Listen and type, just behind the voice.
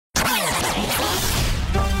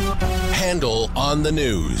Handel on the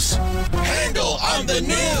news. Handel on the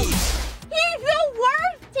news. He's the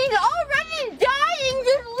worst. He's already dying.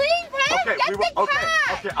 Just leave him. Get the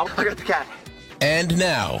cat. Okay, I'll get the cat. And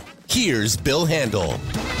now, here's Bill Handel.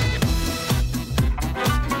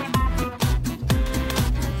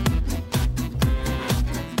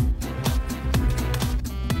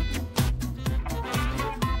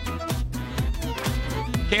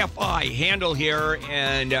 KFI, Handel here,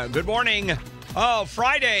 and good morning. Oh,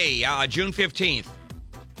 Friday, June 15th.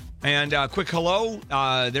 And quick hello,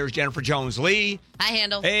 there's Jennifer Jones-Lee. Hi,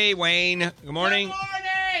 Handel. Hey, Wayne. Good morning. Good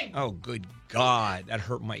morning! Oh, good God, that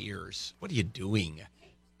hurt my ears. What are you doing?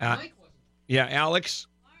 Yeah, Alex,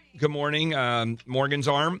 good morning. Morgan's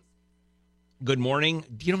arm, good morning.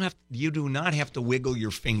 You do not have to wiggle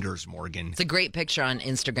your fingers, Morgan. It's a great picture on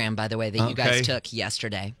Instagram, by the way, that you guys took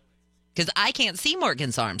yesterday. Because I can't see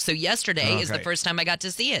Morgan's arm. So yesterday is the first time I got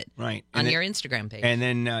to see it on your Instagram page. And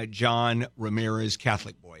then John Ramirez,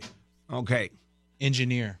 Catholic boy. Okay.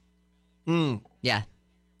 Engineer. Yeah.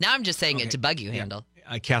 Now I'm just saying it to bug you, Handel.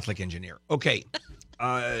 A Catholic engineer. Okay.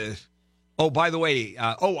 Oh, by the way,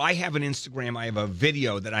 I have an Instagram. I have a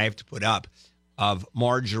video that I have to put up of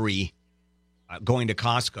Marjorie going to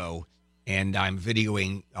Costco, and I'm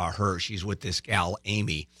videoing her. She's with this gal,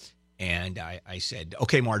 Amy. And I said,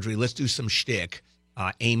 okay, Marjorie, let's do some shtick.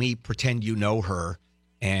 Amy, pretend you know her,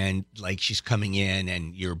 and like she's coming in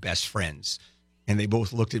and you're best friends. And they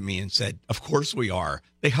both looked at me and said, of course we are.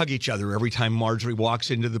 They hug each other every time Marjorie walks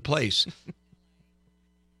into the place.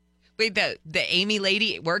 Wait, the Amy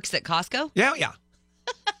lady works at Costco? Yeah.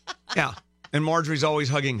 Yeah. And Marjorie's always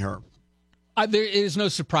hugging her. There is no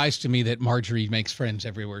surprise to me that Marjorie makes friends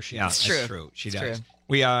everywhere she goes. True. That's true. She does. True.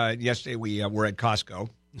 We yesterday we were at Costco.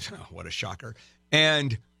 What a shocker.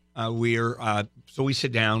 And so we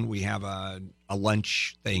sit down. We have a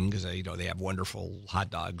lunch thing because they have wonderful hot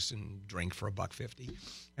dogs and drink for $1.50.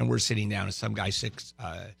 And we're sitting down, and some guy sits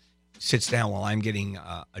down while I'm getting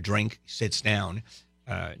a drink. Sits down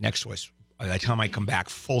next to us. By the time I come back,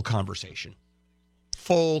 full conversation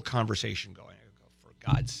going. I go, for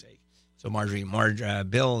God's sake. So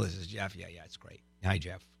Bill, this is Jeff. Yeah, it's great. Hi,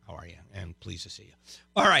 Jeff. How are you? And pleased to see you.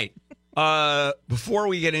 All right. Before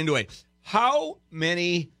we get into it, how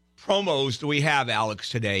many promos do we have, Alex,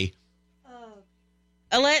 today?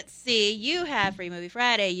 Let's see. You have Free Movie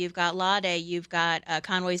Friday. You've got Law Day. You've got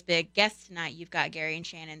Conway's Big Guest Tonight. You've got Gary and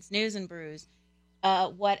Shannon's News and Brews.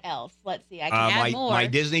 What else? Let's see. I can add more. My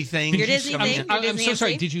Disney thing. Your Disney thing? I'm so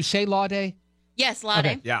sorry. Did you say Law Day? Yes, Law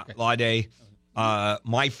Day. Yeah, Law Day.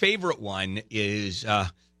 My favorite one is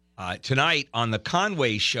tonight on the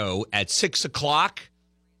Conway Show at 6 o'clock.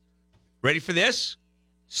 Ready for this?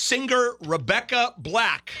 Singer Rebecca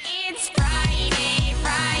Black. It's Friday,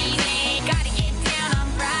 gotta get down on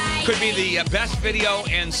Friday. Could be the best video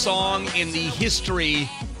and song in the history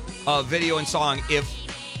of video and song. If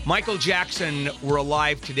Michael Jackson were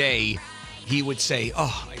alive today, he would say,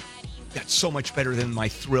 that's so much better than my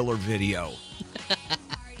Thriller video.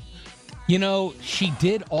 You know, she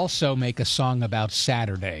did also make a song about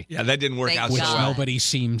Saturday. Yeah, that didn't work out which so well. nobody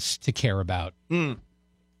seems to care about.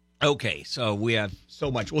 Okay, so we have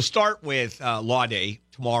so much. We'll start with Law Day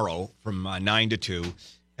tomorrow from 9 to 2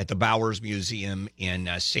 at the Bowers Museum in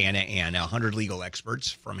Santa Ana. 100 legal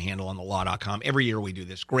experts from handelonthelaw.com. Every year we do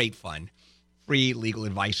this. Great fun. Free legal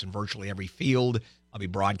advice in virtually every field. I'll be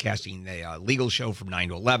broadcasting the legal show from 9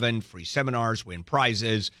 to 11. Free seminars, win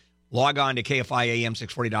prizes. Log on to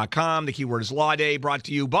KFIAM640.com. The keyword is Law Day, brought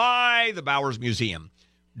to you by the Bowers Museum.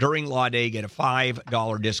 During Law Day, get a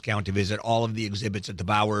 $5 discount to visit all of the exhibits at the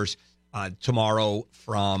Bowers tomorrow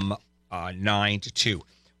from 9 to 2.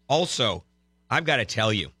 Also, I've got to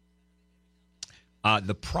tell you,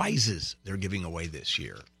 the prizes they're giving away this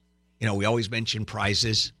year. You know, we always mention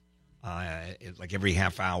prizes. Like every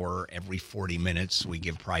half hour, every 40 minutes, we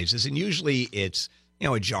give prizes. And usually it's,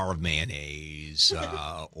 a jar of mayonnaise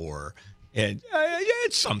or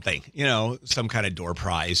it's something, some kind of door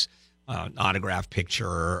prize. An autographed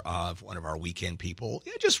picture of one of our weekend people.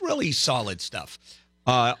 Yeah, just really solid stuff.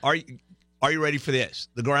 Are you ready for this?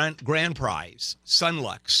 The grand prize,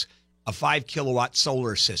 Sunlux, a 5-kilowatt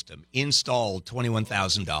solar system, installed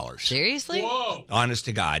 $21,000. Seriously? Whoa. Honest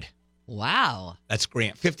to God. Wow. That's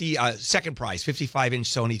grand. Second prize, 55-inch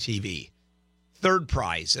Sony TV. Third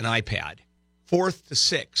prize, an iPad. Fourth to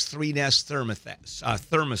sixth, 3 Nest thermostats.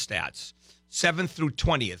 7th through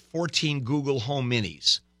 20th, 14 Google Home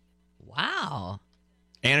Minis. Wow.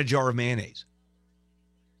 And a jar of mayonnaise.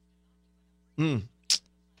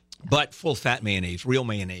 But full fat mayonnaise, real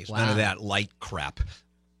mayonnaise. Wow. None of that light crap.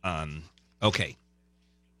 Okay.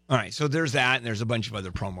 All right, so there's that, and there's a bunch of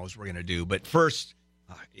other promos we're going to do. But first,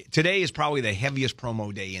 Today is probably the heaviest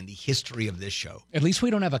promo day in the history of this show. At least we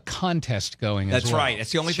don't have a contest going as well. That's right.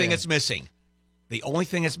 That's the only thing that's missing. The only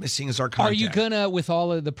thing that's missing is our contest. Are you going to, with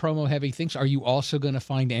all of the promo-heavy things, are you also going to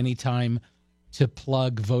find any time to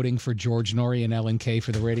plug voting for George Norrie and Ellen Kay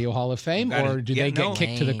for the Radio Hall of Fame? Or do they get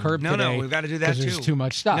kicked to the curb today? No, we've got to do that, too. Because there's too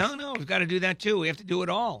much stuff. No, we've got to do that, too. We have to do it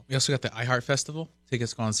all. We also got the iHeart Festival.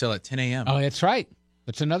 Tickets go on sale at 10 a.m. Oh, that's right.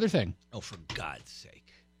 That's another thing. Oh, for God's sake.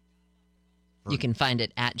 You can find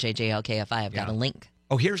it at JJLKFI. I've got a link.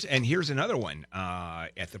 Oh, here's another one.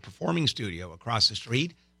 At the Performing Studio across the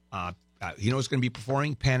street, you know who's going to be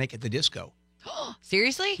performing? Panic at the Disco.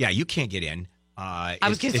 Seriously? Yeah, you can't get in. I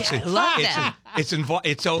was going to say, I love that. It's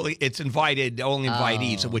invited, only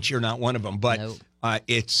invitees, of which you're not one of them. But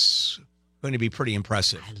it's going to be pretty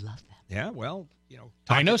impressive. I love that. Yeah, well, you know.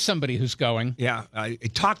 I know somebody who's going. Yeah,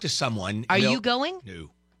 talk to someone. Are you going?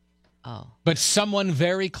 No. Oh. But someone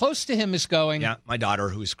very close to him is going. Yeah, my daughter,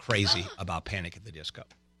 who's crazy about Panic at the Disco.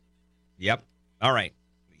 Yep. All right.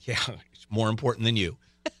 Yeah, it's more important than you.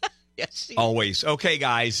 Yes. Always. Okay,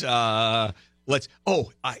 guys. Let's.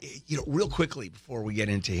 Real quickly before we get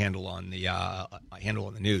into Handel on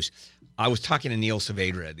the news, I was talking to Neil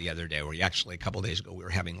Saavedra the other day, or actually a couple of days ago, we were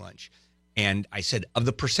having lunch, and I said, of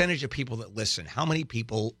the percentage of people that listen, how many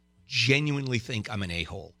people genuinely think I'm an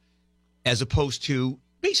a-hole, as opposed to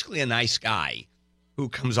basically a nice guy who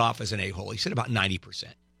comes off as an a-hole? He said about 90%.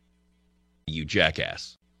 You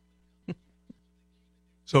jackass.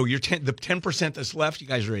 So you're the 10% that's left, you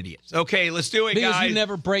guys are idiots. Okay, let's do it, because guys. you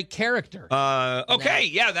never break character.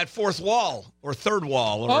 That fourth wall or third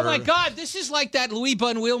wall. Oh, my God. This is like that Louis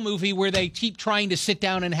Buñuel movie where they keep trying to sit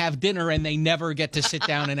down and have dinner, and they never get to sit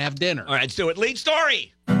down and have dinner. All right, let's do it. Lead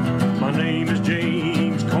story. My name is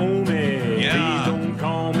James Comey. Yeah. Please don't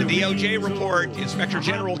call me. The DOJ report, the Inspector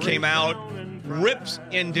General came out, rips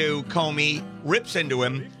into Comey, rips into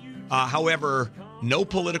him. However, no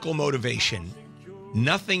political motivation.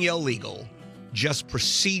 Nothing illegal, just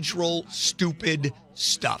procedural, stupid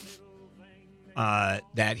stuff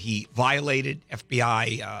that he violated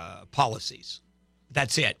FBI policies.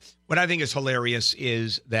 That's it. What I think is hilarious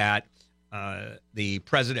is that the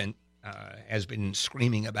president has been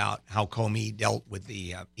screaming about how Comey dealt with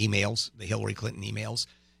the emails, the Hillary Clinton emails.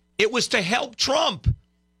 It was to help Trump.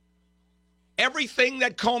 Everything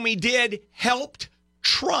that Comey did helped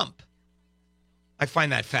Trump. I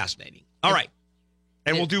find that fascinating. All right.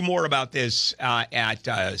 And we'll do more about this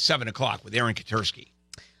at 7 o'clock with Aaron Katursky.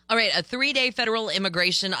 All right, a 3-day federal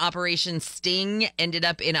immigration operation sting ended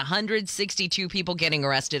up in 162 people getting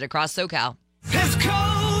arrested across SoCal. As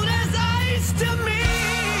cold as ice to me.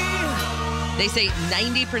 They say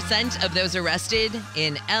 90% of those arrested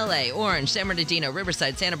in L.A., Orange, San Bernardino,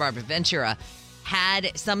 Riverside, Santa Barbara, Ventura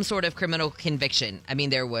had some sort of criminal conviction. I mean,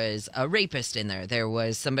 there was a rapist in there. There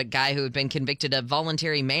was some guy who had been convicted of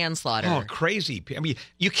voluntary manslaughter. Oh, crazy. I mean,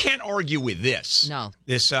 you can't argue with this. No.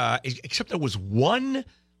 This, except there was one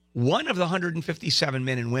of the 157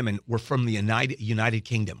 men and women were from the United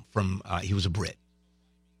Kingdom. He was a Brit.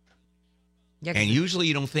 Yeah, and usually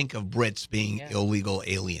you don't think of Brits being illegal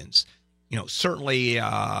aliens. You know, certainly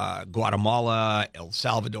Guatemala, El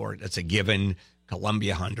Salvador, that's a given.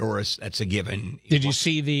 Colombia, Honduras, that's a given. Did you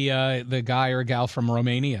see the guy or gal from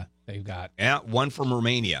Romania they've got? Yeah, one from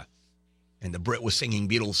Romania. And the Brit was singing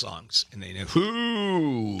Beatles songs. And they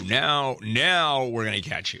knew, now we're going to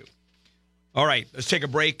catch you. All right, let's take a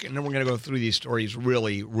break, and then we're going to go through these stories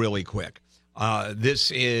really, really quick. We're going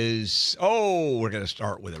to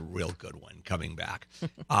start with a real good one coming back.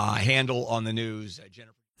 Handel on the news,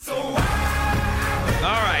 Jennifer.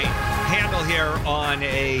 All right, Handel here on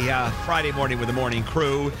a Friday morning with the morning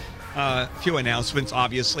crew. A few announcelements,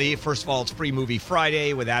 obviously. First of all, it's Free Movie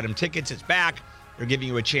Friday with Adam Tickets. It's back. They're giving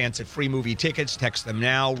you a chance at free movie tickets. Text them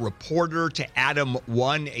now. Reporter to Adam1,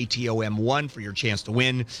 ATOM1 for your chance to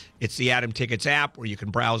win. It's the Adam Tickets app where you can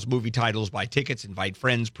browse movie titles, buy tickets, invite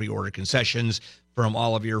friends, pre-order concessions from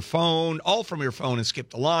all from your phone, and skip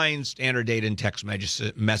the lines. Standard data and text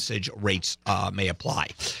message rates may apply.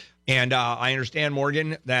 And I understand,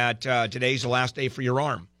 Morgan, that today's the last day for your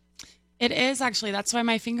arm. It is, actually. That's why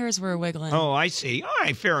my fingers were wiggling. Oh, I see. All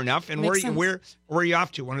right, fair enough. And where are you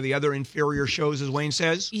off to? One of the other inferior shows, as Wayne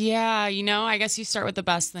says? Yeah, I guess you start with the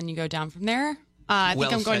best, then you go down from there. I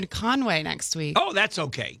think I'm going to Conway next week. Oh, that's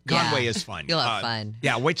okay. Conway is fun. You'll have fun.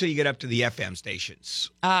 Yeah, wait till you get up to the FM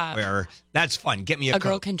stations where that's fun. Get me a Coke.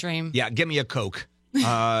 Girl can dream. Yeah, get me a Coke.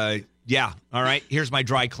 Yeah, all right. Here's my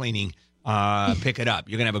dry cleaning. Pick it up.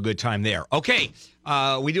 You're going to have a good time there. Okay,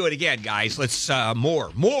 we do it again, guys. Let's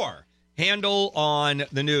more. Handel on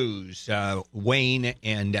the news, Wayne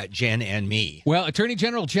and Jen and me. Well, Attorney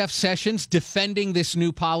General Jeff Sessions, defending this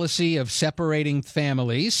new policy of separating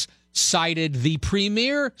families, cited the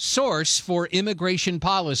premier source for immigration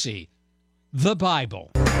policy, the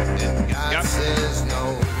Bible. Yep.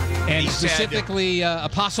 And specifically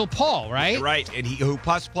Apostle Paul, right? Right. And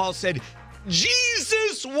Apostle Paul said,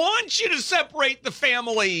 Jesus wants you to separate the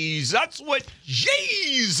families. That's what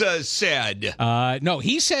Jesus said. No,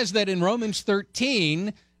 he says that in Romans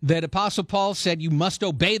 13, that Apostle Paul said you must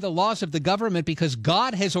obey the laws of the government because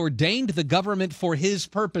God has ordained the government for his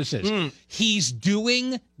purposes. He's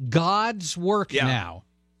doing God's work now.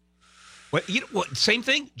 Well, same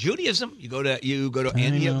thing. Judaism. You go to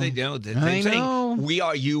any of the same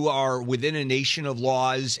thing. You are within a nation of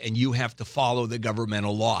laws, and you have to follow the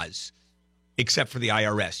governmental laws. Except for the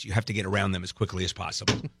IRS. You have to get around them as quickly as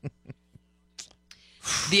possible.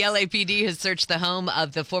 The LAPD has searched the home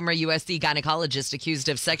of the former USC gynecologist accused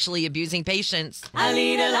of sexually abusing patients. I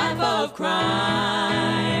lead a life of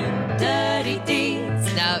crime, dirty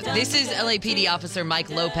deeds. Now, this is LAPD officer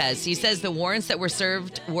Mike Lopez. He says the warrants that were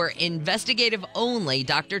served were investigative only.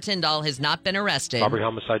 Dr. Tyndall has not been arrested. Robbery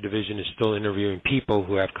Homicide Division is still interviewing people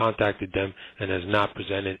who have contacted them and has not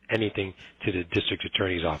presented anything to the district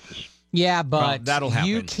attorney's office. Yeah, but that'll happen.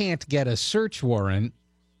 You can't get a search warrant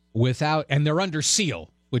without, and they're under seal,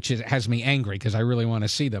 which has me angry because I really want to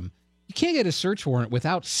see them. You can't get a search warrant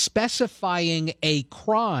without specifying a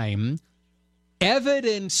crime,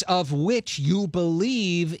 evidence of which you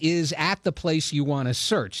believe is at the place you want to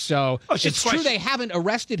search. So it's true they haven't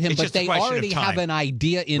arrested him, but they already have an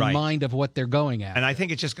idea in mind of what they're going at. And I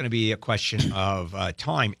think it's just going to be a question of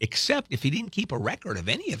time, except if he didn't keep a record of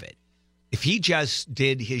any of it. If he just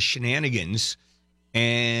did his shenanigans,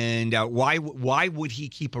 and why would he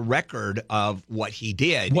keep a record of what he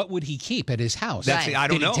did? What would he keep at his house? I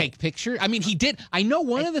don't know. Did he take pictures? I mean, he did. I know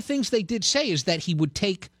one of the things they did say is that he would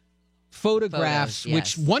take photographs,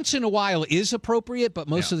 which once in a while is appropriate, but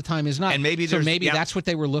most of the time is not. And maybe that's what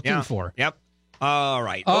they were looking for. Yep. All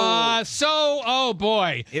right. Oh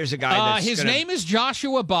boy. Here's a guy. His name is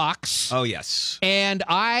Joshua Box. Oh yes. And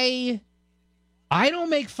I don't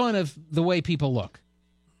make fun of the way people look.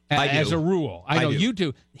 As a rule. I know you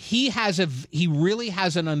do. He really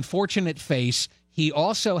has an unfortunate face. He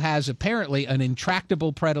also has apparently an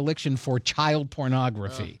intractable predilection for child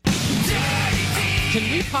pornography.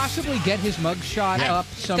 Can we possibly get his mugshot up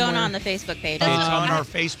somewhere? It's going on the Facebook page. It's on our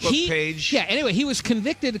Facebook page. Yeah, anyway, he was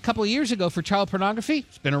convicted a couple of years ago for child pornography.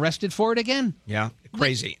 He's been arrested for it again. Yeah,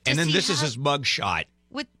 crazy. And then this is his mugshot.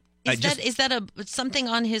 Is that something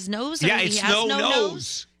on his nose? Yeah, it's no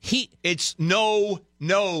nose. It's no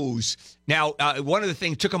nose. Now, one of the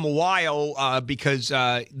things took him a while because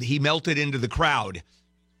he melted into the crowd.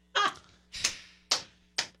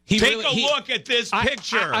 Take a look at this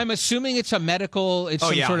picture. I'm assuming it's some sort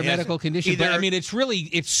of medical condition. But I mean,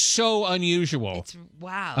 it's so unusual.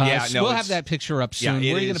 Wow. We'll have that picture up soon.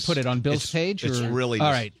 Where are you going to put it on Bill's page? It's really,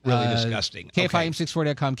 all right, really disgusting.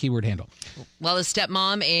 KFIM640.com, keyword Handel. Well, a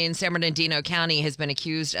stepmom in San Bernardino County has been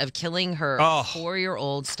accused of killing her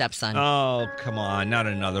 4-year-old stepson. Oh, come on. Not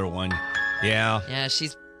another one. Yeah. Yeah,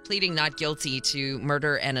 she's pleading not guilty to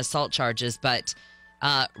murder and assault charges, but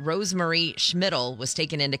Rosemarie Schmidl was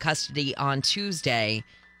taken into custody on Tuesday,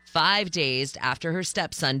 5 days after her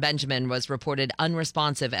stepson, Benjamin, was reported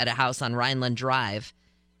unresponsive at a house on Rhineland Drive.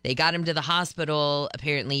 They got him to the hospital.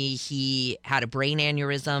 Apparently, he had a brain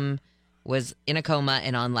aneurysm, was in a coma,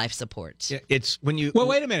 and on life support. Yeah, it's when you... Well,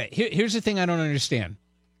 wait a minute. Here's the thing I don't understand.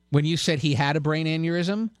 When you said he had a brain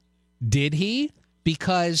aneurysm, did he?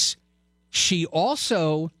 Because she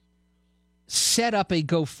also set up a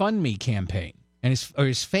GoFundMe campaign. And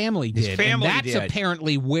his family did. And that's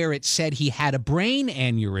apparently where it said he had a brain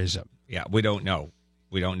aneurysm. Yeah, we don't know.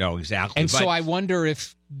 We don't know exactly. And so I wonder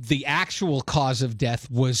if the actual cause of death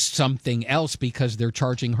was something else because they're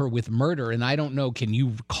charging her with murder. And I don't know, can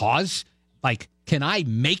I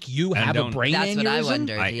make you have a brain aneurysm? That's what I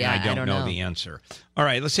wondered. I don't know the answer. All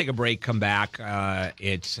right, let's take a break, come back.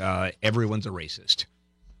 It's everyone's a racist,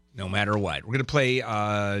 no matter what. We're going to play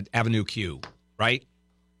Avenue Q, right?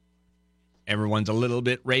 Everyone's a little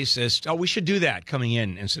bit racist. Oh, we should do that coming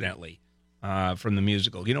in, incidentally, from the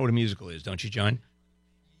musical. You know what a musical is, don't you, John?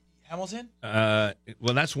 Hamilton? Well,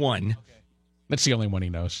 that's one. Okay. That's the only one he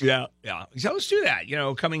knows. Yeah. So let's do that.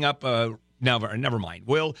 Coming up, never mind.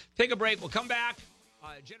 We'll take a break. We'll come back.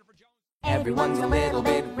 Jennifer Jones. Everyone's a little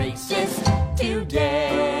bit racist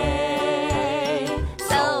today.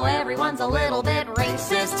 So everyone's a little bit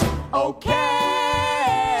racist. Okay.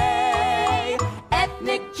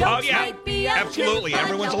 Ethnic jokes might be absolutely.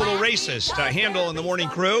 Everyone's a little racist. Handel in the Morning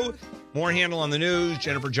Crew. More Handel on the News.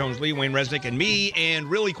 Jennifer Jones-Lee, Wayne Resnick, and me. And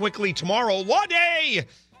really quickly, tomorrow, Law Day,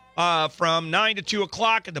 from 9 to 2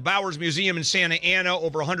 o'clock at the Bowers Museum in Santa Ana.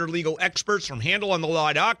 Over 100 legal experts from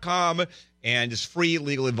handelonthelaw.com. And it's free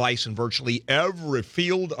legal advice in virtually every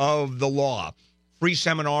field of the law. Free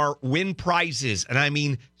seminar, win prizes, and I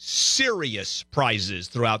mean serious prizes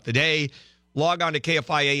throughout the day. Log on to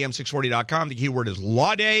KFIAM640.com. The keyword is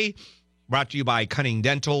Law Day. Brought to you by Cunning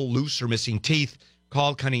Dental. Loose or missing teeth?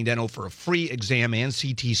 Call Cunning Dental for a free exam and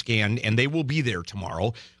CT scan, and they will be there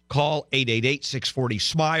tomorrow. Call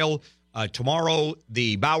 888-640-SMILE. Tomorrow,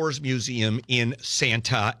 the Bowers Museum in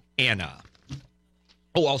Santa Ana.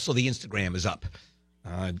 Oh, also the Instagram is up,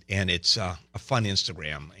 and it's a fun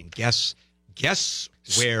Instagram. And guess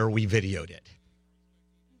where we videoed it?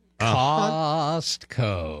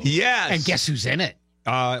 Costco. Yes. And guess who's in it?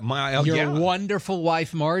 Your wonderful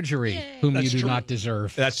wife, Marjorie, whom you do not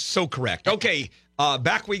deserve. That's so correct. Okay,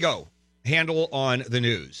 back we go. Handel on the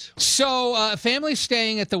news. So, a family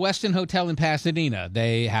staying at the Westin Hotel in Pasadena.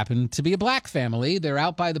 They happen to be a black family. They're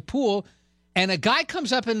out by the pool, and a guy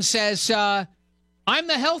comes up and says, I'm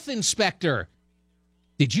the health inspector.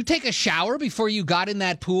 Did you take a shower before you got in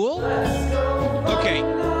that pool? Okay,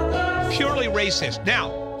 purely racist.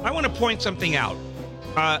 Now, I want to point something out.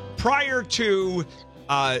 Prior to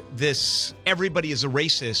this, everybody is a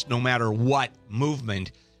racist no matter what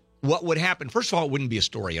movement, what would happen? First of all, it wouldn't be a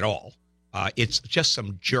story at all. It's just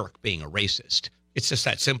some jerk being a racist. It's just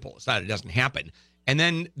that simple. It's not, it doesn't happen. And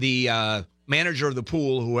then the manager of the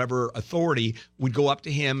pool, whoever authority, would go up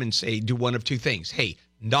to him and say, do one of two things. Hey,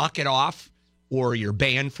 knock it off, or you're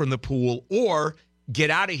banned from the pool, or get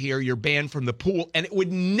out of here, you're banned from the pool. And it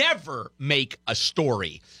would never make a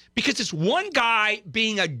story because it's one guy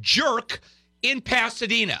being a jerk in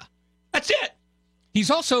Pasadena. That's it. He's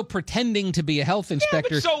also pretending to be a health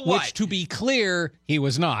inspector, but so what? Which, to be clear, he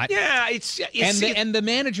was not. Yeah, and the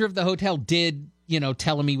manager of the hotel did,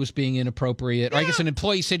 tell him he was being inappropriate. Yeah. Or I guess an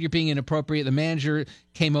employee said you're being inappropriate. The manager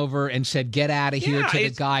came over and said, "Get out of here!" to the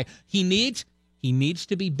guy. He needs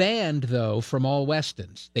to be banned, though, from all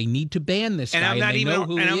Westins. They need to ban this guy. I'm not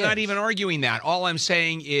not even arguing that. All I'm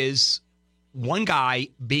saying is, one guy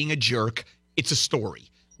being a jerk. It's a story.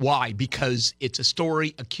 Why? Because it's a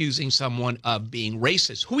story accusing someone of being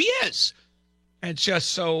racist, who he is. And it's just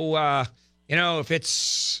so, if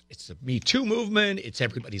it's the Me Too movement, it's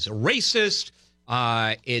everybody's a racist.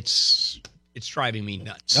 It's driving me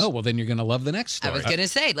nuts. Oh, well, then you're going to love the next story. I was going to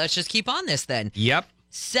say, let's just keep on this then. Yep.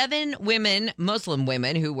 7 women, Muslim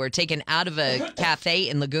women, who were taken out of a cafe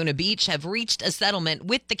in Laguna Beach have reached a settlement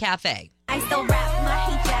with the cafe. I still wrap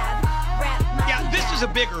my hijab. This is a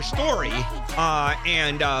bigger story,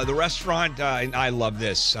 and the restaurant, I love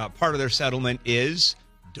this. Part of their settlement is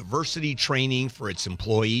diversity training for its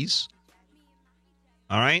employees.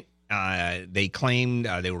 All right? They claimed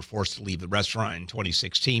they were forced to leave the restaurant in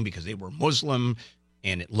 2016 because they were Muslim,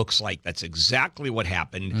 and it looks like that's exactly what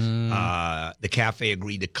happened. The cafe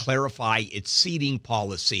agreed to clarify its seating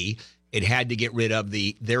policy. It had to get rid of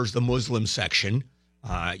there's the Muslim section.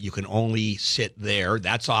 You can only sit there.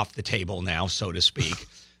 That's off the table now, so to speak.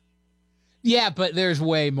 Yeah, but there's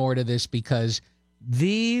way more to this because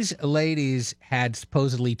these ladies had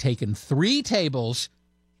supposedly taken 3 tables,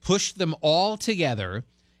 pushed them all together,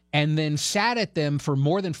 and then sat at them for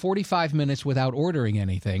more than 45 minutes without ordering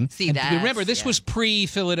anything. See that? Remember, this was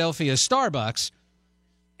pre-Philadelphia Starbucks.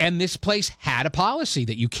 And this place had a policy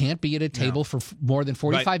that you can't be at a table for more than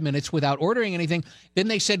 45 minutes without ordering anything. Then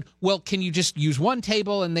they said, well, can you just use one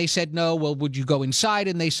table? And they said no. Well, would you go inside?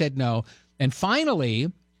 And they said no. And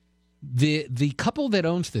finally, the couple that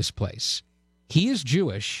owns this place, he is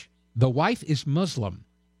Jewish. The wife is Muslim.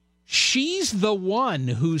 She's the one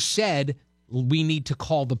who said, we need to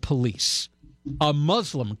call the police. A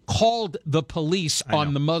Muslim called the police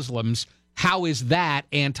on the Muslims. How is that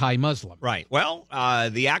anti-Muslim? Right. Well,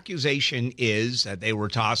 the accusation is that they were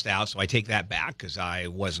tossed out, so I take that back because I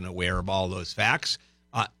wasn't aware of all those facts.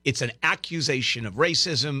 It's an accusation of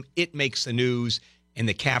racism. It makes the news, and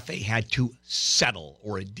the cafe had to settle,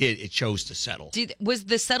 or it did. It chose to settle. Was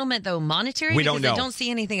the settlement, though, monetary? We don't know. I don't see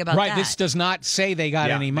anything about that. Right. This does not say they got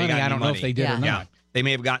any money. I don't know if they did or not. Yeah. They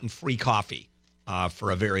may have gotten free coffee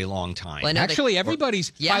for a very long time. Well, actually,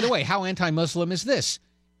 everybody's, by the way, how anti-Muslim is this?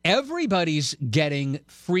 Everybody's getting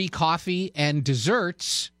free coffee and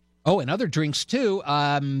desserts. Oh, and other drinks, too,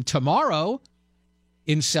 tomorrow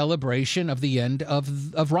in celebration of the end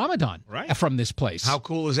of Ramadan from this place. How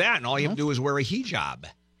cool is that? And all you have to do is wear a hijab,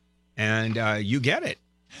 and you get it.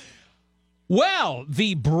 Well,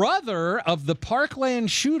 the brother of the Parkland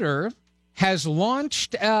shooter has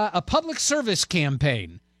launched a public service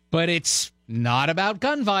campaign, but it's not about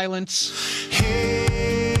gun violence.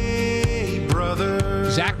 Hey, brother.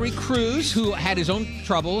 Zachary Cruz, who had his own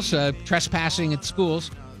troubles trespassing at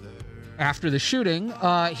schools after the shooting,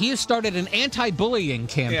 he has started an anti-bullying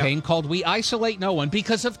campaign called We Isolate No One,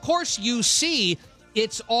 because, of course, you see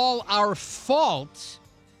it's all our fault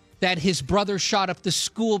that his brother shot up the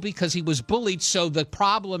school because he was bullied, so the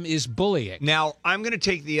problem is bullying. Now, I'm going to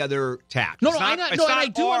take the other tack.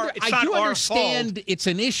 I do understand fault. It's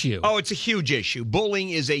an issue. Oh, it's a huge issue.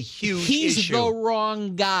 Bullying is a huge issue. He's the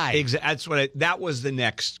wrong guy. That's that was the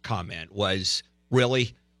next comment was,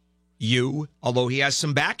 really, you, although he has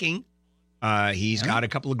some backing, he's got a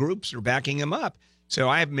couple of groups that are backing him up. So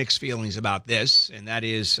I have mixed feelings about this, and that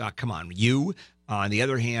is, come on, you. On the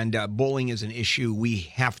other hand, bullying is an issue we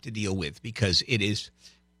have to deal with because it is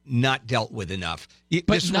not dealt with enough.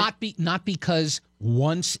 But not because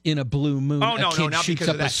once in a blue moon a kid shoots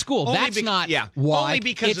up a school. That's not why. Only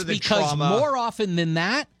because of the because trauma. More often than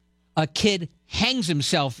that, a kid hangs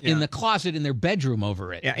himself in the closet in their bedroom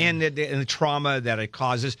over it. Yeah, and the trauma that it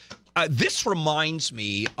causes. This reminds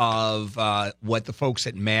me of what the folks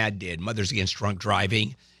at MAD did, Mothers Against Drunk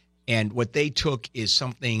Driving. And what they took is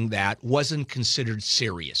something that wasn't considered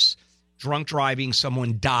serious. Drunk driving,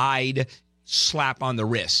 someone died, slap on the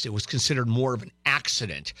wrist. It was considered more of an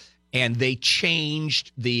accident. And they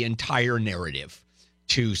changed the entire narrative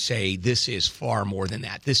to say this is far more than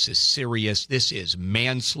that. This is serious. This is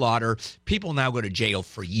manslaughter. People now go to jail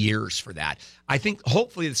for years for that. I think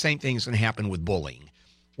hopefully the same thing is going to happen with bullying,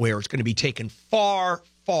 where it's going to be taken far,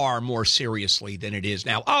 far more seriously than it is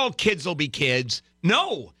now. Oh, kids will be kids.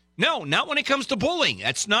 No, not when it comes to bullying.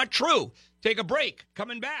 That's not true. Take a break.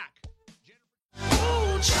 Coming back.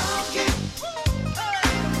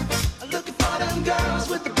 Looking for them girls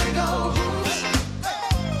with the big old hoops.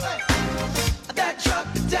 That truck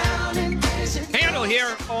down in Handel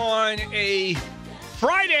here on a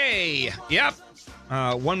Friday. Yep.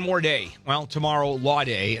 One more day. Well, tomorrow, Law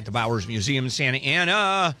Day at the Bowers Museum in Santa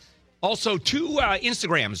Ana. Also, 2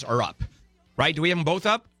 Instagrams are up, right? Do we have them both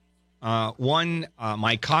up? One,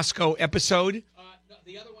 my Costco episode.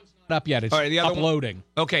 The other one's not up yet. It's uploading.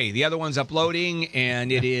 Okay, the other one's uploading,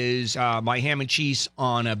 and it is my ham and cheese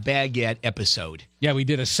on a baguette episode. Yeah, we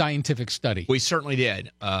did a scientific study. We certainly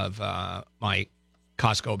did of my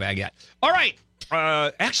Costco baguette. All right.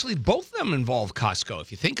 Actually, both of them involve Costco.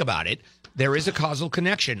 If you think about it, there is a causal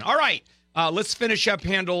connection. All right. Let's finish up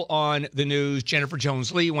Handel on the news. Jennifer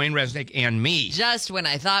Jones-Lee, Wayne Resnick, and me. Just when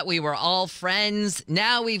I thought we were all friends,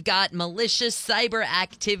 now we've got malicious cyber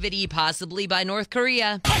activity, possibly by North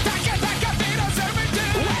Korea.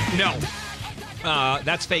 No.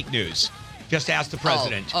 That's fake news. Just ask the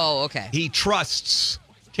president. Oh, okay. He trusts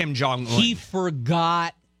Kim Jong-un. He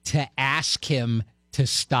forgot to ask him to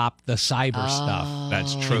stop the cyber stuff.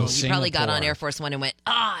 That's true. He probably got on Air Force One and went,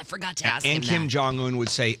 I forgot to ask him And Kim that. Jong-un would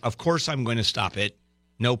say, of course I'm going to stop it.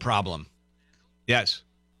 No problem. Yes.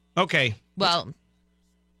 Okay. Well.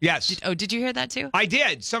 Yes. Did you hear that too? I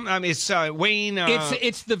did. It's Wayne.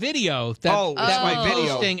 It's the video that my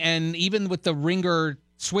video. posting, and even with the ringer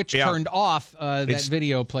switch turned off, that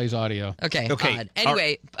video plays audio. Okay. Odd.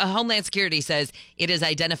 Anyway, Homeland Security says it has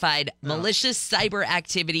identified malicious cyber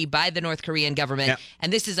activity by the North Korean government.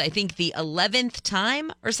 And this is, I think, the 11th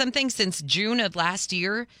time or something since June of last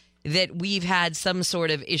year that we've had some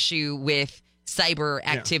sort of issue with cyber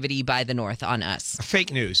activity by the North on us.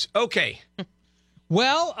 Fake news. Okay.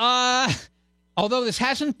 Well, although this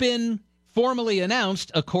hasn't been formally announced,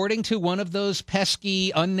 according to one of those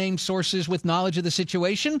pesky unnamed sources with knowledge of the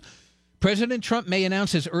situation, President Trump may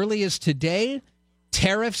announce as early as today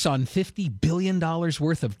tariffs on $50 billion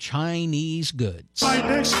worth of Chinese goods. My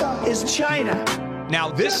next stop is China. Now,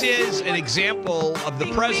 this is an example of the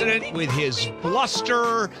president with his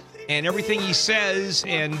bluster and everything he says,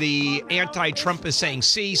 and the anti-Trump is saying,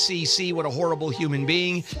 see, what a horrible human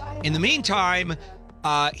being. In the meantime,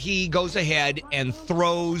 he goes ahead and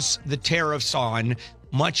throws the tariffs on,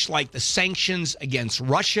 much like the sanctions against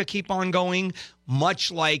Russia keep on going, much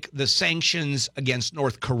like the sanctions against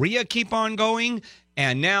North Korea keep on going,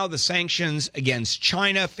 and now the sanctions against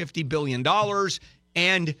China, $50 billion,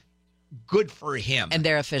 and good for him. And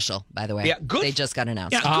they're official, by the way. Yeah, good. They just got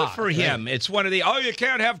announced. Yeah, good for him. It's one of the, you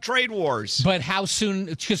can't have trade wars. But how soon?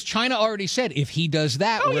 Because China already said if he does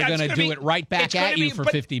that, we're going to do it right back at you for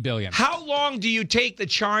 $50 billion. How long do you take the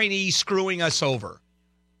Chinese screwing us over?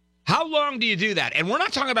 How long do you do that? And we're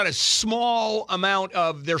not talking about a small amount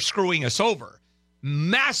of they're screwing us over.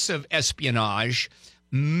 Massive espionage,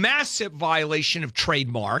 massive violation of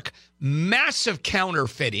trademark, massive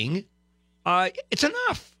counterfeiting. It's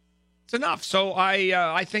enough. It's enough. So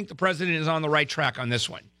I think the president is on the right track on this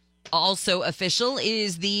one. Also official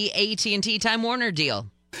is the AT&T Time Warner deal.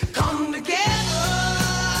 Come together.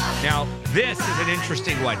 Now, this is an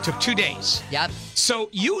interesting one. Took 2 days. Yep. So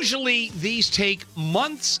usually these take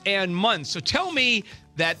months and months. So tell me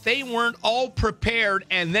that they weren't all prepared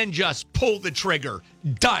and then just pull the trigger.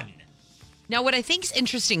 Done. Now, what I think is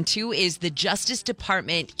interesting, too, is the Justice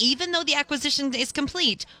Department, even though the acquisition is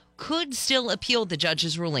complete, could still appeal the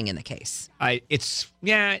judge's ruling in the case. It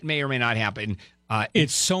may or may not happen.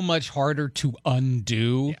 It's so much harder to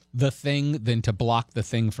undo the thing than to block the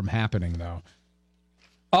thing from happening, though.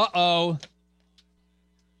 Uh-oh.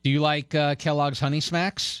 Do you like Kellogg's Honey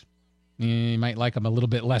Smacks? You might like them a little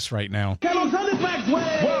bit less right now. Kellogg's Honey Smacks,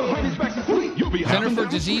 well, Honey Smacks are sweet. You'll be Center for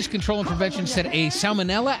Disease Control and Prevention said a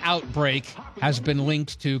salmonella outbreak has been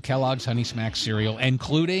linked to Kellogg's Honey Smacks cereal,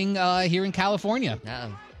 including here in California.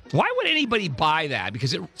 Oh. Why would anybody buy that?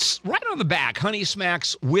 Because it's right on the back, Honey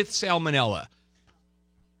Smacks with salmonella.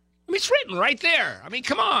 I mean, it's written right there. I mean,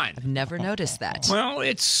 come on. I've never noticed that. Well,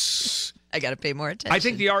 it's... I got to pay more attention. I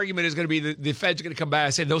think the argument is going to be the Fed's going to come back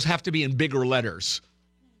and say those have to be in bigger letters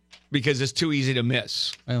because it's too easy to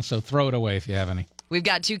miss. Well, so throw it away if you have any. We've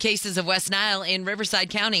got 2 cases of West Nile in Riverside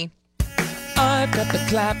County. I've got the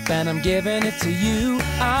clap and I'm giving it to you.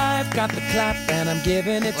 I've got the clap and I'm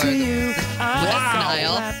giving it to you. West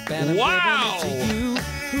Nile. Wow.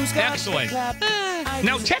 Who's got Excellent. the clap?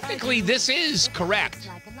 Now, technically, this is correct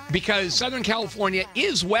because Southern California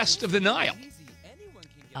is west of the Nile.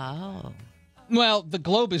 Oh. Well, the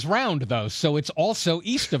globe is round, though, so it's also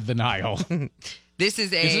east of the Nile. This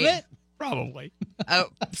is Isn't it? Probably. A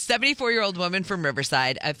 74-year-old woman from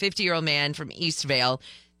Riverside, a 50-year-old man from Eastvale,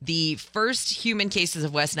 the first human cases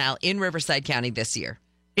of West Nile in Riverside County this year.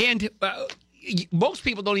 And most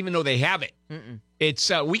people don't even know they have it. It's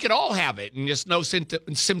we could all have it and just no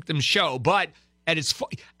symptoms show. But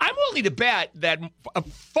I'm willing to bet that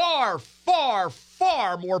far, far,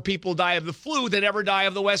 far more people die of the flu than ever die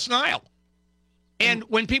of the West Nile. And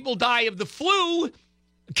when people die of the flu,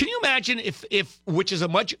 can you imagine if which is a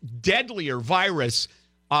much deadlier virus,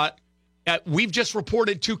 we've just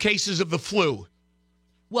reported 2 cases of the flu.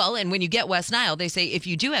 Well, and when you get West Nile, they say if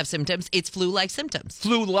you do have symptoms, it's flu-like symptoms.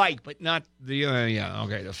 Flu-like, but not the,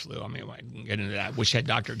 the flu. I mean, I can get into that. Wish I had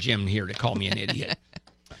Dr. Jim here to call me an idiot.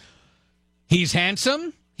 He's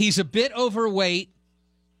handsome, he's a bit overweight,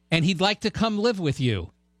 and he'd like to come live with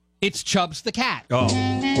you. It's Chubbs the cat. Oh.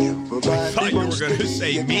 I thought you were going to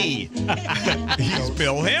say me. He's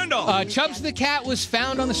Bill Handel. Chubbs the cat was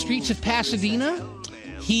found on the streets of Pasadena.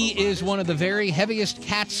 He is one of the very heaviest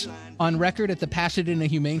cats on record at the Pasadena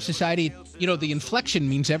Humane Society. You know, the inflection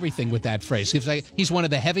means everything with that phrase. He's one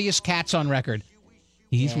of the heaviest cats on record.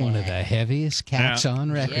 He's one of the heaviest cats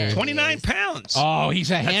on record. Yeah, 29 pounds. Oh,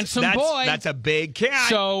 he's a handsome boy. That's a big cat.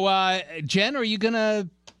 So, Jen, are you going to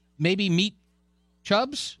maybe meet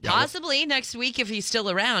Chubbs? Possibly next week if he's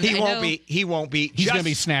still around. He won't be. He won't be. He's going to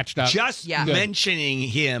be snatched up. Just mentioning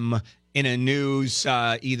him in a news,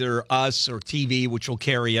 either Us or TV, which will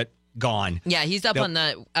carry it, gone. Yeah, he's up on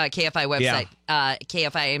the KFI website,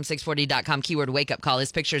 KFIAM640.com, keyword wake up call.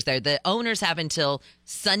 His picture's there. The owners have until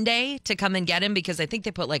Sunday to come and get him because I think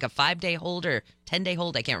they put like a 5-day hold or 10-day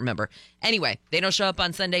hold. I can't remember. Anyway, they don't show up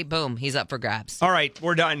on Sunday. Boom, he's up for grabs. All right,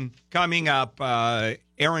 we're done. Coming up,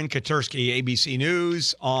 Aaron Katursky, ABC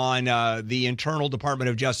News, on the Internal Department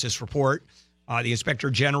of Justice report. The Inspector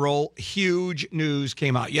General, huge news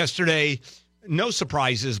came out yesterday. No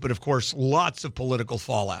surprises, but of course, lots of political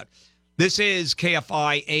fallout. This is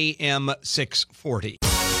KFI AM 640.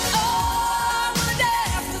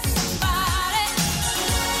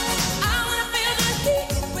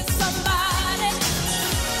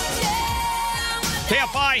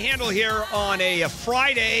 KFI Handel here on a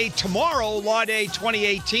Friday. Tomorrow, Law Day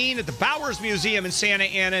 2018 at the Bowers Museum in Santa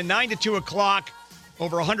Ana, 9 to 2 o'clock.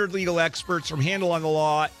 Over 100 legal experts from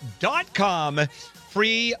HandelOnTheLaw.com.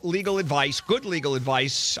 Free legal advice, good legal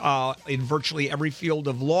advice in virtually every field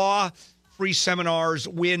of law. Free seminars,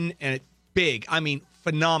 win, and big,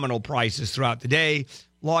 phenomenal prizes throughout the day.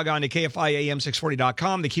 Log on to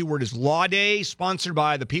KFIAM640.com. The keyword is Law Day, sponsored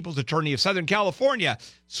by the People's Attorney of Southern California,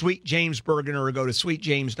 Sweet James Bergener, or go to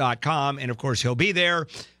sweetjames.com. And, of course, he'll be there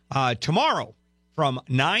tomorrow from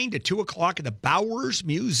 9 to 2 o'clock at the Bowers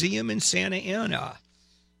Museum in Santa Ana.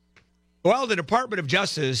 Well, the Department of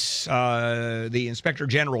Justice, the Inspector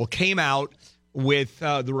General, came out with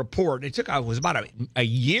the report. It was about a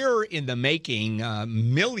year in the making,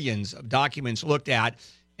 millions of documents looked at,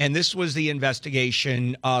 and this was the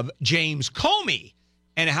investigation of James Comey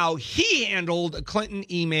and how he handled a Clinton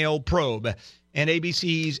email probe. And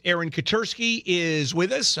ABC's Aaron Katursky is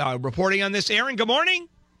with us, reporting on this. Aaron, good morning.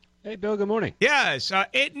 Hey, Bill, good morning. Yes.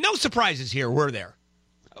 No surprises here, were there?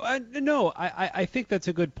 No, I think that's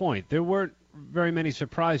a good point. There weren't very many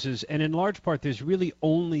surprises, and in large part, there's really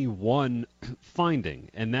only one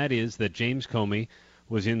finding, and that is that James Comey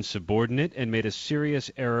was insubordinate and made a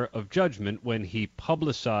serious error of judgment when he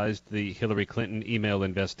publicized the Hillary Clinton email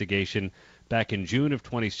investigation back in June of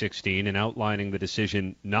 2016 and outlining the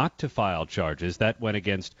decision not to file charges. That went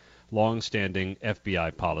against long-standing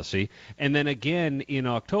FBI policy. And then again in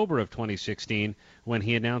October of 2016 when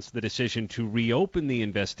he announced the decision to reopen the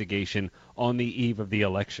investigation on the eve of the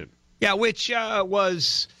election. Yeah, which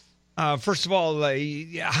was, first of all,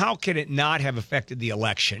 how can it not have affected the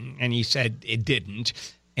election? And he said it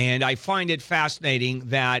didn't. And I find it fascinating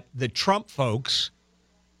that the Trump folks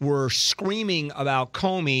were screaming about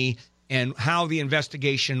Comey and how the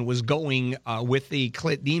investigation was going with the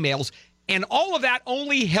Clinton emails. And all of that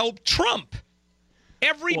only helped Trump.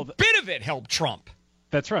 Every bit of it helped Trump.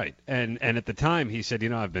 That's right. And at the time, he said,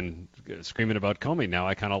 I've been screaming about Comey. Now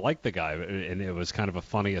I kind of like the guy. And it was kind of a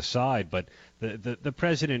funny aside. But the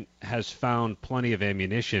president has found plenty of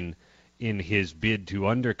ammunition in his bid to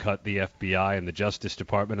undercut the FBI and the Justice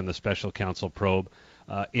Department and the special counsel probe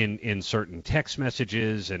in certain text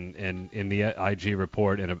messages and in the IG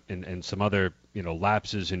report and some other,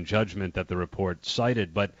 lapses in judgment that the report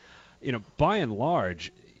cited. But, by and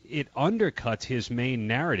large, it undercuts his main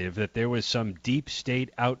narrative that there was some deep state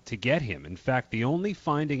out to get him. In fact, the only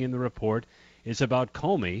finding in the report is about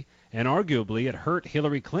Comey, and arguably it hurt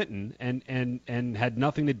Hillary Clinton and had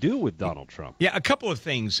nothing to do with Donald Trump. Yeah, a couple of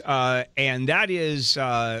things, and that is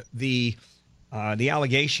the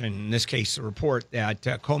allegation, in this case, the report that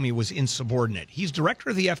Comey was insubordinate. He's director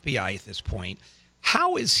of the FBI at this point.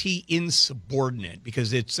 How is he insubordinate?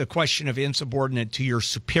 Because it's a question of insubordinate to your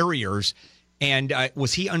superiors. And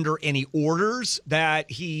was he under any orders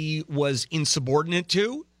that he was insubordinate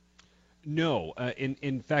to? No.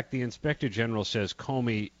 In fact, the Inspector General says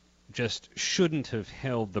Comey just shouldn't have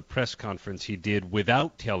held the press conference he did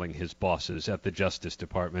without telling his bosses at the Justice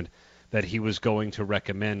Department that he was going to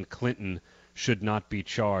recommend Clinton should not be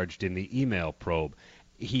charged in the email probe.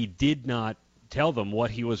 He did not tell them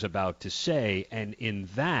what he was about to say, and in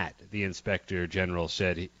that, the Inspector General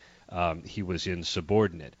said he was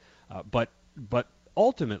insubordinate. But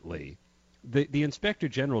ultimately, the Inspector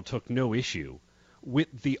General took no issue with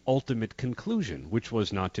the ultimate conclusion, which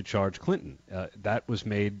was not to charge Clinton. That was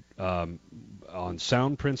made on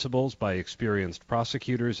sound principles by experienced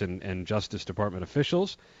prosecutors and Justice Department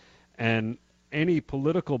officials, and any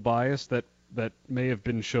political bias that may have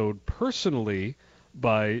been showed personally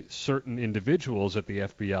by certain individuals at the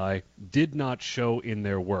FBI did not show in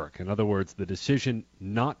their work. In other words, the decision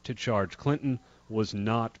not to charge Clinton was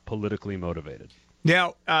not politically motivated.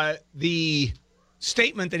 Now, the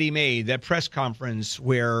statement that he made, that press conference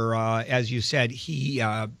where, as you said,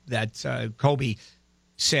 Comey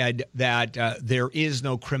said that there is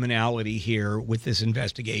no criminality here with this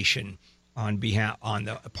investigation on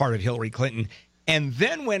the part of Hillary Clinton, and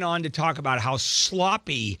then went on to talk about how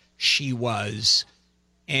sloppy she was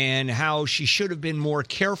and how she should have been more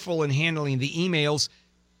careful in handling the emails.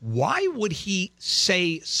 Why would he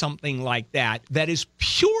say something like that is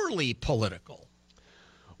purely political?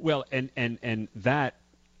 Well, and that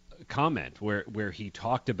comment where he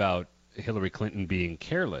talked about Hillary Clinton being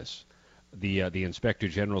careless, the Inspector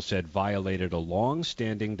General said violated a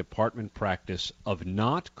long-standing department practice of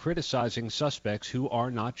not criticizing suspects who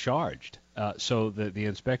are not charged. So the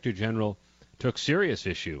Inspector General took serious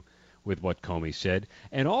issue with what Comey said,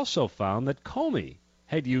 and also found that Comey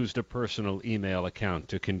had used a personal email account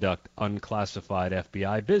to conduct unclassified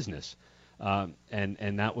FBI business.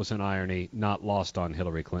 And that was an irony not lost on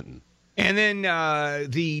Hillary Clinton. And then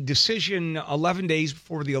the decision 11 days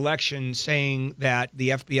before the election saying that the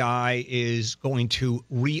FBI is going to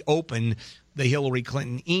reopen the Hillary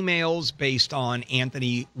Clinton emails based on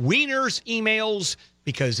Anthony Weiner's emails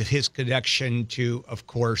because of his connection to, of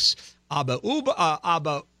course, Huma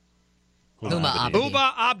Abedin.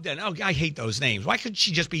 Oh, I hate those names. Why couldn't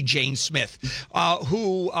she just be Jane Smith,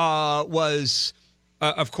 who was,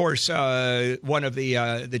 of course, one of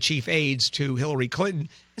the chief aides to Hillary Clinton?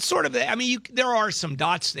 It's sort of, there are some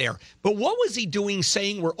dots there. But what was he doing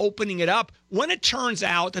saying we're opening it up when it turns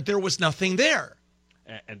out that there was nothing there?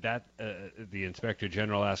 And that the Inspector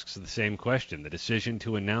General asks the same question. The decision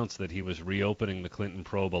to announce that he was reopening the Clinton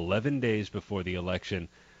probe 11 days before the election,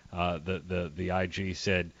 the IG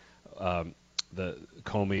said the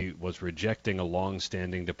Comey was rejecting a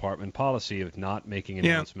long-standing department policy of not making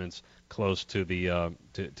announcements close to the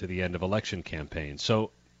to the end of election campaigns. So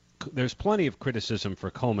there's plenty of criticism for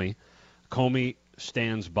Comey. Comey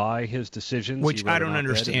stands by his decisions. Which I don't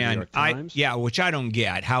understand. Which I don't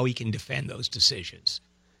get how he can defend those decisions.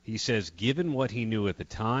 He says, given what he knew at the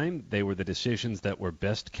time, they were the decisions that were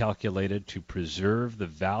best calculated to preserve the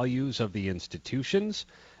values of the institutions.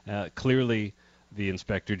 Clearly, the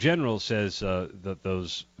Inspector General says that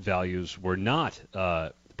those values were not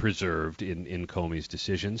preserved in Comey's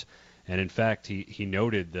decisions. And in fact, he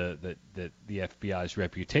noted that the FBI's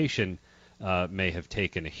reputation may have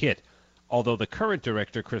taken a hit. Although the current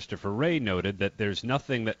director, Christopher Wray, noted that there's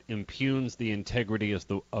nothing that impugns the integrity of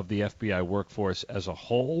the FBI workforce as a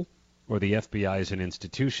whole or the FBI as an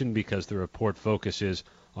institution, because the report focuses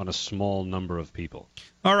on a small number of people.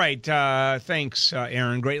 All right. Thanks,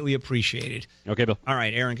 Aaron. Greatly appreciated. Okay, Bill. All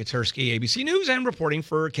right. Aaron Katersky, ABC News, and reporting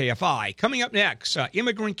for KFI. Coming up next,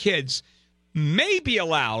 immigrant kids may be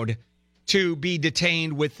allowed to be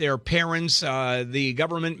detained with their parents. The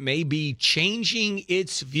government may be changing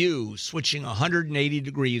its view, switching 180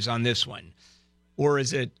 degrees on this one. Or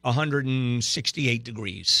is it 168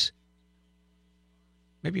 degrees?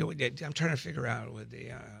 Maybe I'm trying to figure out what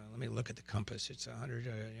the let me look at the compass. It's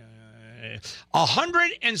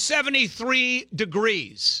 173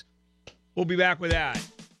 degrees. We'll be back with that.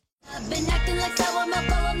 I've been acting like sour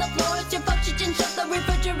milk on the floor. It's your fault you didn't shut the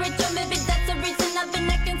refrigerator. Maybe that's the reason I've been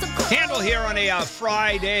acting so cold. Handel here on a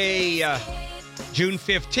Friday, June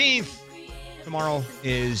 15th. Tomorrow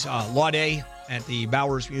is Law Day at the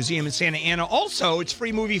Bowers Museum in Santa Ana. Also, it's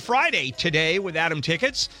Free Movie Friday today with Adam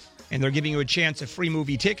Tickets. And they're giving you a chance at free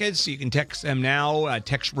movie tickets. You can text them now.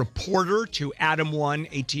 Text reporter to Adam1,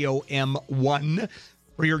 ATOM1,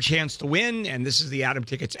 for your chance to win. And this is the Adam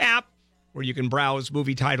Tickets app, where you can browse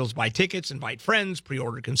movie titles, buy tickets, invite friends,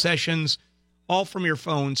 pre-order concessions, all from your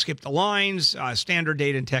phone. Skip the lines. Standard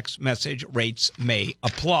data and text message rates may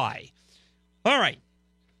apply. All right.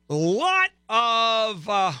 A lot of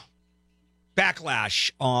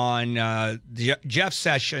backlash on Jeff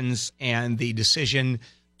Sessions and the decision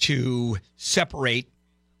to separate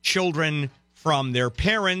children from their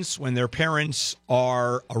parents when their parents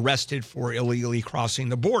are arrested for illegally crossing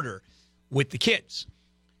the border with the kids.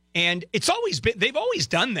 And they've always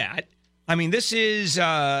done that. I mean, this is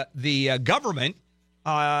the government.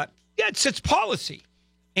 It's its policy.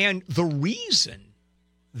 And the reason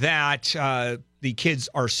that the kids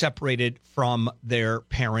are separated from their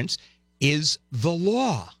parents is the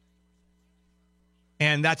law.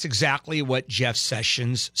 And that's exactly what Jeff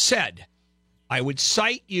Sessions said. I would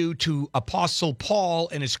cite you to Apostle Paul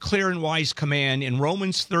and his clear and wise command in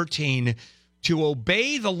Romans 13 to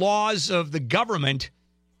obey the laws of the government,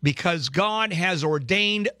 because God has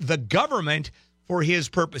ordained the government for his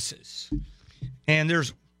purposes. And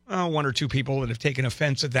there's one or two people that have taken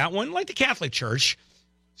offense at that one, like the Catholic Church,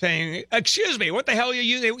 saying, excuse me, what the hell are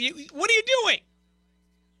you what are you doing?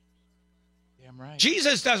 Damn right.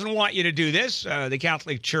 Jesus doesn't want you to do this. The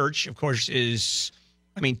Catholic Church, of course, is,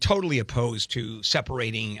 totally opposed to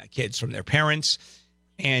separating kids from their parents.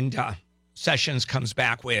 And Sessions comes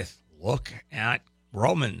back with, look at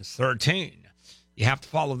Romans 13. You have to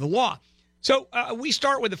follow the law. So we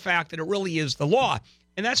start with the fact that it really is the law.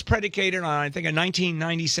 And that's predicated on, I think, a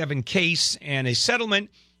 1997 case and a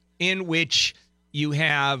settlement in which you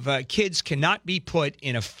have kids cannot be put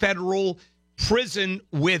in a federal prison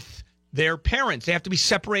with their parents. They have to be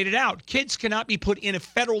separated out. Kids cannot be put in a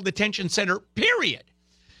federal detention center, period.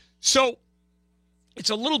 So it's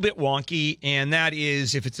a little bit wonky, and that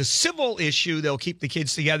is, if it's a civil issue, they'll keep the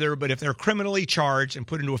kids together. But if they're criminally charged and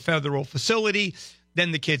put into a federal facility,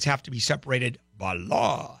 then the kids have to be separated by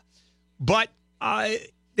law. But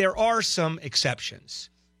there are some exceptions,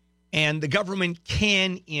 and the government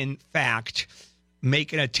can, in fact,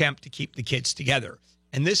 make an attempt to keep the kids together.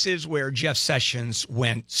 And this is where Jeff Sessions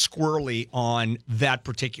went squirrely on that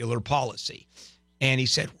particular policy. And he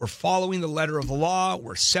said, we're following the letter of the law.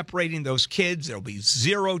 We're separating those kids. There'll be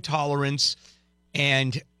zero tolerance.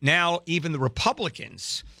 And now even the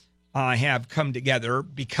Republicans have come together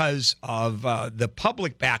because of the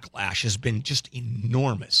public backlash has been just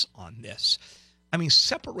enormous on this.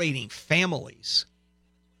 Separating families,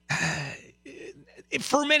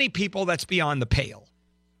 for many people, that's beyond the pale.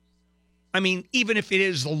 Even if it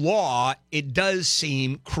is the law, it does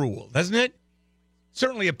seem cruel, doesn't it?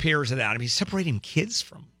 Certainly appears to that. Separating kids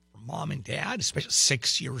from mom and dad, especially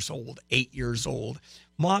 6 years old, 8 years old,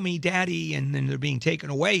 mommy, daddy, and then they're being taken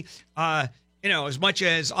away. As much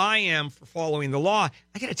as I am for following the law,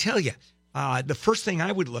 I got to tell you, the first thing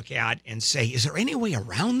I would look at and say, is there any way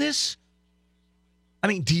around this?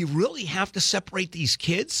 Do you really have to separate these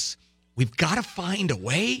kids? We've got to find a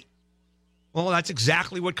way. Well, that's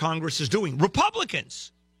exactly what Congress is doing.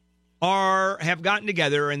 Republicans have gotten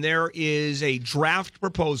together, and there is a draft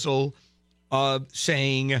proposal of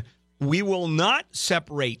saying we will not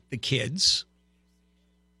separate the kids,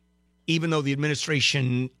 even though the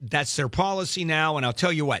administration, that's their policy now. And I'll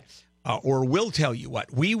tell you what, or will tell you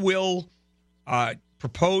what, we will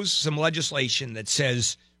propose some legislation that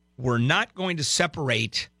says we're not going to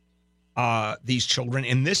separate these children,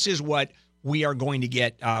 and this is what we are going to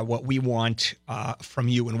get, what we want from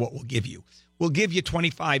you and what we'll give you. We'll give you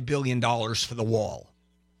 $25 billion for the wall,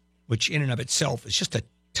 which in and of itself is just a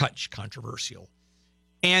touch controversial.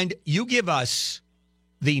 And you give us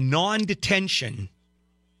the non-detention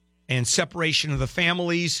and separation of the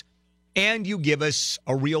families, and you give us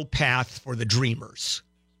a real path for the dreamers.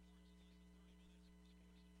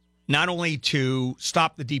 Not only to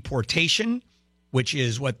stop the deportation, which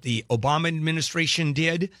is what the Obama administration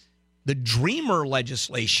did, the dreamer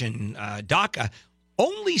legislation, DACA,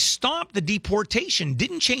 only stopped the deportation,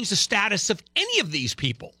 didn't change the status of any of these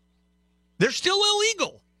people. They're still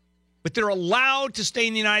illegal, but they're allowed to stay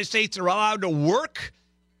in the United States. They're allowed to work,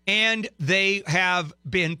 and they have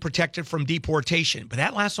been protected from deportation. But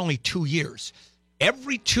that lasts only 2 years.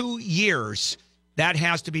 Every 2 years, that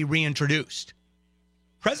has to be reintroduced.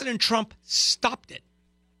 President Trump stopped it.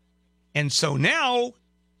 And so now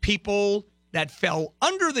people that fell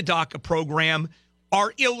under the DACA program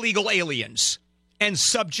are illegal aliens and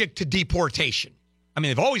subject to deportation. I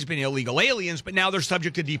mean, they've always been illegal aliens, but now they're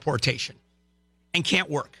subject to deportation and can't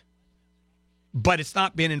work. But it's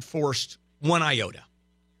not been enforced one iota.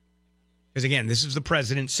 Because, again, this is the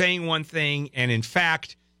president saying one thing and, in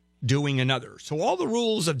fact, doing another. So all the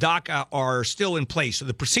rules of DACA are still in place. So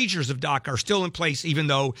the procedures of DACA are still in place, even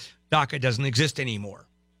though DACA doesn't exist anymore.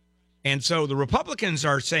 And so the Republicans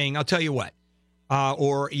are saying, I'll tell you what,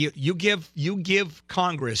 or you give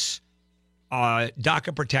Congress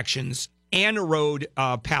DACA protections and a road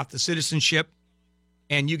path to citizenship,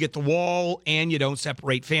 and you get the wall, and you don't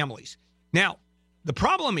separate families. Now, the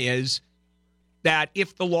problem is that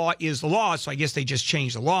if the law is the law, so I guess they just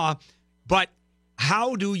changed the law, but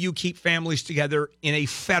how do you keep families together in a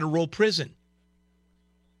federal prison?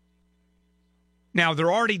 Now, there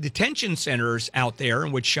are already detention centers out there,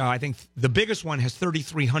 in which I think the biggest one has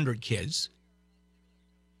 3,300 kids.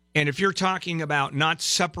 And if you're talking about not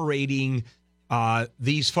separating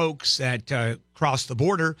these folks that cross the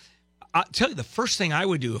border, I'll tell you the first thing I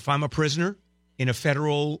would do if I'm a prisoner in a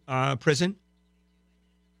federal prison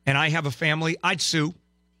and I have a family, I'd sue,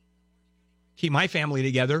 keep my family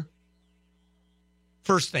together.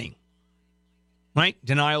 First thing, right?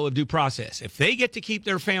 Denial of due process. If they get to keep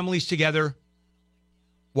their families together,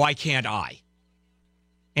 why can't I?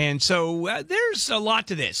 And so there's a lot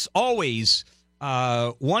to this. Always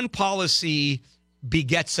one policy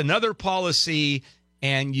begets another policy,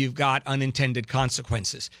 and you've got unintended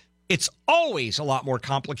consequences. It's always a lot more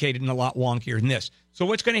complicated and a lot wonkier than this. So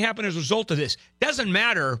what's going to happen as a result of this? Doesn't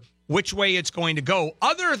matter which way it's going to go,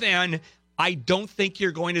 other than I don't think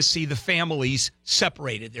you're going to see the families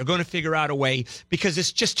separated. They're going to figure out a way, because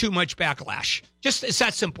it's just too much backlash. It's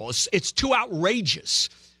that simple. It's too outrageous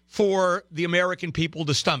for the American people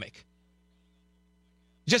to stomach.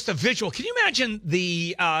 Just a visual. Can you imagine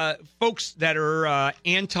the folks that are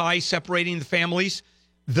anti-separating the families?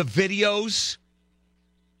 The videos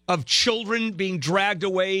of children being dragged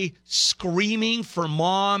away screaming for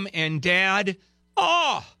mom and dad.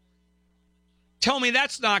 Oh, tell me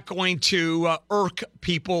that's not going to irk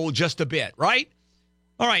people just a bit, right?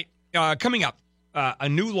 All right, coming up, a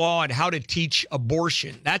new law on how to teach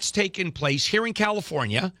abortion. That's taken place here in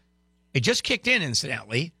California. It just kicked in,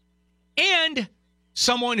 incidentally. And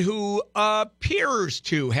someone who appears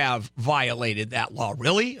to have violated that law.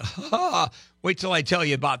 Really? Wait till I tell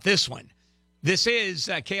you about this one. This is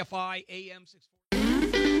KFI AM 640.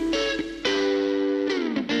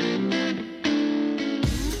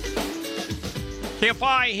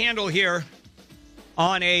 KFI Handel here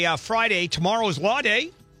on a Friday. Tomorrow's Law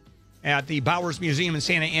Day at the Bowers Museum in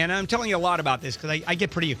Santa Ana. I'm telling you a lot about this because I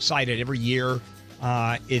get pretty excited every year.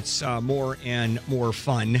 It's more and more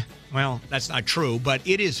fun. Well, that's not true, but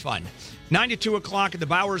it is fun. 9 to 2 o'clock at the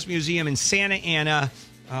Bowers Museum in Santa Ana.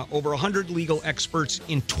 Over 100 legal experts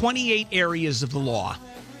in 28 areas of the law.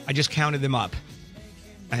 I just counted them up.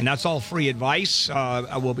 And that's all free advice.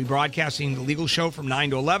 I will be broadcasting the legal show from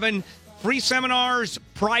 9 to 11. Free seminars,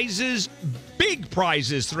 prizes, big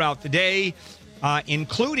prizes throughout the day,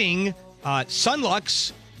 including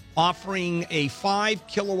Sunlux offering a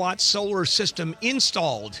 5-kilowatt solar system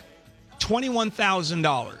installed,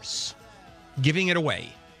 $21,000, giving it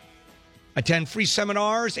away. Attend free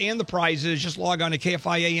seminars and the prizes. Just log on to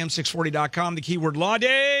KFIAM640.com, the keyword Law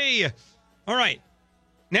Day. All right.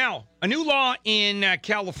 Now, a new law in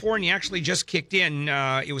California actually just kicked in.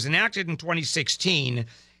 It was enacted in 2016,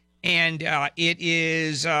 and it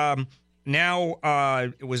is now,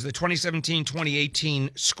 it was the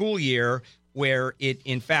 2017-2018 school year where it,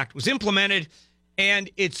 in fact, was implemented, and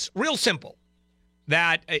it's real simple,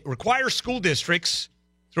 that it requires school districts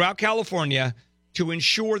throughout California to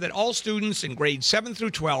ensure that all students in grades 7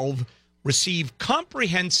 through 12 receive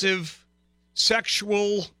comprehensive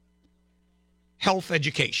sexual health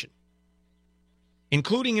education,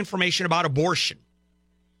 including information about abortion.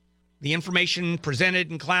 The information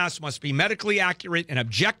presented in class must be medically accurate and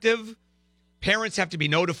objective. Parents have to be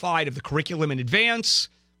notified of the curriculum in advance.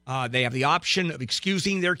 They have the option of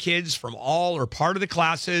excusing their kids from all or part of the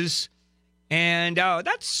classes. And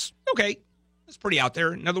that's okay. That's pretty out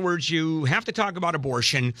there. In other words, you have to talk about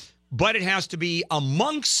abortion, but it has to be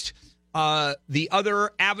amongst the other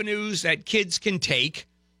avenues that kids can take.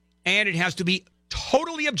 And it has to be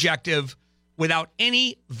totally objective without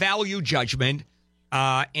any value judgment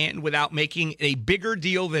and without making a bigger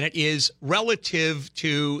deal than it is relative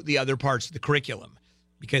to the other parts of the curriculum.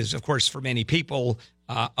 Because, of course, for many people,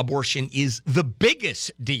 abortion is the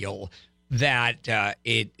biggest deal that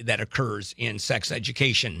that occurs in sex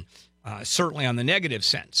education, certainly on the negative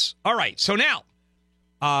sense. All right, so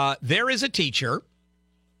now there is a teacher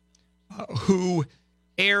who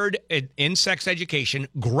aired in sex education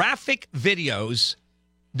graphic videos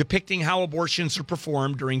depicting how abortions are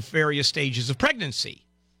performed during various stages of pregnancy,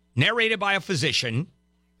 narrated by a physician,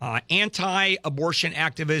 anti-abortion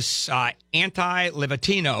activist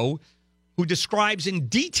Anti-Levatino, who describes in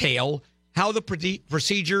detail how the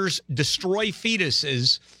procedures destroy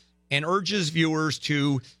fetuses and urges viewers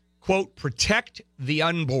to, quote, protect the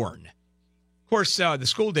unborn. Of course, the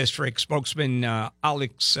school district spokesman,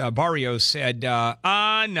 Alex Barrios, said,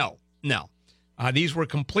 no. These were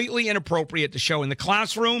completely inappropriate to show in the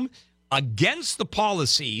classroom, against the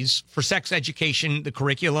policies for sex education, the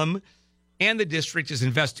curriculum, and the district is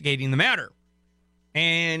investigating the matter,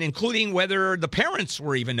 and including whether the parents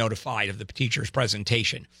were even notified of the teacher's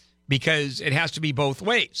presentation, because it has to be both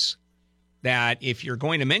ways. That if you're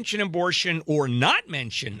going to mention abortion or not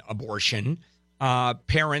mention abortion,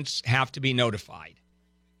 parents have to be notified.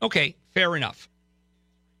 Okay, fair enough.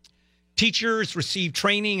 Teachers received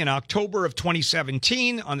training in October of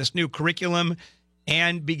 2017 on this new curriculum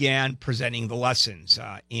and began presenting the lessons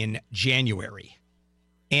in January.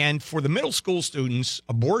 And for the middle school students,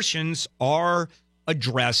 abortions are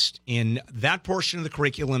addressed in that portion of the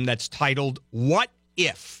curriculum that's titled What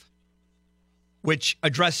If?, which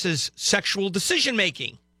addresses sexual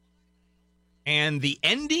decision-making and the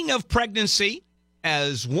ending of pregnancy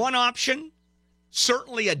as one option,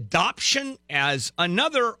 certainly adoption as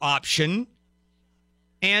another option,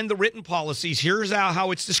 and the written policies. Here's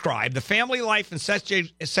how it's described. The family life and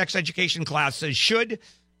sex education classes should,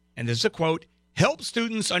 and this is a quote, help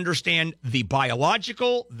students understand the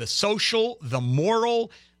biological, the social, the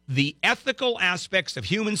moral, the ethical aspects of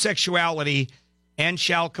human sexuality, and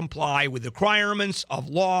shall comply with the requirements of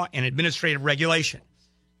law and administrative regulation.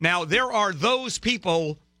 Now, there are those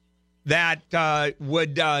people that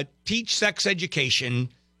would teach sex education,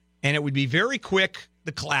 and it would be very quick,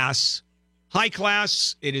 the class. Hi,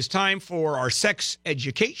 class, it is time for our sex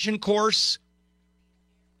education course.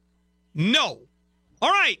 No. All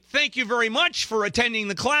right, thank you very much for attending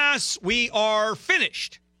the class. We are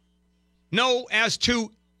finished. No, as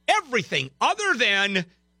to everything other than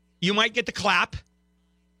you might get the clap.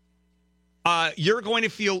 You're going to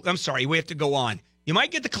feel, I'm sorry, we have to go on. You might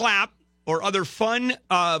get the clap or other fun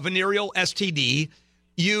venereal STD.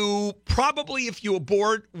 You probably, if you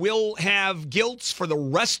abort, will have guilt for the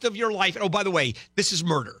rest of your life. Oh, by the way, this is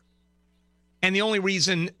murder. And the only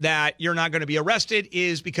reason that you're not going to be arrested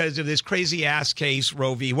is because of this crazy-ass case,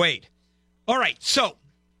 Roe v. Wade. All right, so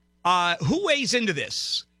who weighs into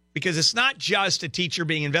this? Because it's not just a teacher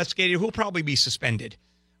being investigated who will probably be suspended.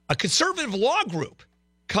 A conservative law group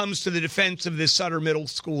comes to the defense of this Sutter middle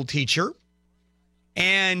school teacher.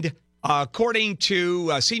 And according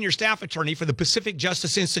to a senior staff attorney for the Pacific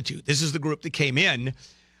Justice Institute, this is the group that came in,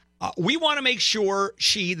 we want to make sure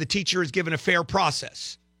the teacher, is given a fair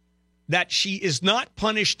process, that she is not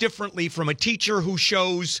punished differently from a teacher who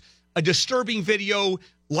shows a disturbing video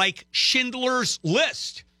like Schindler's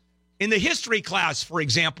List in the history class, for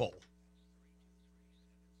example.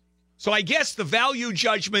 So I guess the value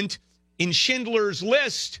judgment in Schindler's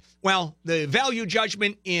List, well, the value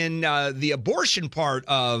judgment in the abortion part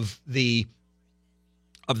of the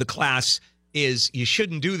class is you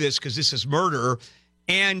shouldn't do this because this is murder.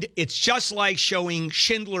 And it's just like showing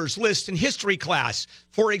Schindler's List in history class.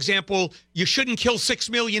 For example, you shouldn't kill 6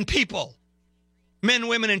 million people. Men,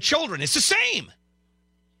 women, and children. It's the same.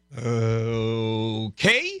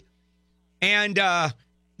 Okay. And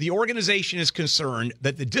the organization is concerned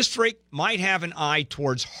that the district might have an eye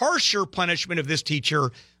towards harsher punishment of this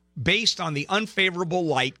teacher based on the unfavorable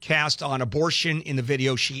light cast on abortion in the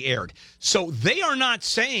video she aired. So they are not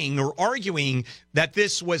saying or arguing that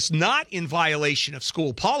this was not in violation of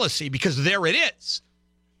school policy, because there it is.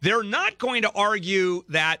 They're not going to argue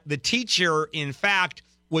that the teacher, in fact,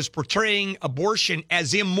 was portraying abortion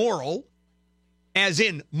as immoral, as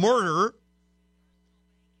in murder,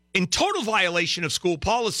 in total violation of school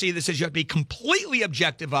policy that says you have to be completely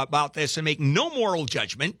objective about this and make no moral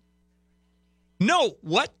judgment. No,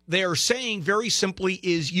 what they're saying very simply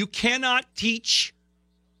is you cannot teach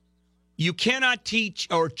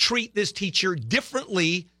or treat this teacher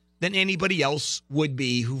differently than anybody else would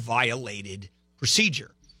be who violated procedure.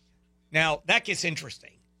 Now, that gets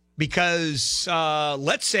interesting because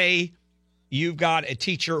let's say you've got a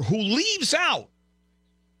teacher who leaves out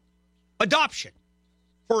adoption,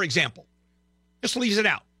 for example, just leaves it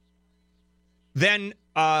out. Then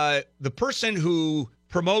the person who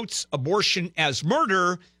promotes abortion as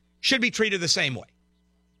murder should be treated the same way.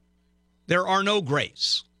 There are no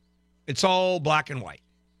grays. It's all black and white.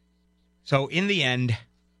 So in the end,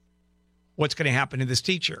 what's going to happen to this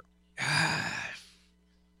teacher?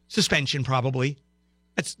 Suspension, probably.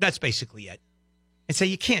 That's basically it. And so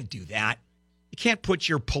you can't do that. You can't put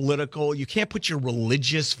your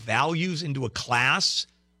religious values into a class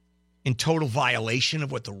in total violation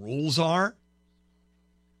of what the rules are.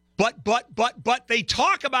 But they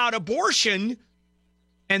talk about abortion,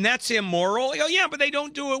 and that's immoral. Oh, yeah, but they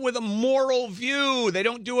don't do it with a moral view. They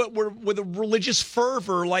don't do it with a religious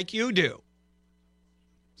fervor like you do.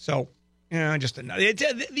 So,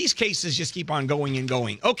 these cases just keep on going and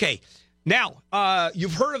going. Okay, now,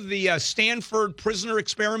 you've heard of the Stanford prisoner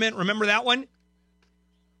experiment. Remember that one?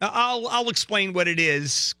 I'll explain what it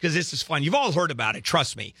is, because this is fun. You've all heard about it,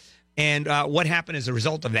 trust me. And what happened as a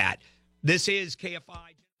result of that. This is KFI.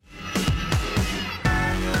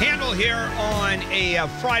 Handel here on a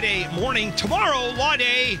Friday morning. Tomorrow, Law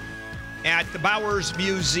Day at the Bowers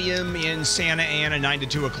Museum in Santa Ana, 9 to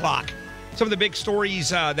 2 o'clock. Some of the big stories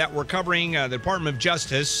that we're covering, the Department of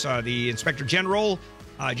Justice, the Inspector General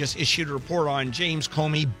just issued a report on James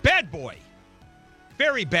Comey. Bad boy.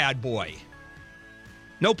 Very bad boy.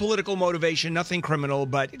 No political motivation, nothing criminal,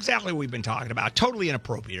 but exactly what we've been talking about. Totally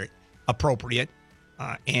inappropriate.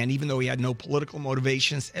 And even though he had no political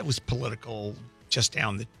motivations, it was political. Just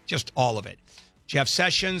all of it. Jeff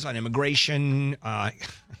Sessions on immigration.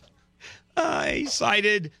 He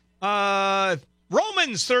cited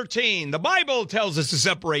Romans 13. The Bible tells us to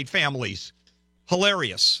separate families.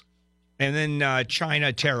 Hilarious. And then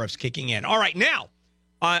China tariffs kicking in. All right, now,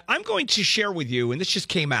 I'm going to share with you, and this just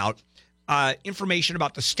came out, information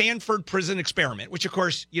about the Stanford prison experiment, which, of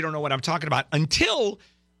course, you don't know what I'm talking about until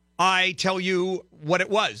I tell you what it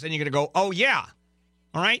was. Then you're going to go, oh, yeah.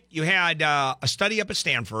 All right, you had a study up at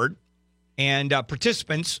Stanford, and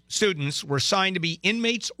students, were assigned to be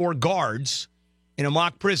inmates or guards in a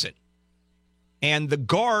mock prison. And the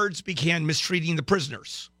guards began mistreating the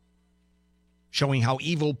prisoners, showing how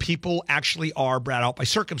evil people actually are brought out by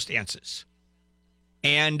circumstances.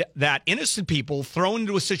 And that innocent people thrown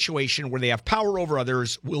into a situation where they have power over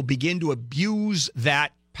others will begin to abuse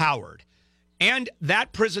that power. And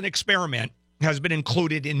that prison experiment has been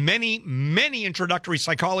included in many, many introductory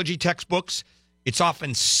psychology textbooks. It's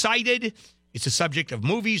often cited. It's a subject of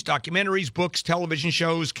movies, documentaries, books, television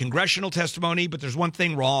shows, congressional testimony. But there's one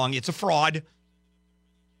thing wrong. It's a fraud.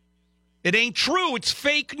 It ain't true. It's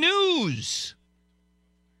fake news.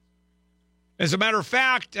 As a matter of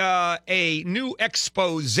fact, a new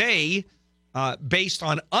expose based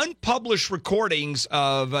on unpublished recordings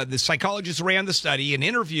of the psychologists who ran the study, an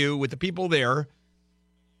interview with the people there,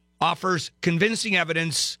 offers convincing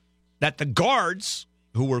evidence that the guards,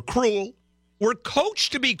 who were cruel, were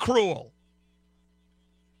coached to be cruel.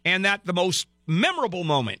 And that the most memorable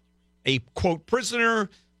moment, a, quote,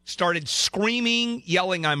 prisoner started screaming,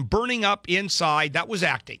 yelling, "I'm burning up inside," that was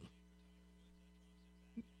acting.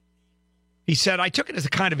 He said, "I took it as a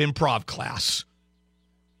kind of improv class."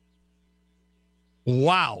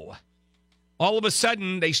 Wow. All of a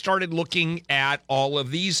sudden, they started looking at all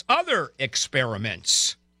of these other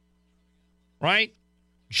experiments. Right?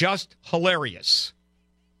 Just hilarious.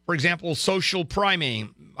 For example, social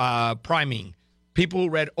priming. People who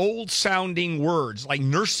read old-sounding words like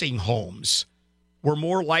nursing homes were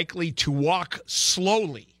more likely to walk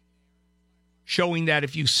slowly, showing that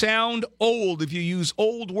if you sound old, if you use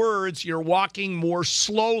old words, you're walking more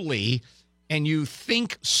slowly and you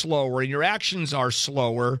think slower and your actions are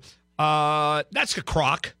slower. That's a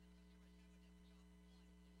crock.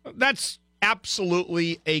 That's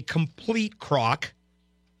absolutely a complete crock.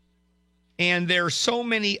 And there are so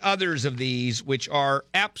many others of these which are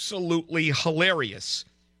absolutely hilarious.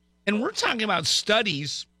 And we're talking about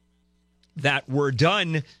studies that were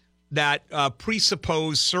done that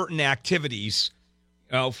presuppose certain activities.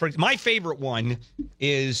 For my favorite one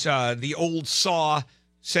is the old saw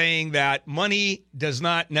saying that money does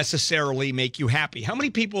not necessarily make you happy. How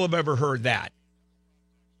many people have ever heard that?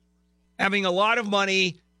 Having a lot of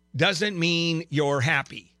money doesn't mean you're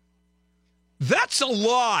happy. That's a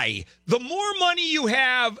lie. The more money you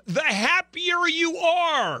have, the happier you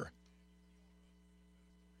are.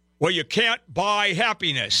 Well, you can't buy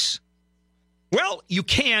happiness. Well, you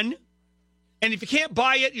can. And if you can't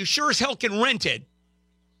buy it, you sure as hell can rent it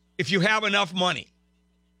if you have enough money.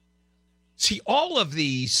 See, all of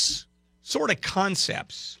these sort of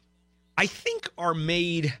concepts, I think, are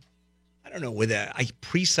made, I don't know, with a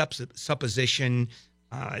presupposition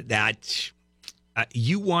that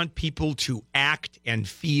you want people to act and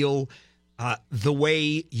feel the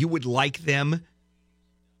way you would like them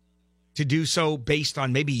to do so based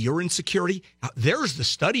on maybe your insecurity. There's the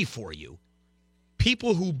study for you.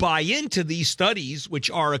 People who buy into these studies, which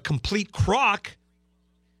are a complete crock,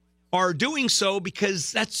 are doing so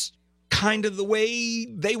because that's kind of the way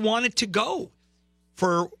they want it to go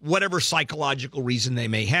for whatever psychological reason they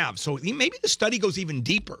may have. So maybe the study goes even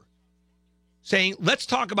deeper, saying, let's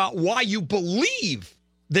talk about why you believe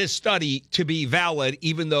this study to be valid,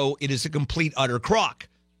 even though it is a complete, utter crock.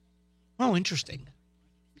 Oh, interesting.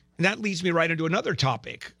 And that leads me right into another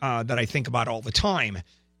topic that I think about all the time.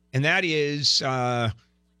 And that is, for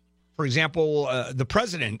example, the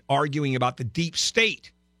president arguing about the deep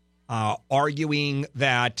state, arguing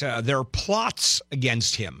that there are plots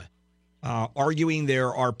against him, arguing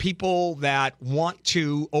there are people that want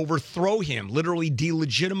to overthrow him, literally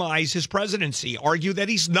delegitimize his presidency, argue that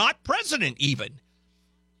he's not president even.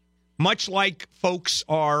 Much like folks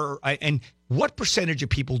are, and what percentage of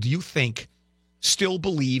people do you think still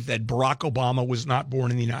believe that Barack Obama was not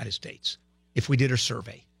born in the United States if we did a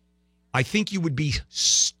survey? I think you would be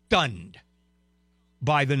stunned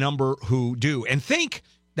by the number who do, and think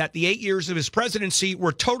that the 8 years of his presidency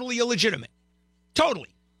were totally illegitimate.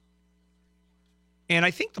 Totally. And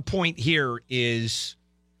I think the point here is,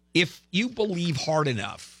 if you believe hard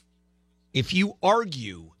enough, if you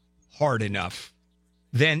argue hard enough,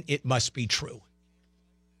 then it must be true.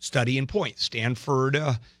 Study in point, Stanford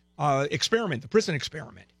experiment, the prison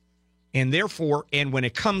experiment. And therefore, and when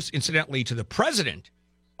it comes, incidentally, to the president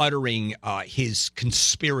uttering his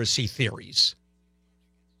conspiracy theories,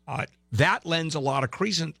 that lends a lot of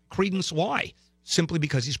credence. Why? Simply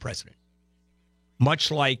because he's president.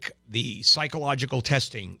 Much like the psychological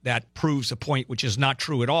testing that proves a point which is not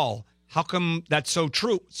true at all. How come that's so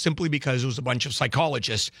true? Simply because it was a bunch of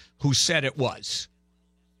psychologists who said it was.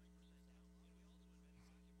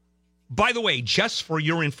 By the way, just for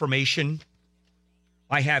your information,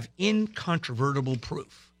 I have incontrovertible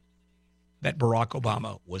proof that Barack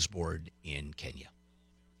Obama was born in Kenya.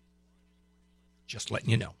 Just letting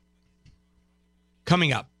you know.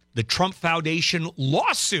 Coming up, the Trump Foundation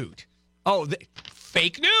lawsuit. Oh,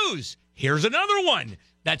 fake news. Here's another one.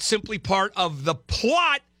 That's simply part of the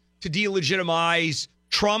plot to delegitimize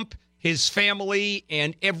Trump, his family,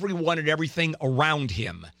 and everyone and everything around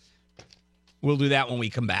him. We'll do that when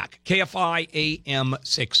we come back. KFI AM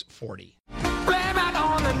 640.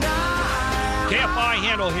 KFI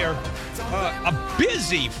Handel here. A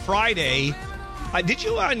busy Friday. Did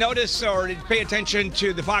you notice or did you pay attention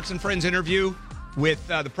to the Fox and Friends interview with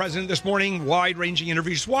the president this morning? Wide-ranging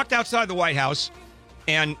interview. Just walked outside the White House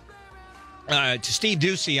and to Steve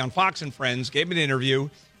Doocy on Fox and Friends, gave him an interview,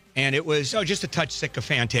 and it was just a touch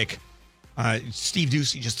sycophantic. Steve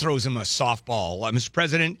Doocy just throws him a softball. Mr.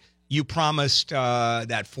 President, you promised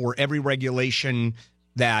that for every regulation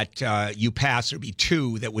that you pass, there'd be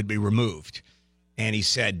 2 that would be removed. And he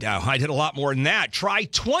said, I did a lot more than that. Try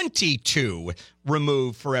 22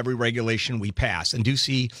 removed for every regulation we pass. And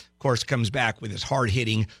Doocy, of course, comes back with his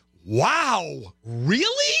hard-hitting, wow,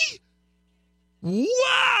 really?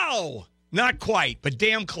 Wow! Not quite, but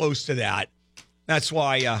damn close to that. That's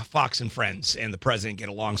why Fox and Friends and the president get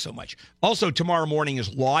along so much. Also, tomorrow morning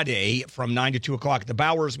is Law Day from 9 to 2 o'clock at the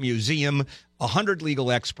Bowers Museum. 100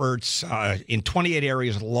 legal experts in 28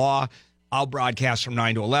 areas of the law. I'll broadcast from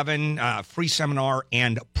 9 to 11. Free seminar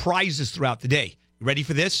and prizes throughout the day. You ready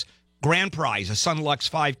for this? Grand prize, a Sunlux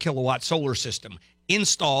 5-kilowatt solar system.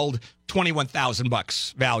 Installed,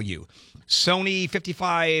 $21,000 value. Sony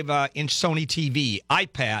 55-inch Sony TV,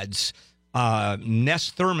 iPads,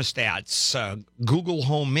 Nest thermostats, Google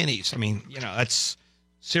Home Minis. I mean, that's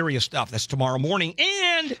serious stuff. That's tomorrow morning.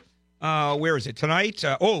 And where is it tonight?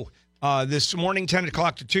 This morning, 10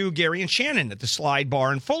 o'clock to 2, Gary and Shannon at the Slide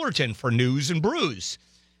Bar in Fullerton for News and Brews.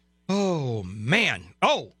 Oh, man.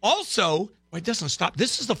 Oh, also, it doesn't stop.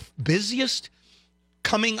 This is the busiest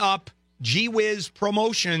coming up Gee Whiz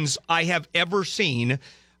promotions I have ever seen.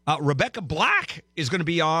 Rebecca Black is going to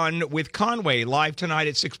be on with Conway live tonight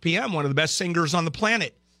at 6 p.m., one of the best singers on the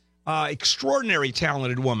planet. Extraordinary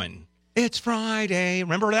talented woman. It's Friday.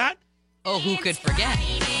 Remember that? Oh, who could forget?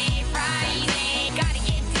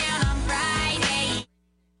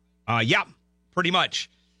 Yeah, pretty much.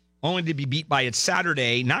 Only to be beat by It's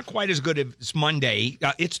Saturday. Not quite as good as Monday.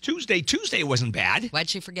 It's Tuesday. Tuesday wasn't bad. Why'd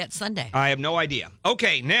she forget Sunday? I have no idea.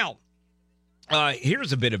 Okay, now,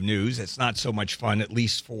 here's a bit of news that's not so much fun, at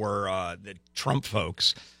least for the Trump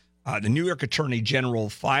folks. The New York Attorney General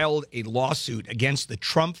filed a lawsuit against the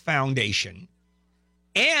Trump Foundation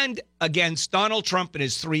and against Donald Trump and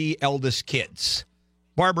his 3 eldest kids.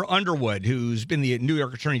 Barbara Underwood, who's been the New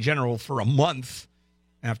York Attorney General for a month,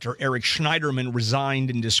 after Eric Schneiderman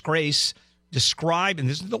resigned in disgrace, described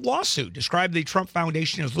the Trump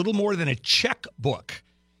Foundation as little more than a checkbook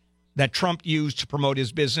that Trump used to promote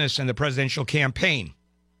his business and the presidential campaign.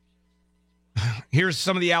 Here's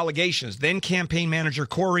some of the allegations. Then campaign manager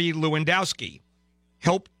Corey Lewandowski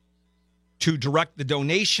helped to direct the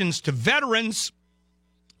donations to veterans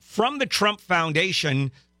from the Trump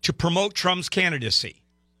Foundation to promote Trump's candidacy.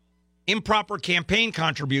 Improper campaign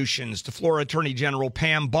contributions to Florida Attorney General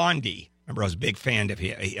Pam Bondi. Remember, I was a big fan of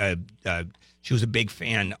she was a big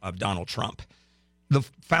fan of Donald Trump. The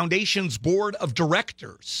foundation's board of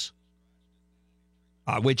directors,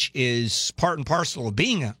 which is part and parcel of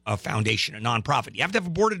being a foundation, a nonprofit. You have to have a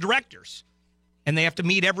board of directors, and they have to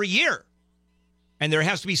meet every year. And there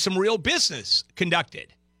has to be some real business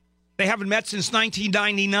conducted. They haven't met since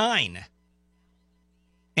 1999.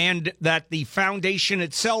 And that the foundation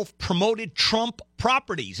itself promoted Trump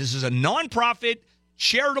properties. This is a nonprofit,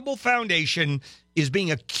 charitable foundation, is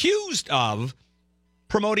being accused of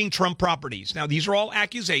promoting Trump properties. Now, these are all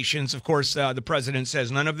accusations. Of course, the president says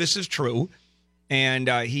none of this is true. And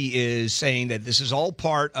he is saying that this is all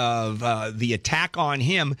part of the attack on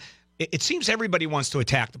him. It seems everybody wants to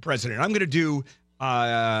attack the president. I'm going to do,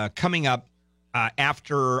 coming up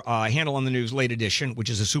after Handel on the News Late Edition, which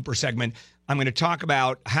is a super segment, I'm going to talk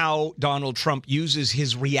about how Donald Trump uses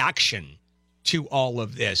his reaction to all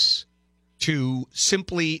of this to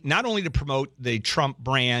simply not only to promote the Trump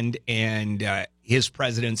brand and his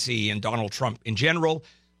presidency and Donald Trump in general,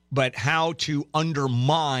 but how to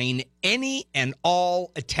undermine any and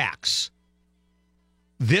all attacks.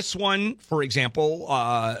 This one, for example,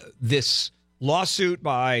 this lawsuit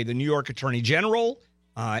by the New York Attorney General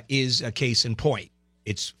is a case in point.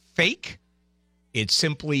 It's fake. It's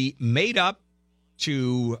simply made up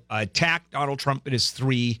to attack Donald Trump and his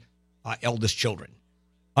 3 eldest children.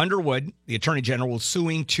 Underwood, the Attorney General, is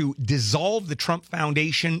suing to dissolve the Trump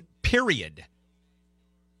Foundation, period.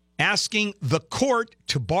 Asking the court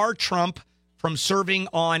to bar Trump from serving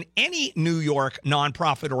on any New York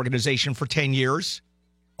nonprofit organization for 10 years.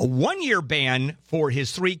 A 1-year ban for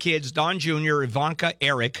his 3 kids, Don Jr., Ivanka,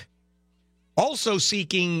 Eric. Also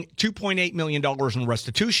seeking $2.8 million in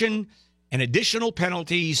restitution, and additional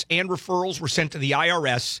penalties and referrals were sent to the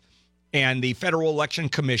IRS and the Federal Election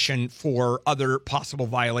Commission for other possible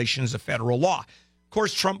violations of federal law. Of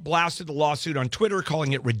course, Trump blasted the lawsuit on Twitter,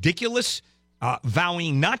 calling it ridiculous,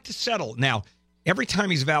 vowing not to settle. Now, every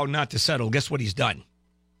time he's vowed not to settle, guess what he's done?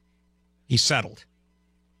 He's settled.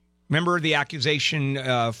 Remember the accusation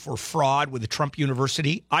for fraud with the Trump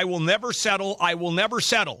University? I will never settle. I will never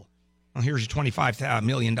settle. Well, here's your $25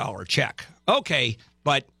 million check. Okay,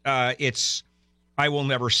 but it's I will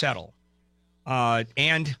never settle.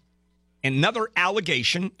 And another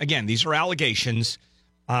allegation, again, these are allegations,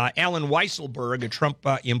 Alan Weisselberg, a Trump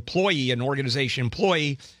employee, an organization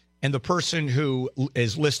employee, and the person who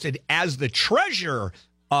is listed as the treasurer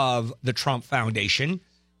of the Trump Foundation,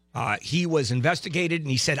 he was investigated,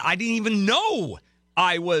 and he said, I didn't even know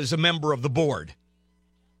I was a member of the board.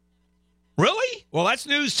 Really? Well, that's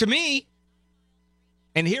news to me.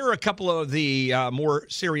 And here are a couple of the more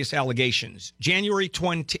serious allegations. January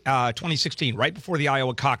 2016, right before the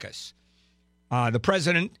Iowa caucus, the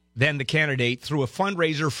president, then the candidate, threw a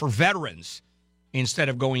fundraiser for veterans instead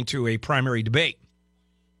of going to a primary debate.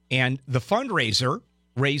 And the fundraiser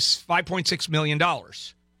raised $5.6 million,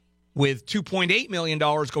 with $2.8 million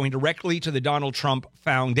going directly to the Donald Trump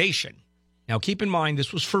Foundation. Now, keep in mind,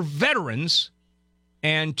 this was for veterans,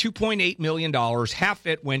 and $2.8 million, half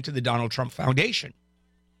it went to the Donald Trump Foundation.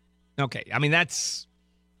 Okay. I mean, that's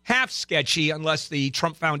half sketchy unless the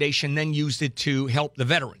Trump Foundation then used it to help the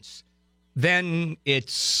veterans. Then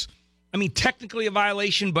it's, I mean, technically a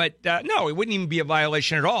violation, but no, it wouldn't even be a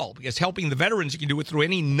violation at all because helping the veterans, you can do it through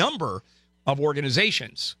any number of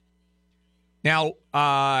organizations. Now,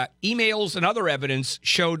 emails and other evidence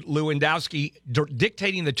showed Lewandowski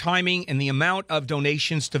dictating the timing and the amount of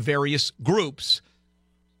donations to various groups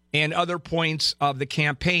and other points of the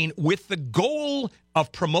campaign with the goal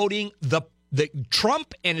of promoting the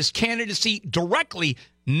Trump and his candidacy directly,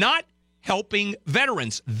 not helping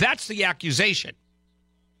veterans. That's the accusation.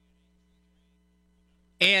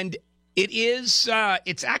 And it is,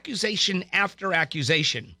 it's accusation after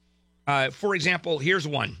accusation. For example, here's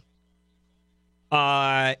one.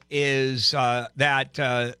 Is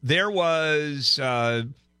that there was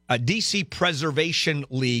a D.C. Preservation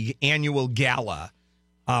League annual gala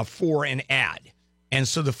for an ad. And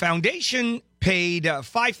so the foundation paid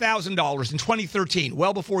 $5,000 in 2013,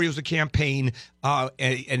 well before he was a campaign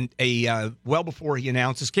and well before he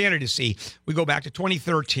announced his candidacy. We go back to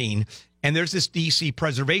 2013, and there's this D.C.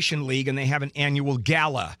 Preservation League, and they have an annual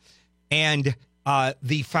gala. And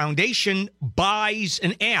the foundation buys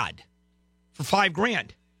an ad for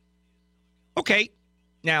 $5,000. Okay.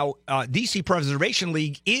 Now, DC Preservation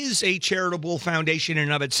League is a charitable foundation in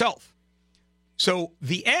and of itself. So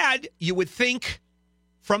the ad, you would think,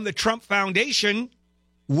 from the Trump Foundation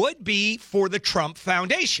would be for the Trump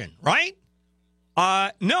Foundation, right?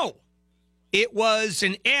 No. It was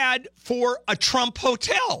an ad for a Trump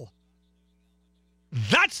hotel.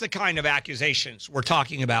 That's the kind of accusations we're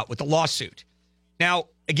talking about with the lawsuit. Now,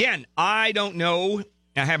 again, I don't know.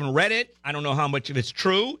 I haven't read it. I don't know how much of it's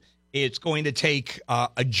true. It's going to take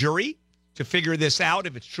a jury to figure this out,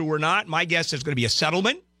 if it's true or not. My guess is going to be a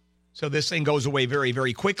settlement. So this thing goes away very,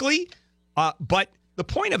 very quickly. But the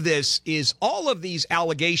point of this is all of these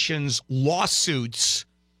allegations, lawsuits,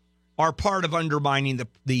 are part of undermining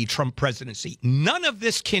the Trump presidency. None of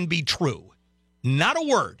this can be true. Not a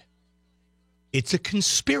word. It's a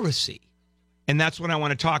conspiracy. And that's what I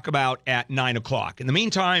want to talk about at 9 o'clock. In the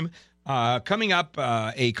meantime, coming up,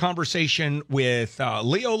 a conversation with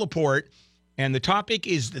Leo Laporte, and the topic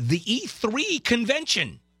is the E3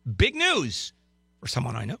 convention. Big news for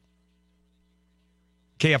someone I know.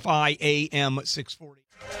 KFI AM 640.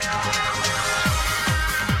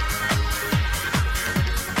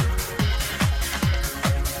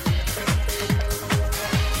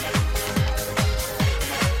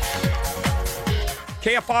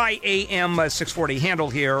 KFI AM 640, Handel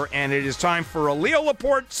here, and it is time for a Leo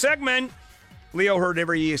Laporte segment. Leo heard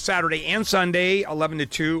every Saturday and Sunday, 11 to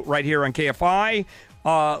 2, right here on KFI.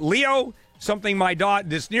 Leo, something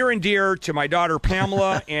that's near and dear to my daughter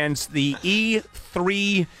Pamela, and the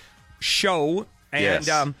E3 show and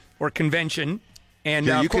Yes. Or convention. And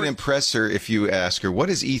Yeah, you of course, can impress her if you ask her, what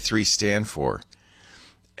does E3 stand for?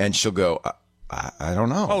 And she'll go, I don't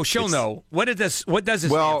know. Oh, she'll know. What does it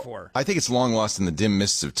stand for? I think it's long lost in the dim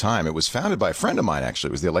mists of time. It was founded by a friend of mine, actually.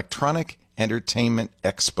 It was the Electronic Entertainment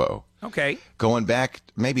Expo. Okay. Going back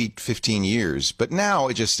maybe 15 years. But now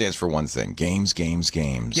it just stands for one thing. Games, games,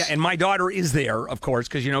 games. Yeah, and my daughter is there, of course,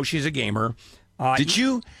 because, she's a gamer. Does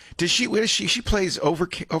she plays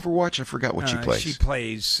Overwatch? I forgot what she plays. She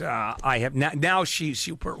plays, I have now she's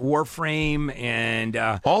Super Warframe, and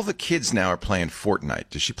all the kids now are playing Fortnite.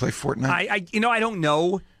 Does she play Fortnite? I don't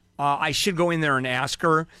know. I should go in there and ask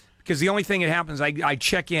her, because the only thing that happens, I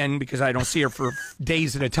check in because I don't see her for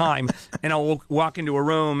days at a time, and I'll walk into a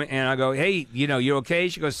room and I go, hey, you okay?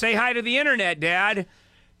 She goes, say hi to the internet, Dad.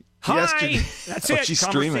 Hi. Yesterday. That's Oh, it. she's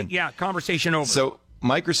streaming. Yeah, conversation over. So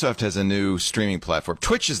Microsoft has a new streaming platform.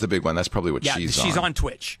 Twitch is the big one. That's probably what she's on. She's on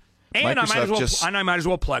Twitch. And I might as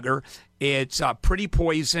well plug her. It's Pretty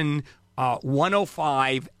Poison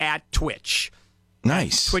 105 at Twitch.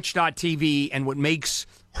 Nice. Twitch.tv. And what makes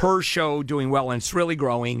her show doing well, and it's really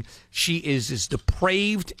growing, she is as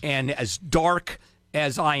depraved and as dark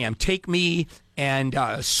as I am. Take me and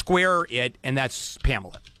square it, and that's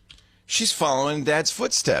Pamela. She's following Dad's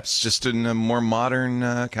footsteps, just in a more modern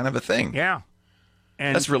kind of a thing. Yeah.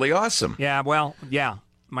 And that's really awesome. Yeah, well, yeah.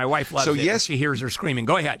 My wife loves it. Yes, she hears her screaming.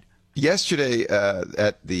 Go ahead. Yesterday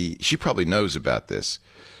she probably knows about this,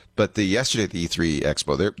 but yesterday at the E3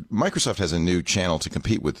 Expo, Microsoft has a new channel to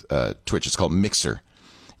compete with Twitch. It's called Mixer.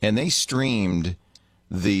 And they streamed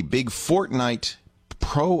the big Fortnite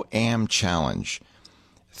Pro-Am Challenge.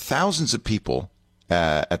 Thousands of people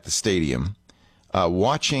at the stadium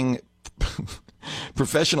watching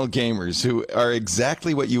professional gamers who are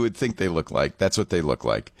exactly what you would think they look like. That's what they look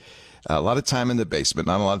like. A lot of time in the basement,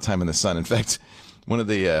 not a lot of time in the sun. In fact, one of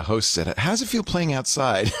the hosts said, "How does it feel playing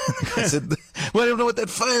outside?" I said, "Well, I don't know what that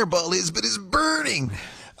fireball is, but it's burning."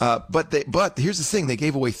 But here's the thing: they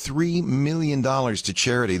gave away $3 million to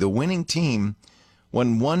charity. The winning team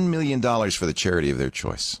won $1 million for the charity of their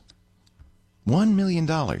choice. $1 million.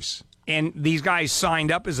 And these guys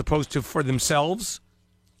signed up as opposed to for themselves?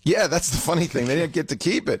 Yeah, that's the funny thing. They didn't get to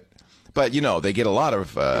keep it. But, they get a lot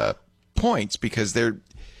of points because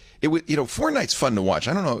Fortnite's fun to watch.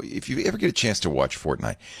 I don't know if you ever get a chance to watch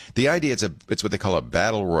Fortnite. The idea, it's what they call a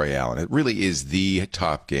battle royale, and it really is the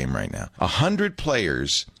top game right now. 100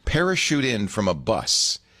 players parachute in from a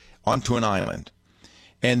bus onto an island.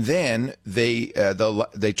 And then they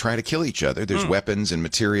try to kill each other. There's weapons and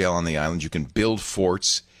material on the island. You can build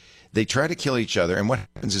forts. They try to kill each other. And what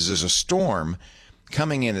happens is there's a storm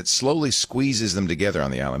coming in that slowly squeezes them together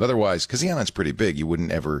on the island. Otherwise, because the island's pretty big, you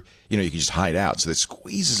wouldn't ever, you can just hide out. So that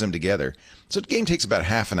squeezes them together. So the game takes about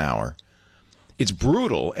half an hour. It's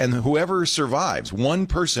brutal. And whoever survives, one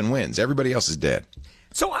person wins. Everybody else is dead.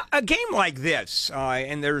 So a game like this,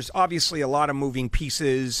 and there's obviously a lot of moving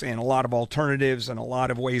pieces and a lot of alternatives and a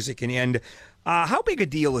lot of ways it can end. How big a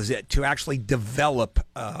deal is it to actually develop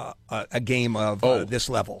a game of this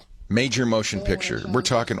level? Major motion picture. We're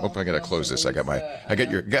talking. Oh, I gotta close this. I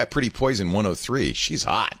got Pretty Poison 103. She's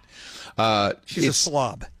hot. She's a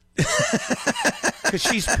slob. Because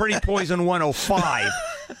she's Pretty Poison 105.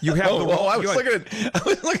 You have the wrong. I was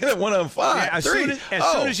looking at 105. Yeah, as soon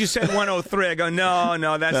as you said 103, I go,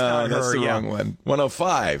 no, that's not her. That's the wrong one.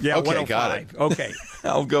 105. Yeah, okay, 105. got it. Okay.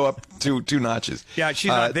 I'll go up two notches. Yeah, she's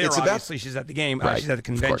not there, obviously. She's at the game. Right, she's at the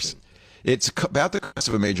convention. Of course. It's about the cost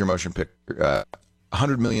of a major motion picture.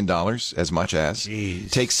 $100 million, as much as. Jeez.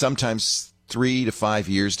 Takes sometimes 3 to 5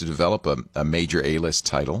 years to develop a major A-list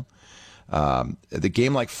title. The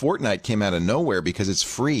game like Fortnite came out of nowhere because it's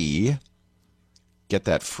free. Get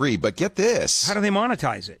that free. But get this. How do they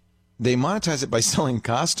monetize it? They monetize it by selling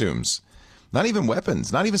costumes. Not even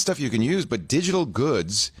weapons. Not even stuff you can use, but digital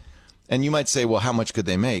goods. And you might say, well, how much could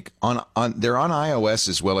they make? They're on iOS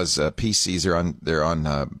as well as PCs. They're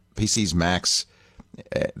on PCs, Macs.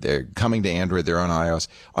 They're coming to Android. They're on iOS.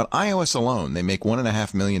 On iOS alone, they make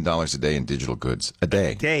 $1.5 million a day in digital goods. A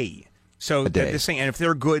day. So this thing, and if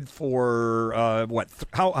they're good for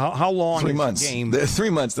how long? 3 months. Is the game? 3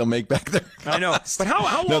 months they'll make back their cost. I know, but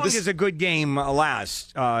how long does a good game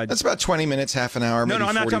last? That's about 20 minutes, half an hour. No, maybe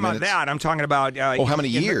I'm not 40 talking minutes. about that. I'm talking about how many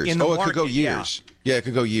years? It could go years. Yeah, it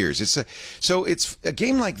could go years. It's a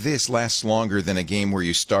game like this lasts longer than a game where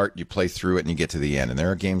you start, you play through it, and you get to the end. And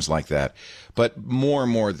there are games like that. But more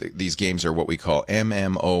and more, these games are what we call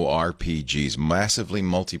MMORPGs, massively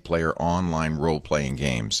multiplayer online role-playing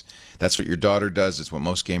games. That's what your daughter does. It's what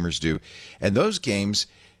most gamers do. And those games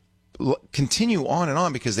continue on and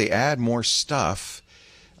on because they add more stuff.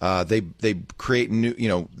 They create new,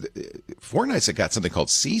 Fortnite's got something called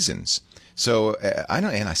seasons. So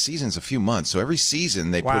and season's a few months. So every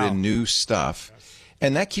season they put in new stuff,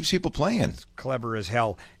 and that keeps people playing. It's clever as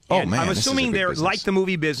hell. And man, I'm assuming they're like the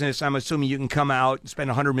movie business. I'm assuming you can come out and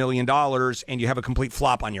spend $100 million and you have a complete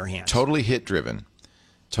flop on your hands. Totally hit driven.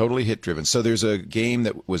 So there's a game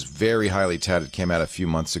that was very highly touted, came out a few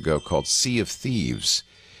months ago, called Sea of Thieves.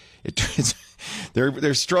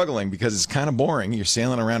 They're struggling because it's kind of boring. You're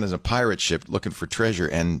sailing around as a pirate ship looking for treasure,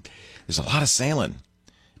 and there's a lot of sailing.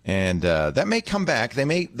 And that may come back. They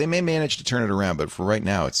may manage to turn it around, but for right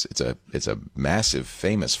now, it's a massive,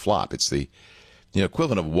 famous flop. It's the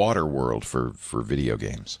equivalent of Waterworld for video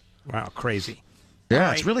games. Wow, crazy. Yeah,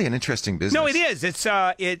 right. It's really an interesting business. No, it is. It's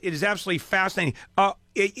it is absolutely fascinating.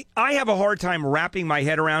 I have a hard time wrapping my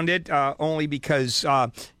head around it, only because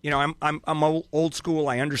I'm old school.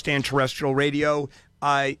 I understand terrestrial radio.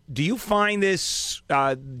 Do you find this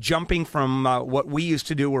jumping from what we used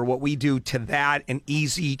to do or what we do to that an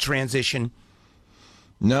easy transition?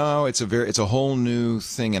 No, it's a whole new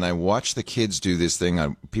thing, and I watch the kids do this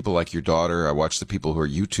thing. People like your daughter. I watch the people who are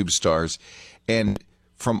YouTube stars, and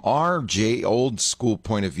from our old school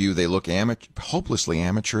point of view, they look hopelessly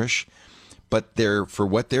amateurish, but for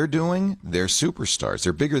what they're doing, they're superstars.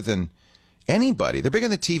 They're bigger than anybody. They're bigger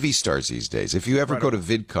than TV stars these days. If you ever go to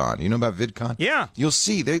VidCon, you know about VidCon? Yeah. You'll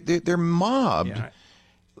see they're mobbed. Yeah.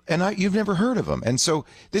 And you've never heard of them. And so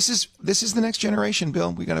this is the next generation,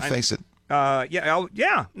 Bill. We got to face it.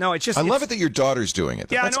 Yeah. No, it's just. I love it that your daughter's doing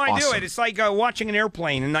it. Yeah, That's I awesome. do it. It's like watching an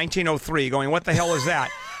airplane in 1903, going, "What the hell is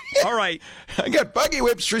that?" All right. I got buggy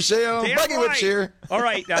whips for sale. Buggy whips here. All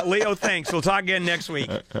right, Leo. Thanks. We'll talk again next week.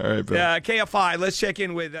 All right, Bill. KFI. Let's check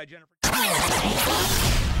in with Jennifer.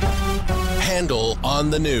 Handel on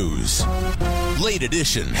the news. Late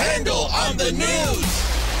edition. Handel on the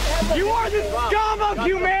news. You are the scum of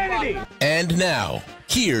humanity. And now,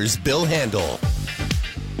 here's Bill Handel.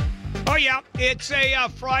 Oh, yeah. It's a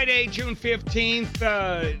Friday, June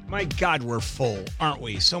 15th. My God, we're full, aren't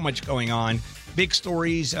we? So much going on. Big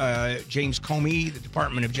stories. James Comey, the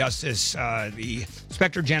Department of Justice, the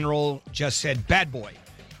Inspector General just said bad boy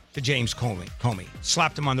to James Comey.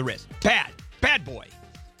 Slapped him on the wrist. Bad boy.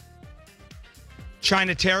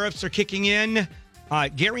 China tariffs are kicking in.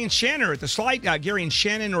 Gary and Shannon are at the slide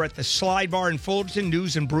bar in Fullerton,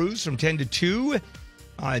 News and Brews from 10 to 2.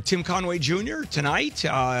 Tim Conway Jr. tonight.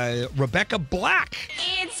 Rebecca Black.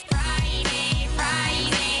 It's Friday.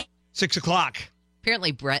 6 o'clock.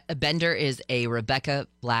 Apparently, Brett Bender is a Rebecca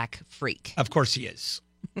Black freak. Of course he is,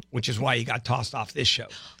 which is why he got tossed off this show.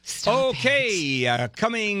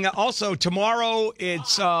 Coming also tomorrow,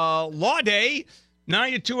 it's Law Day,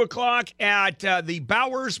 9 to 2 o'clock at the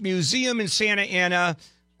Bowers Museum in Santa Ana.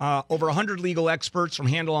 Over 100 legal experts from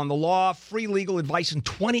Handel on the Law, free legal advice in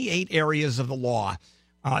 28 areas of the law.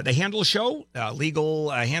 The Handel Show,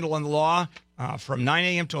 legal Handel on the Law, from 9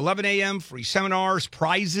 a.m. to 11 a.m., free seminars,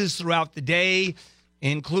 prizes throughout the day,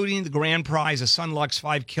 including the grand prize, a Sunlux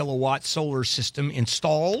 5-kilowatt solar system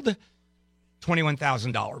installed,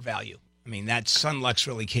 $21,000 value. I mean, that Sunlux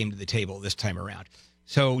really came to the table this time around.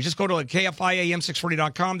 So just go to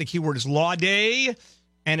KFIAM640.com. The keyword is Law Day,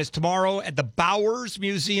 and it's tomorrow at the Bowers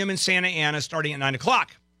Museum in Santa Ana starting at 9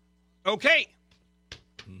 o'clock. Okay,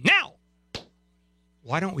 now,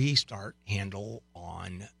 why don't we start Handel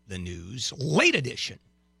on the News Late Edition?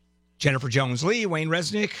 Jennifer Jones-Lee, Wayne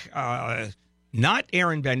Resnick, not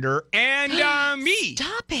Aaron Bender, and me.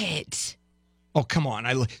 Stop it. Oh, come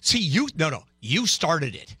on. You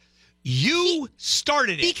started it. You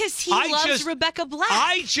started it. Because he loves Rebecca Black.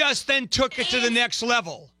 I just then took it to the next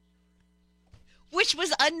level. Which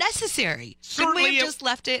was unnecessary. Certainly Couldn't we have just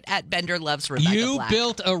left it at Bender loves Rebecca Black? You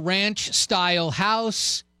built a ranch-style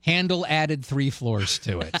house. Handel added 3 floors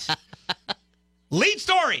to it. Lead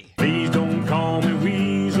story. Please don't call me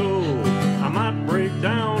Weasel. I might break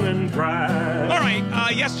down and cry. All right.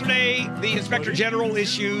 Yesterday, the Inspector General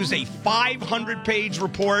issues a 500-page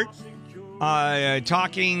report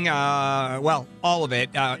talking, all of it.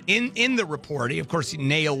 In the report, of course, he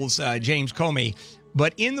nails James Comey.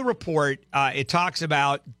 But in the report, it talks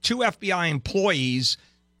about 2 FBI employees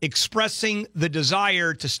expressing the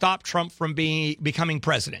desire to stop Trump from becoming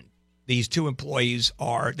president. These 2 employees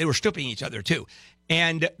they were stooping each other, too.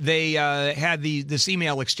 And they had this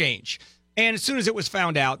email exchange. And as soon as it was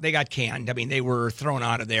found out, they got canned. I mean, they were thrown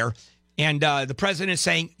out of there. And the president is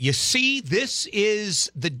saying, you see, this is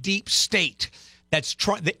the deep state. The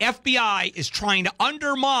FBI is trying to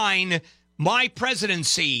undermine my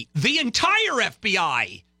presidency. The entire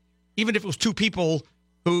FBI, even if it was 2 people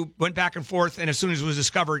who went back and forth, and as soon as it was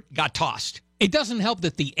discovered, got tossed. It doesn't help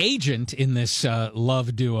that the agent in this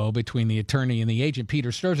love duo between the attorney and the agent, Peter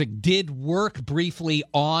Strzok, did work briefly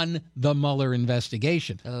on the Mueller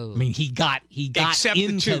investigation. Oh. I mean, he got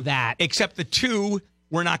into that. Except the 2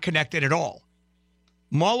 were not connected at all.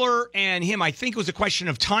 Mueller and him, I think it was a question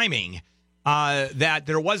of timing, that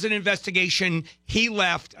there was an investigation. He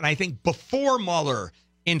left, and I think before Mueller,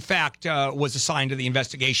 in fact, was assigned to the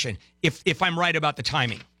investigation, if I'm right about the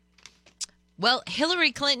timing. Well,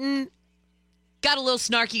 Hillary Clinton got a little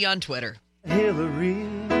snarky on Twitter. Hillary,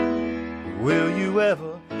 will you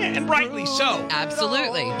ever? And rightly so.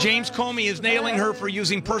 Absolutely. James Comey is nailing her for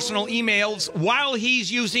using personal emails while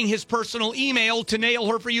he's using his personal email to nail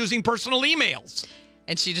her for using personal emails.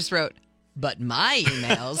 And she just wrote, but my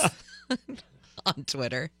emails on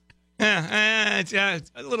Twitter. It's a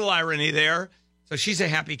little irony there. So she's a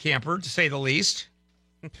happy camper, to say the least.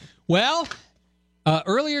 Well,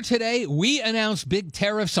 earlier today, we announced big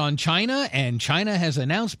tariffs on China, and China has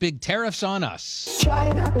announced big tariffs on us.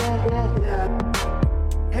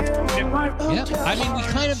 Yeah, I mean, we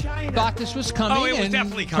kind of thought this was coming. Oh, it was and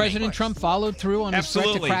definitely coming. President Trump followed through on his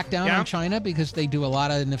threat to crack down on China because they do a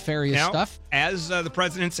lot of nefarious stuff. As the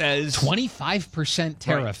president says, 25%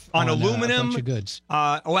 tariff on aluminum. A bunch of goods.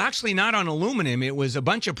 Actually, not on aluminum. It was a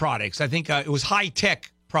bunch of products. I think it was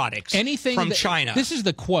high-tech products from China. This is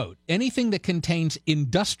the quote. Anything that contains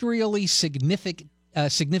industrially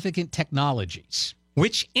significant technologies.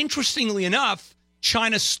 Which, interestingly enough,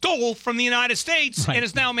 China stole from the United States and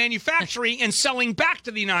is now manufacturing and selling back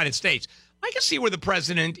to the United States. I can see where the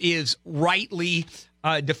president is rightly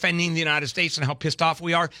defending the United States and how pissed off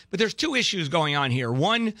we are. But there's 2 issues going on here.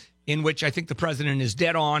 One in which I think the president is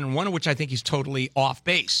dead on, and one in which I think he's totally off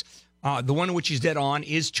base. The one in which he's dead on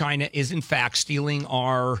is China is, in fact, stealing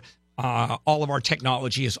our all of our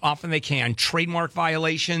technology as often they can. Trademark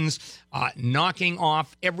violations, knocking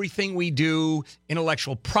off everything we do,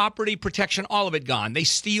 intellectual property protection, all of it gone. They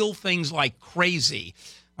steal things like crazy.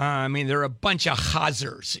 I mean, they're a bunch of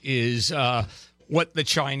hazards is what the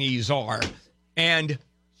Chinese are. And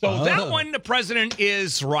so that one, the president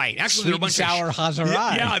is right. Actually, they're a bunch sour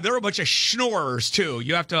Hazarai. Yeah, they're a bunch of schnorrers, too.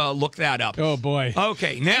 You have to look that up. Oh, boy.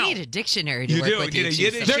 Okay, now. I need a dictionary to work with you.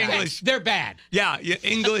 Yiddish, English. They're bad. Yeah,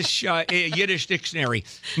 English, Yiddish dictionary.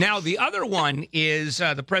 Now, the other one is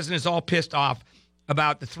the president is all pissed off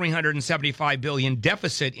about the $375 billion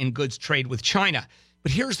deficit in goods trade with China.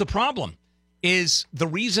 But here's the problem. Is the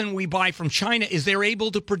reason we buy from China is they're able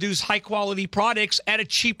to produce high-quality products at a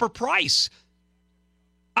cheaper price.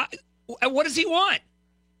 What does he want?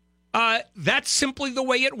 That's simply the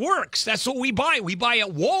way it works. That's what we buy. We buy at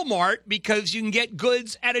Walmart because you can get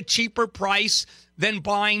goods at a cheaper price than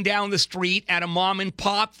buying down the street at a mom and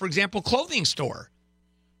pop, for example, clothing store.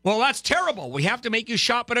 Well, that's terrible. We have to make you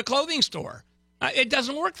shop at a clothing store. It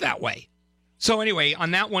doesn't work that way. So anyway,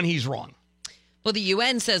 on that one, he's wrong. Well, the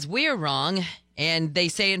UN says we're wrong, and they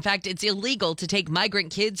say, in fact, it's illegal to take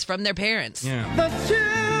migrant kids from their parents. Yeah.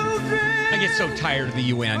 I get so tired of the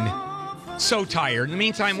UN. So tired. In the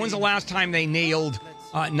meantime, when's the last time they nailed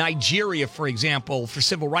Nigeria, for example, for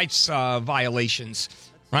civil rights violations,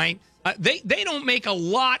 right? They don't make a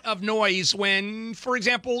lot of noise when, for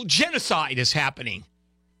example, genocide is happening.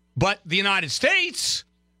 But the United States,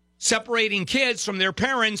 separating kids from their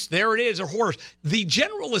parents, there it is, are horrors. The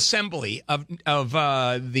General Assembly of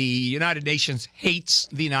the United Nations hates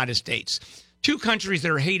the United States. Two countries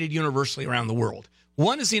that are hated universally around the world.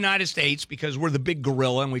 One is the United States because we're the big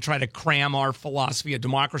gorilla and we try to cram our philosophy of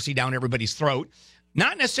democracy down everybody's throat.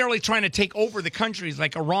 Not necessarily trying to take over the countries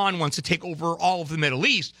like Iran wants to take over all of the Middle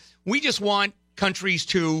East. We just want countries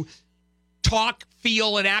to talk,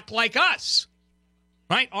 feel, and act like us,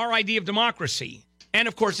 right? Our idea of democracy. And,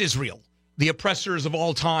 of course, Israel, the oppressors of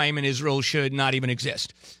all time, and Israel should not even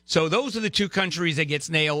exist. So those are the two countries that get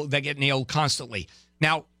nailed constantly.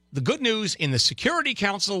 Now, the good news, in the Security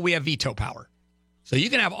Council, we have veto power. So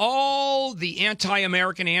you can have all the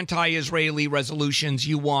anti-American, anti-Israeli resolutions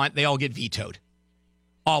you want. They all get vetoed.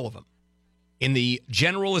 All of them. In the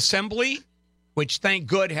General Assembly, which thank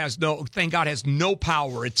God has no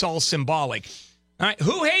power. It's all symbolic. All right.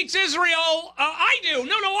 Who hates Israel? I do.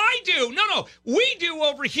 No, I do. No, we do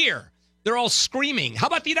over here. They're all screaming. How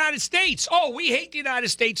about the United States? Oh, we hate the United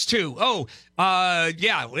States too. Oh,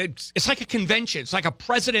 yeah. It's like a convention. It's like a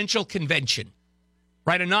presidential convention.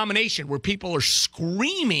 Right, a nomination where people are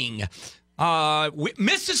screaming,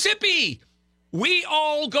 Mississippi, we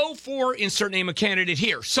all go for insert name of candidate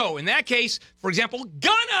here. So in that case, for example,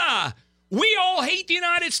 Ghana, we all hate the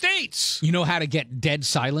United States. You know how to get dead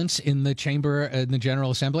silence in the chamber, in the General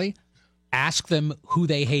Assembly? Ask them who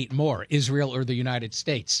they hate more, Israel or the United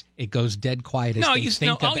States. It goes dead quiet as they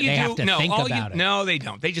think about it. No, they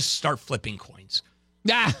don't. They just start flipping coins.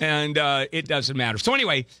 And it doesn't matter. So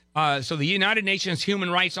anyway, so the United Nations Human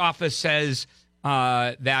Rights Office says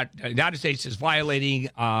that the United States is violating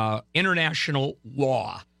international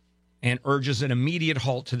law and urges an immediate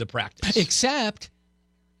halt to the practice. Except,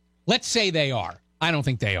 let's say they are. I don't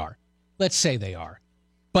think they are. Let's say they are.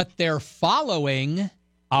 But they're following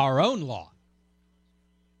our own law.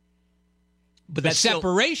 But the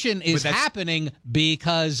separation is happening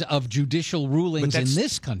because of judicial rulings in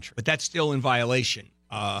this country. But that's still in violation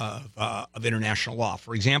of international law.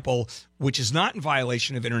 For example, which is not in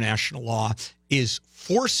violation of international law, is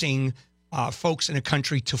forcing folks in a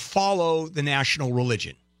country to follow the national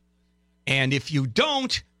religion. And if you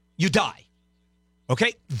don't, you die.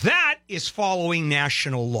 Okay? That is following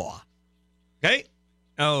national law. Okay?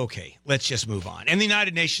 Okay, let's just move on. And the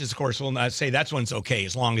United Nations, of course, will not say that one's okay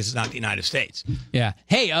as long as it's not the United States. Yeah.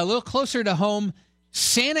 Hey, a little closer to home,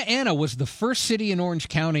 Santa Ana was the first city in Orange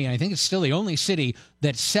County, and I think it's still the only city,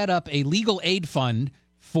 that set up a legal aid fund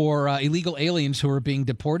for illegal aliens who are being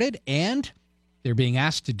deported, and they're being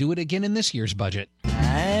asked to do it again in this year's budget.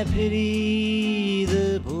 I pity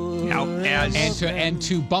the poor. Now, and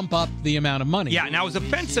to bump up the amount of money. Yeah, now as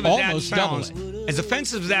offensive as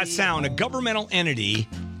that sounds, a governmental entity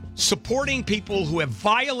supporting people who have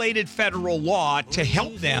violated federal law to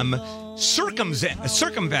help them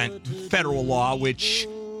circumvent federal law, which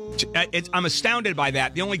I'm astounded by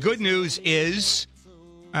that. The only good news is,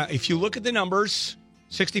 if you look at the numbers,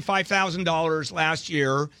 $65,000 last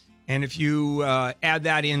year, and if you add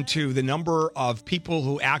that into the number of people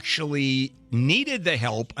who actually needed the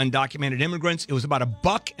help, undocumented immigrants, it was about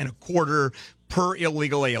 $1.25 per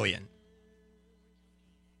illegal alien.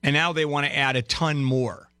 And now they want to add a ton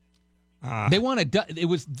more. They want to. It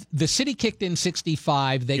was the city kicked in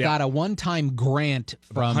 65. They got a one-time grant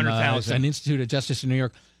from an Institute of Justice in New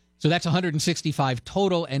York. So that's 165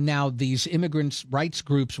 total, and now these immigrants' rights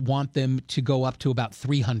groups want them to go up to about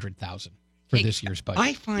 300,000 for this year's budget.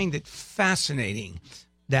 I find it fascinating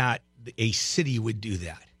that a city would do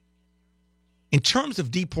that. In terms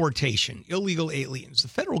of deportation, illegal aliens, the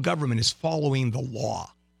federal government is following the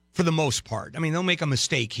law for the most part. I mean, they'll make a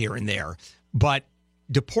mistake here and there, but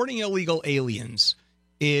deporting illegal aliens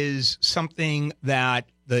is something that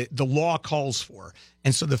the law calls for.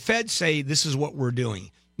 And so the feds say this is what we're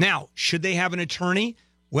doing. Now, should they have an attorney?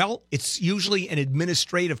 Well, it's usually an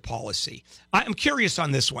administrative policy. I'm curious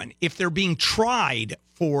on this one. If they're being tried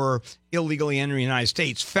for illegally entering the United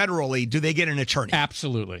States federally, do they get an attorney?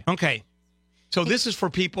 Absolutely. Okay. So this is for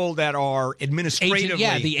people that are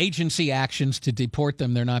administratively... the agency actions to deport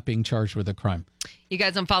them. They're not being charged with a crime. You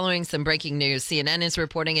guys, I'm following some breaking news. CNN is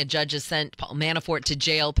reporting a judge has sent Paul Manafort to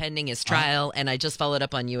jail pending his trial, and I just followed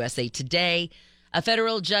up on USA Today. A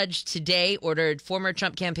federal judge today ordered former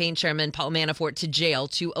Trump campaign chairman Paul Manafort to jail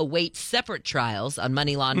to await separate trials on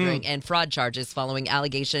money laundering and fraud charges following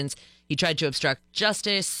allegations he tried to obstruct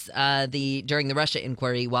justice during the Russia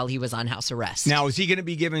inquiry while he was on house arrest. Now, is he going to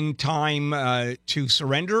be given time to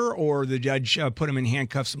surrender, or the judge put him in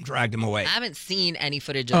handcuffs and dragged him away? I haven't seen any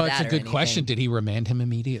footage of that. That's a good question. Did he remand him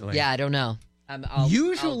immediately? Yeah, I don't know.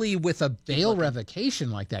 Usually with a bail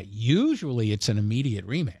revocation like that, usually it's an immediate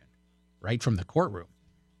remand. Right from the courtroom,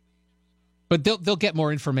 but they'll get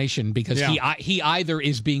more information because he either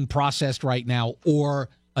is being processed right now or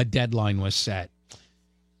a deadline was set.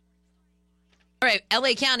 All right,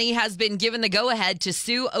 LA County has been given the go-ahead to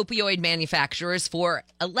sue opioid manufacturers for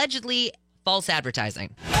allegedly false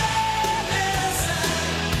advertising.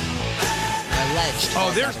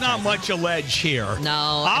 There's not much alleged here.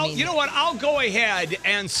 No, you know what? I'll go ahead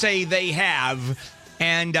and say they have,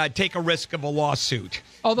 and take a risk of a lawsuit.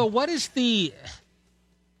 Although, what's the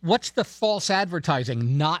false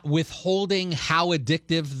advertising? Not withholding how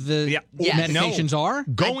addictive the medications are?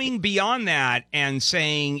 Going beyond that and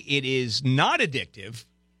saying it is not addictive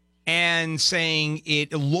and saying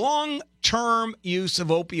long-term use of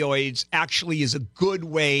opioids actually is a good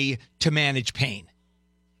way to manage pain.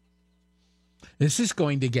 This is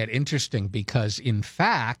going to get interesting because, in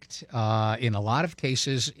fact, in a lot of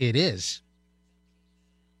cases, it is.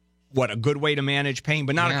 What, a good way to manage pain,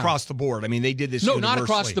 but not across the board. I mean, they did this universally. Not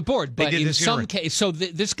across the board, but in some cases. So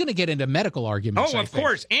this is going to get into medical arguments. Oh, of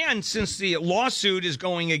course. And since the lawsuit is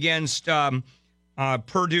going against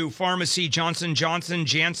Purdue Pharmacy, Johnson & Johnson,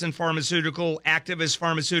 Janssen Pharmaceutical, Activist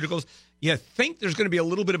Pharmaceuticals, you think there's going to be a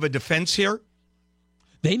little bit of a defense here?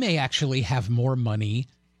 They may actually have more money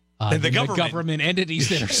than the government entities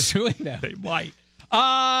that are suing them. They might.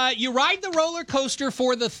 You ride the roller coaster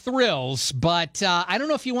for the thrills, but I don't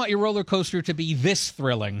know if you want your roller coaster to be this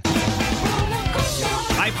thrilling.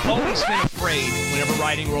 I've always been afraid whenever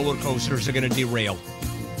riding roller coasters are going to derail.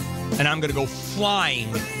 And I'm going to go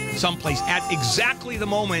flying someplace at exactly the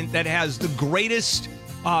moment that has the greatest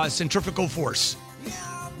centrifugal force.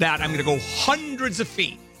 That I'm going to go hundreds of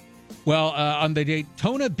feet. Well, on the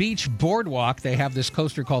Daytona Beach Boardwalk, they have this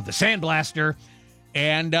coaster called the Sandblaster,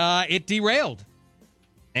 and it derailed.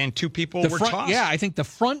 And two people were tossed. Yeah, I think the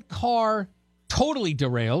front car totally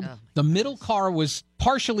derailed. The middle car was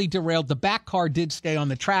partially derailed. The back car did stay on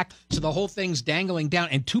the track, so the whole thing's dangling down,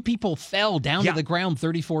 and two people fell down to the ground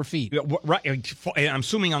 34 feet. Right, I'm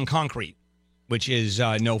assuming on concrete, which is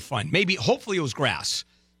no fun. Hopefully it was grass.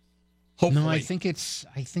 Hopefully. No, I think it's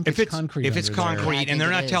concrete. If it's concrete, and they're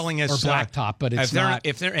not telling us or blacktop, but it's not.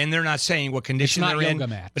 They're not saying what condition they're in,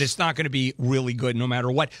 but it's not going to be really good no matter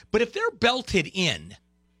what. But if they're belted in,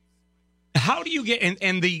 how do you get?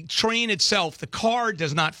 And the train itself, the car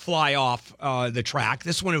does not fly off the track.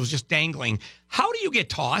 This one, it was just dangling. How do you get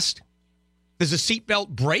tossed? Does the seatbelt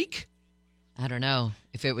break? I don't know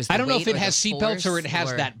if it was. I don't know if it has seatbelts or it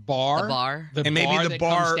has that bar. The bar, and maybe the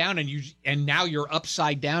bar comes down, and now you're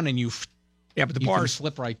upside down, and but the bar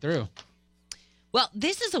slip right through. Well,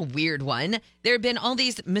 this is a weird one. There have been all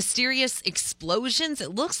these mysterious explosions.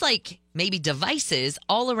 It looks like maybe devices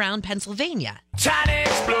all around Pennsylvania. Tiny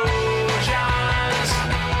explosions.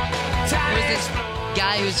 There was this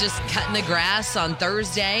guy who was just cutting the grass on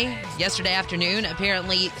yesterday afternoon.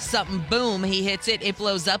 Apparently, something, boom, he hits it. It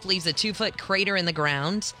blows up, leaves a 2-foot crater in the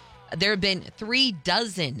ground. There have been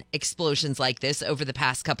 36 explosions like this over the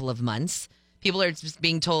past couple of months. People are just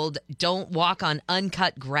being told, don't walk on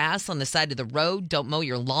uncut grass on the side of the road. Don't mow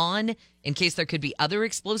your lawn in case there could be other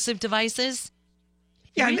explosive devices.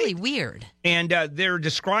 Yeah, really weird. And they're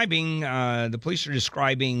describing, the police are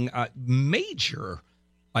describing major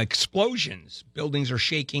explosions. Buildings are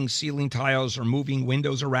shaking, ceiling tiles are moving,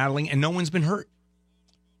 windows are rattling, and no one's been hurt.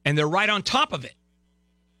 And they're right on top of it.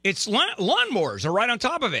 It's lawnmowers are right on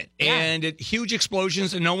top of it. Yeah. And huge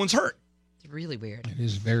explosions and no one's hurt. It's really weird. It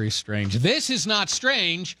is very strange. This is not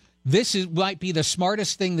strange. Might be the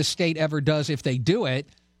smartest thing the state ever does if they do it.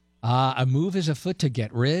 A move is afoot to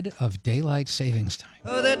get rid of daylight savings time.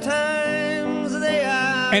 Oh, the times they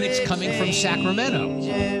are. And it's coming from Sacramento.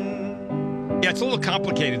 Yeah, it's a little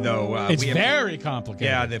complicated, though. It's very complicated.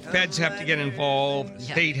 Yeah, the feds have to get involved. The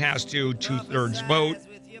state has to, 2/3 vote.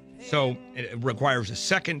 So it requires a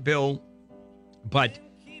second bill. But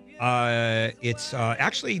it's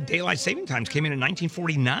actually daylight saving times came in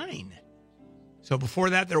 1949. So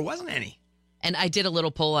before that, there wasn't any. And I did a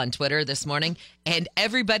little poll on Twitter this morning, and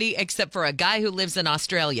everybody except for a guy who lives in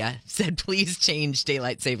Australia said, please change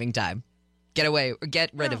daylight saving time. Get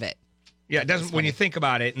rid of it. Yeah, it doesn't. When you think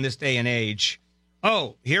about it in this day and age.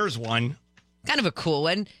 Oh, here's one. Kind of a cool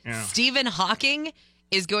one. Yeah. Stephen Hawking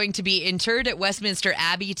is going to be interred at Westminster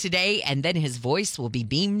Abbey today, and then his voice will be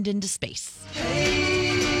beamed into space.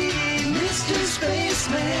 Hey, Mr.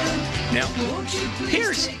 Spaceman. Now, Won't you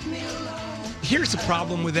please take me along? here's the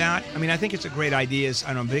problem with that. I mean, I think it's a great idea.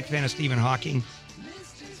 I'm a big fan of Stephen Hawking.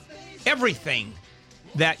 Everything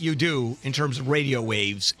that you do in terms of radio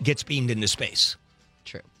waves gets beamed into space.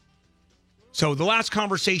 True. So the last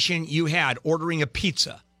conversation you had ordering a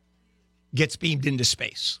pizza gets beamed into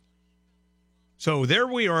space. So there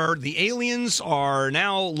we are. The aliens are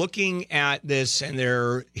now looking at this, and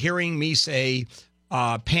they're hearing me say,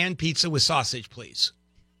 pan pizza with sausage, please,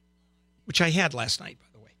 which I had last night, by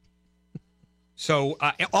the way. So,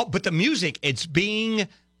 but the music, it's being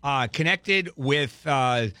connected with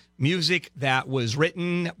music that was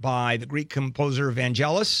written by the Greek composer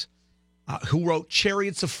Vangelis, who wrote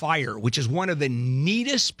Chariots of Fire, which is one of the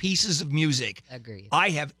neatest pieces of music I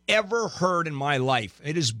have ever heard in my life.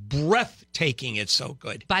 It is breathtaking. It's so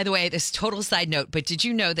good. By the way, this total side note, but did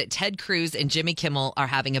you know that Ted Cruz and Jimmy Kimmel are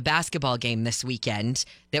having a basketball game this weekend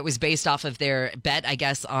that was based off of their bet, I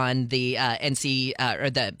guess, on the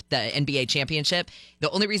the NBA championship? The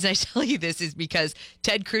only reason I tell you this is because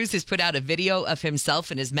Ted Cruz has put out a video of himself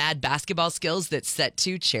and his mad basketball skills that's set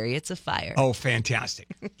to Chariots of Fire. Oh, fantastic.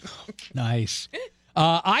 Nice.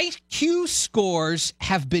 IQ scores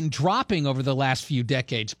have been dropping over the last few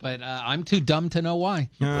decades, but I'm too dumb to know why.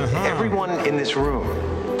 Everyone in this room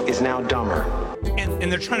is now dumber.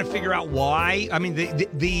 And they're trying to figure out why. I mean,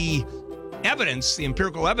 the evidence, the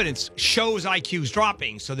empirical evidence, shows IQs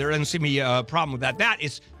dropping, so there doesn't seem to be a problem with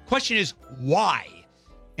that. Question is why?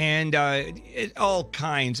 And all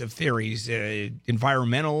kinds of theories,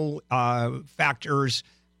 environmental factors,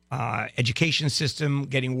 education system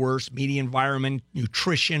getting worse, media environment,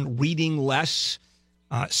 nutrition, reading less,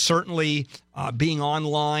 certainly being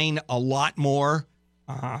online a lot more,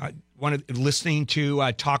 listening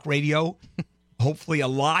to talk radio, hopefully a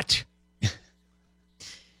lot.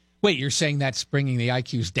 Wait, you're saying that's bringing the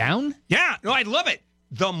IQs down? Yeah, no, I love it.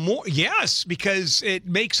 The more, yes, because it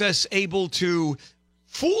makes us able to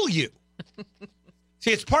fool you.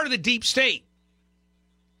 See, it's part of the deep state.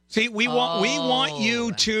 See, we want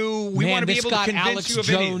you to want to be able to convince Alex you of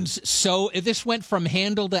Jones. anything. So this went from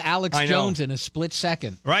Handel to Alex Jones in a split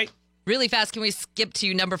second. Right? Really fast, can we skip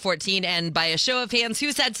to number 14? And by a show of hands,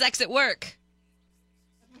 who's had sex at work?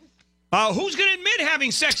 Who's going to admit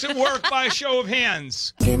having sex at work by a show of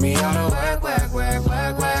hands? Give me all the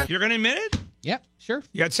work. You're going to admit it? Yep, sure.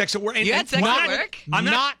 You had sex at work? You had sex at work? I'm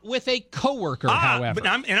not with a coworker, however. But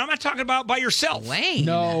I'm not talking about by yourself. Wayne.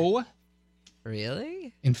 No.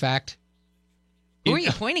 Really? In fact. Who are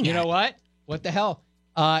you pointing at? You know what? What the hell?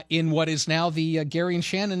 In what is now the Gary and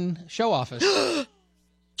Shannon show office.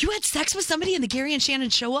 You had sex with somebody in the Gary and Shannon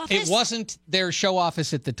show office? It wasn't their show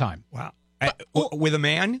office at the time. Wow. With a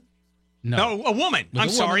man? No, a woman. I'm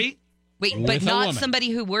sorry. Wait, With but a not woman. somebody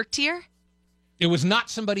who worked here? It was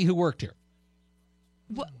not somebody who worked here.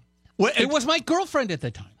 What? It was my girlfriend at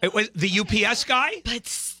the time. It was the UPS guy? But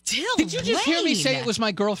still, Did you just hear me say it was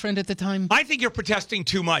my girlfriend at the time? I think you're protesting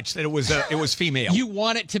too much that it was female. You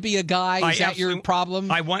want it to be a guy? Is that your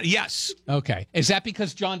problem? Yes. Okay. Is that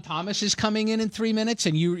because John Thomas is coming in 3 minutes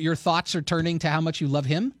and your thoughts are turning to how much you love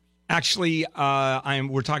him? Actually,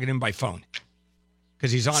 we're talking to him by phone.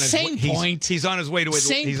 Because he's on his he's on his way to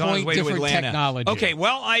Atlanta. Technology. Okay,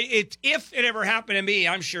 well, if it ever happened to me,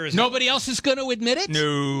 I'm sure nobody else is going to admit it.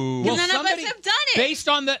 No, well, none of us have done it. Based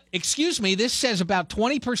on this says about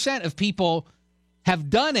 20% of people have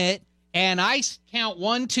done it, and I count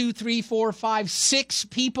 1, 2, 3, 4, 5, 6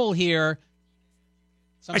 people here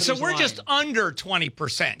So we're just under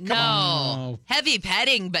 20%. Come on. Heavy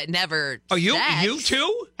petting, but never you sex.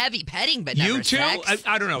 too? Heavy petting, but never You too? sex.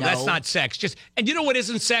 I don't know. No. That's not sex. And you know what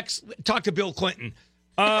isn't sex? Talk to Bill Clinton.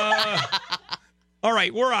 All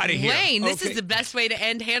right, we're out of here. Wayne, this is the best way to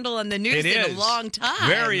end Handel on the News in a long time.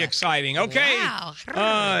 Very exciting. Okay. Wow.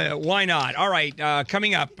 Why not? All right,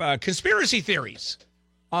 coming up, conspiracy theories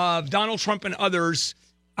of Donald Trump and others,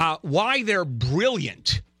 why they're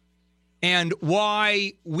brilliant, and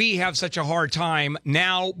why we have such a hard time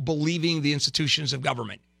now believing the institutions of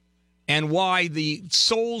government, and why the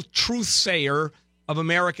sole truth sayer of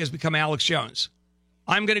America has become Alex Jones.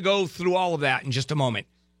 I'm going to go through all of that in just a moment.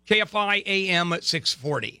 KFI AM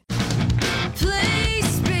 640. Please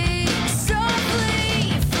speak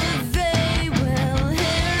softly, for they will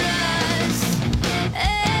hear us,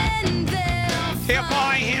 and they'll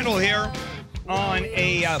KFI Handel here on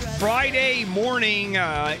a Friday morning,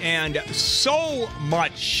 and so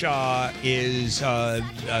much is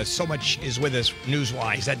with us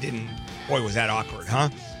news-wise. Boy, was that awkward, huh?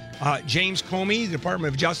 James Comey, the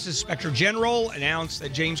Department of Justice Inspector General, announced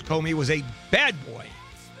that James Comey was a bad boy.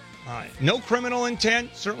 No criminal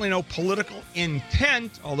intent, certainly no political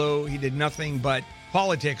intent, although he did nothing but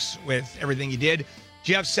politics with everything he did.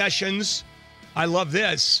 Jeff Sessions, I love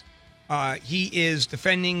this. He is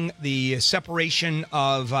defending the separation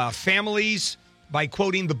of families by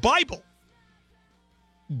quoting the Bible.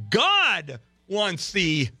 God wants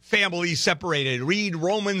the family separated. Read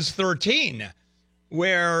Romans 13,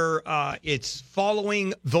 where it's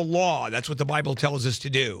following the law. That's what the Bible tells us to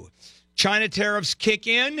do. China tariffs kick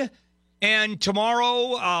in, and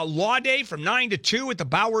tomorrow, Law Day from 9 to 2 at the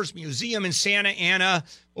Bowers Museum in Santa Ana.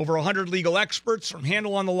 Over 100 legal experts from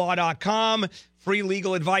handelonthelaw.com. Free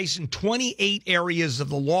legal advice in 28 areas of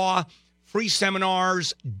the law. Free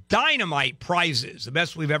seminars, dynamite prizes, the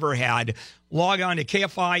best we've ever had. Log on to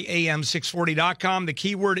KFIAM640.com. The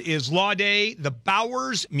keyword is Law Day, the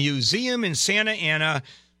Bowers Museum in Santa Ana.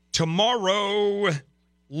 Tomorrow,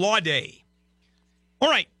 Law Day. All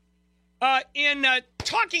right. In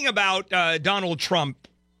talking about Donald Trump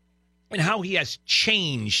and how he has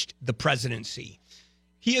changed the presidency,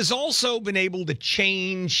 he has also been able to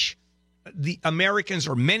change the Americans,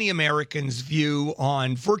 or many Americans' view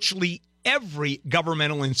on virtually every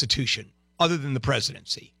governmental institution other than the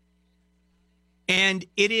presidency. And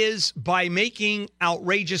it is by making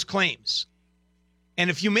outrageous claims.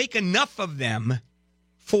 And if you make enough of them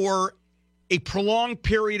for a prolonged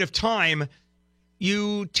period of time,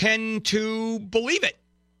 you tend to believe it,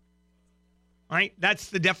 right?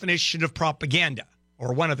 That's the definition of propaganda,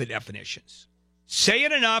 or one of the definitions. Say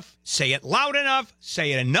it enough, say it loud enough,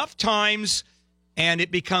 say it enough times, and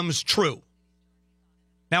it becomes true.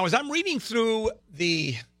 Now, as I'm reading through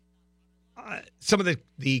some of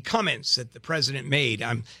the comments that the president made,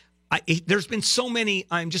 there's been so many,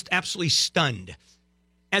 I'm just absolutely stunned.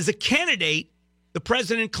 As a candidate, the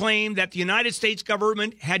president claimed that the United States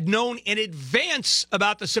government had known in advance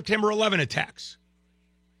about the September 11 attacks.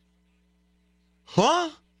 Huh?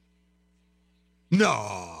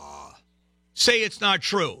 No. Say it's not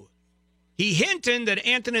true. He hinted that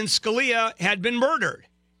Antonin Scalia had been murdered.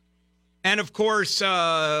 And, of course,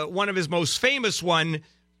 one of his most famous one,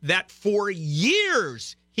 that for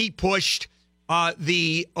years he pushed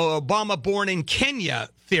the Obama born in Kenya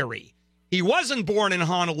theory. He wasn't born in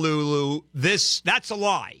Honolulu. That's a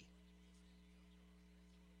lie.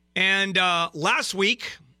 And last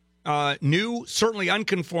week, new, certainly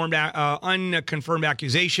unconfirmed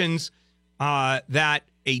accusations that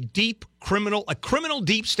a criminal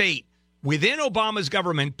deep state within Obama's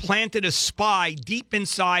government planted a spy deep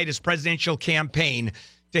inside his presidential campaign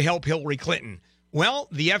to help Hillary Clinton. Well,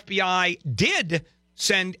 the FBI did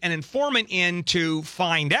send an informant in to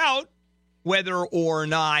find out whether or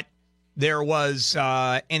not there was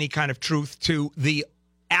any kind of truth to the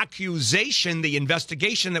accusation, the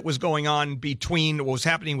investigation that was going on between what was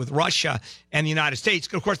happening with Russia and the United States.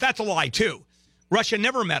 Of course, that's a lie, too. Russia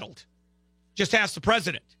never meddled. Just ask the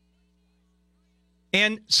president.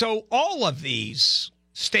 And so all of these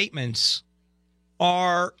statements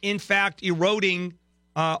are, in fact, eroding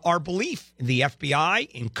our belief in the FBI,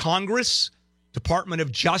 in Congress, Department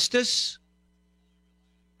of Justice,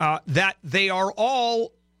 that they are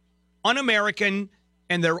all un-American,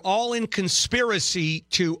 and they're all in conspiracy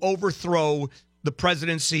to overthrow the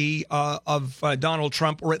presidency of Donald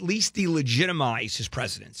Trump, or at least delegitimize his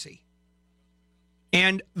presidency.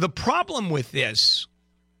 And the problem with this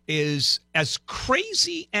is, as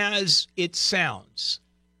crazy as it sounds,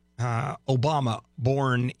 Obama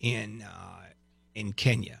born in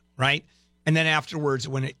Kenya, right? And then afterwards,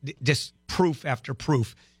 when it just proof after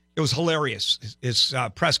proof. It was hilarious. His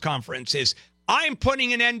press conference is, I'm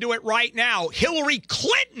putting an end to it right now. Hillary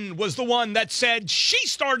Clinton was the one that said she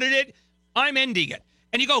started it. I'm ending it.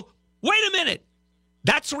 And you go, wait a minute.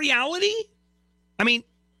 That's reality? I mean,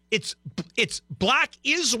 it's black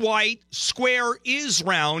is white, square is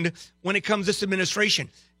round when it comes to this administration.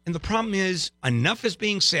 And the problem is enough is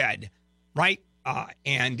being said, right?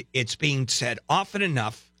 And it's being said often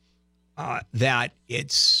enough that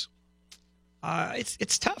it's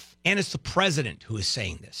tough. And it's the president who is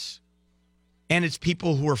saying this. And it's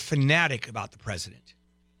people who are fanatic about the president.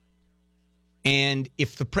 And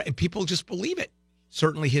if people just believe it,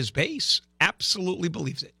 certainly his base absolutely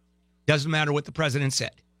believes it. Doesn't matter what the president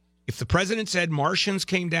said. If the president said Martians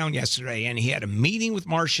came down yesterday and he had a meeting with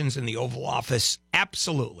Martians in the Oval Office,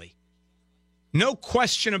 absolutely. No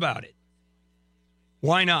question about it.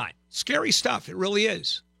 Why not? Scary stuff. It really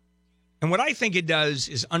is. And what I think it does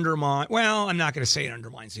is undermine, well, I'm not going to say it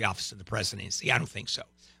undermines the office of the presidency. I don't think so.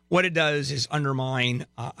 What it does is undermine,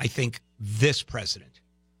 I think, this president.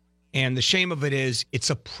 And the shame of it is it's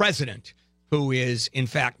a president who is, in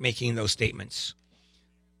fact, making those statements.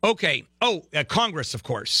 Okay. Oh, Congress, of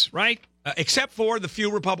course, right? Except for the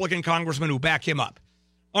few Republican congressmen who back him up.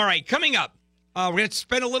 All right, coming up, we're going to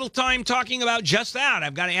spend a little time talking about just that.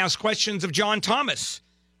 I've got to ask questions of John Thomas,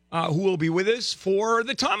 who will be with us for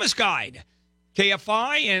the Thomas Guide.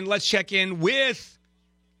 KFI, and let's check in with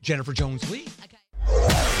Jennifer Jones-Lee.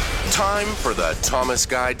 Time for the Thomas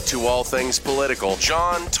Guide to all things political.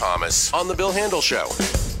 John Thomas on The Bill Handel Show.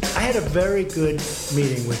 I had a very good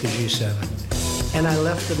meeting with the G7, and I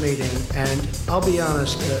left the meeting, and I'll be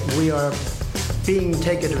honest, we are being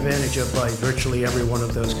taken advantage of by virtually every one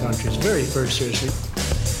of those countries, very, very seriously.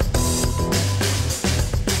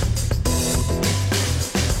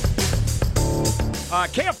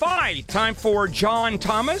 KFI, time for John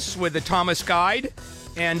Thomas with the Thomas Guide.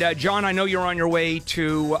 And, John, I know you're on your way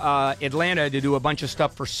to Atlanta to do a bunch of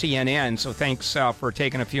stuff for CNN, so thanks for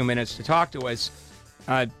taking a few minutes to talk to us.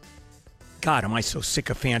 God, am I so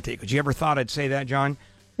sycophantic? Did you ever thought I'd say that, John?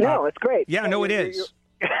 No, it's great. Yeah, no, it is.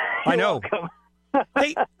 I know.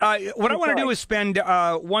 Hey, what I want to do is spend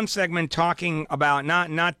one segment talking about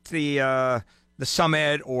not the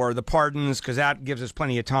summit or the pardons, because that gives us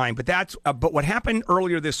plenty of time. But what happened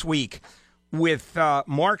earlier this week with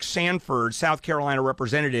Mark Sanford, South Carolina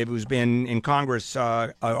representative, who's been in Congress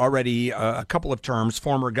already a couple of terms,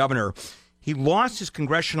 former governor. He lost his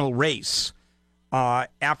congressional race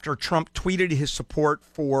after Trump tweeted his support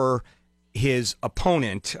for his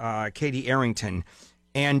opponent, Katie Arrington.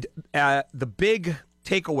 And the big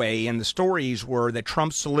takeaway and the stories were that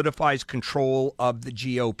Trump solidifies control of the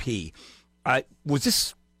GOP.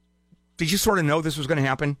 Did you sort of know this was going to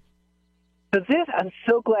happen? I'm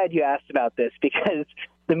so glad you asked about this, because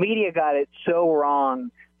the media got it so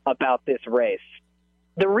wrong about this race.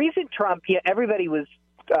 The reason Trump, everybody was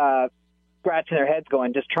scratching their heads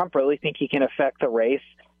going, does Trump really think he can affect the race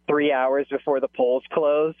 3 hours before the polls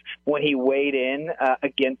close when he weighed in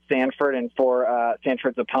against Sanford and for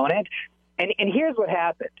Sanford's opponent? And here's what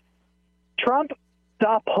happened. Trump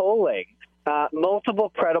stopped polling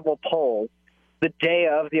multiple credible polls the day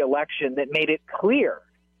of the election that made it clear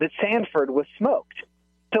that Sanford was smoked.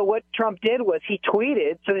 So what Trump did was he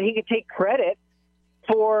tweeted so that he could take credit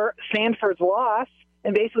for Sanford's loss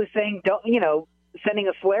and basically saying, sending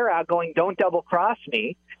a flare out going, don't double cross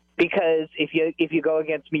me, because if you go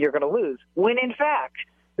against me, you're going to lose. When in fact,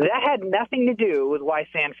 that had nothing to do with why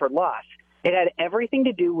Sanford lost. It had everything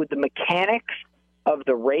to do with the mechanics of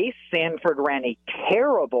the race. Sanford ran a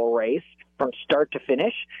terrible race from start to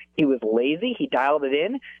finish. He was lazy. He dialed it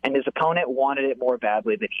in, and his opponent wanted it more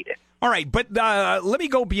badly than he did. All right, but let me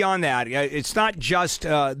go beyond that. It's not just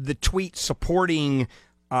the tweet supporting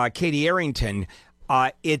Katie Arrington.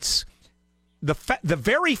 It's the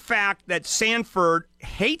very fact that Sanford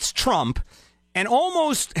hates Trump and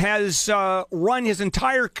almost has run his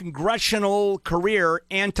entire congressional career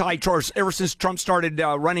anti-Trump, ever since Trump started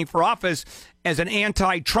running for office as an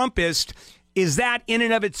anti-Trumpist. Is that in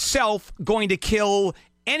and of itself going to kill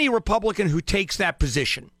any Republican who takes that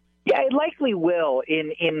position? Yeah, it likely will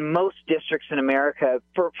in most districts in America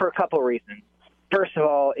for a couple of reasons. First of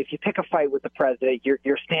all, if you pick a fight with the president,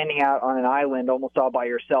 you're standing out on an island almost all by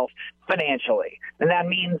yourself financially. And that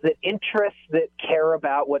means that interests that care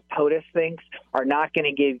about what POTUS thinks are not going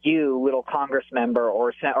to give you, little Congress member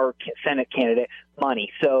or Senate candidate,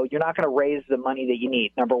 money. So you're not going to raise the money that you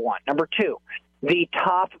need, number one. Number two, the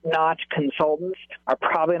top-notch consultants are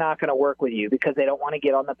probably not going to work with you because they don't want to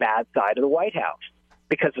get on the bad side of the White House,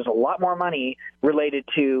 because there's a lot more money related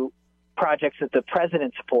to projects that the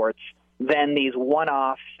president supports than these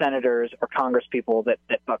one-off senators or congresspeople that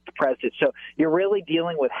buck the president. So you're really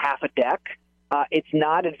dealing with half a deck. It's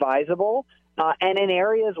not advisable. And in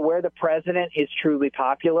areas where the president is truly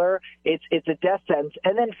popular, it's a death sentence.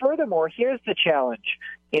 And then furthermore, here's the challenge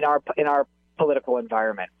in our political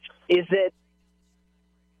environment, is that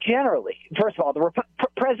generally, first of all,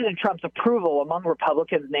 President Trump's approval among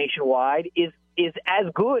Republicans nationwide is as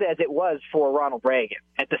good as it was for Ronald Reagan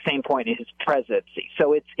at the same point in his presidency.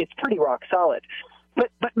 So it's pretty rock solid. But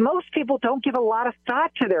most people don't give a lot of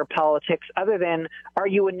thought to their politics other than, are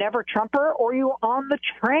you a never Trumper or are you on the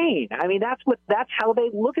train? I mean, that's how they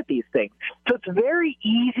look at these things. So it's very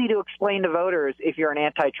easy to explain to voters if you're an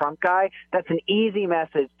anti-Trump guy. That's an easy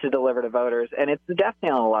message to deliver to voters, and it's the death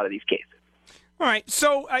knell in a lot of these cases. All right,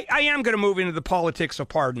 so I am going to move into the politics of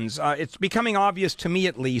pardons. It's becoming obvious to me,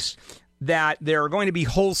 at least, that there are going to be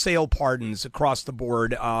wholesale pardons across the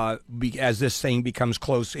board as this thing becomes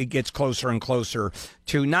close. It gets closer and closer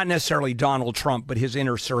to not necessarily Donald Trump, but his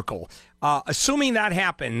inner circle. Assuming that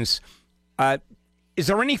happens, is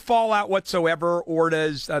there any fallout whatsoever, or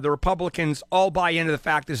does the Republicans all buy into the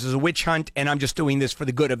fact this is a witch hunt and I'm just doing this for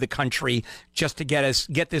the good of the country just to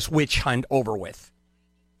get this witch hunt over with?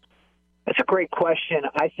 That's a great question.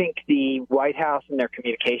 I think the White House and their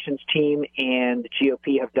communications team and the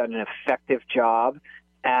GOP have done an effective job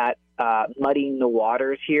at muddying the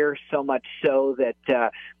waters here, so much so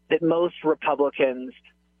that most Republicans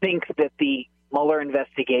think that the Mueller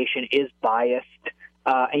investigation is biased,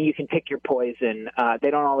 and you can pick your poison.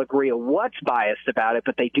 They don't all agree on what's biased about it,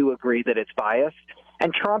 but they do agree that it's biased.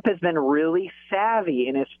 And Trump has been really savvy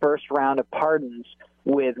in his first round of pardons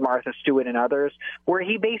with Martha Stewart and others, where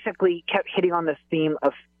he basically kept hitting on this theme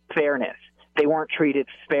of fairness. They weren't treated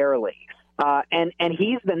fairly. And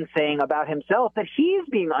he's been saying about himself that he's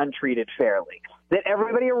being untreated fairly, that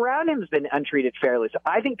everybody around him has been untreated fairly. So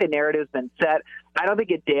I think the narrative's been set. I don't think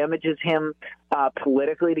it damages him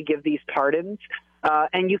politically to give these pardons.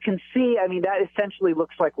 And you can see, I mean, that essentially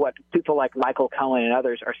looks like what people like Michael Cohen and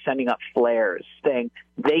others are sending up flares, saying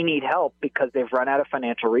they need help because they've run out of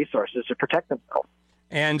financial resources to protect themselves.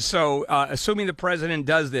 And so, assuming the president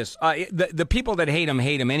does this, the people that hate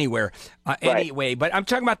him anywhere, anyway. But I'm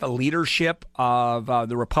talking about the leadership of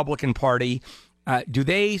the Republican Party. Do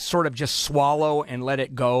they sort of just swallow and let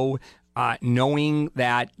it go, knowing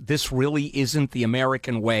that this really isn't the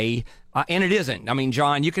American way? And it isn't. I mean,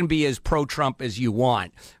 John, you can be as pro-Trump as you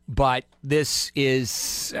want, but this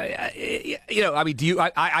is, I mean,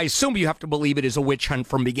 I assume you have to believe it is a witch hunt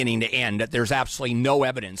from beginning to end, that there's absolutely no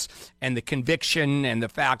evidence. And the conviction and the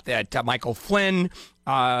fact that Michael Flynn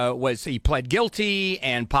he pled guilty,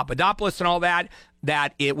 and Papadopoulos and all that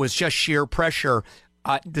it was just sheer pressure.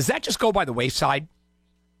 Does that just go by the wayside?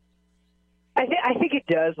 I think it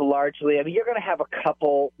does largely. I mean, you're going to have a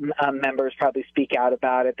couple members probably speak out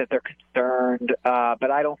about it, that they're concerned,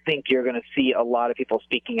 but I don't think you're going to see a lot of people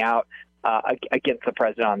speaking out against the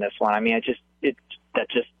president on this one. I mean,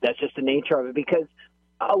 that's just the nature of it, because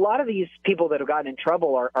a lot of these people that have gotten in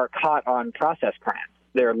trouble are caught on process crimes.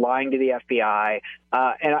 They're lying to the FBI,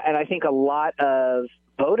 and I think a lot of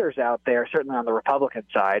voters out there, certainly on the Republican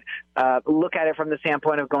side, look at it from the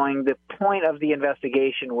standpoint of going, the point of the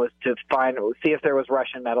investigation was to see if there was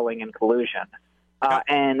Russian meddling and collusion.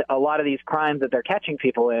 And a lot of these crimes that they're catching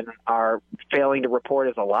people in are failing to report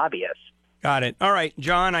as a lobbyist. Got it. All right,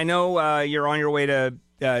 John, I know you're on your way to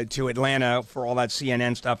Atlanta for all that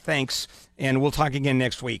CNN stuff. Thanks, and we'll talk again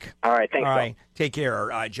next week. All right, thanks. All right, take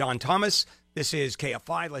care. John Thomas, this is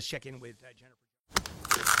KFI. Let's check in with Jennifer.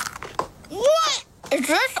 What? Is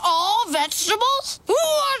this all vegetables? Who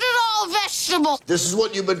ordered all vegetables? This is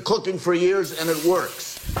what you've been cooking for years, and it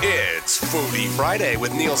works. It's Foodie Friday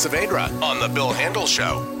with Neil Saavedra on The Bill Handel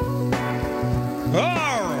Show.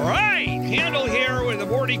 All right. Handel here with the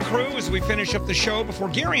Morty crew as we finish up the show before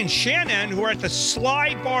Gary and Shannon, who are at the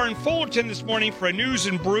Sly Bar in Fullerton this morning for a News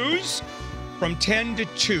and Brews from 10 to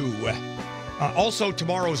 2. Also,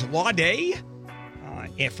 tomorrow's Law Day.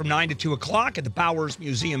 From 9 to 2 o'clock at the Bowers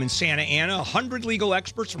Museum in Santa Ana. 100 legal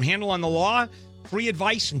experts from Handel on the Law, free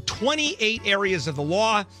advice in 28 areas of the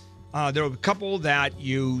law. There are a couple that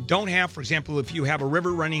you don't have. For example, if you have a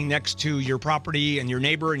river running next to your property and your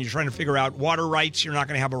neighbor and you're trying to figure out water rights, you're not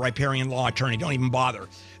going to have a riparian law attorney. Don't even bother.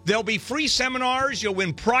 There'll be free seminars. You'll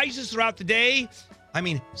win prizes throughout the day. I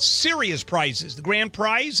mean, serious prizes. The grand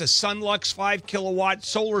prize, a Sunlux 5-kilowatt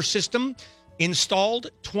solar system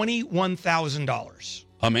installed, $21,000.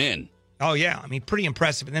 I'm in. Oh, yeah. I mean, pretty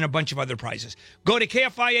impressive. And then a bunch of other prizes. Go to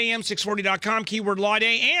KFIAM640.com, keyword Law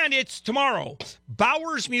Day, and it's tomorrow.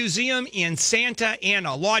 Bowers Museum in Santa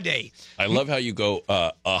Ana, Law Day. I love how you go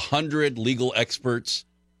 100 legal experts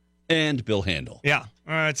and Bill Handel. Yeah,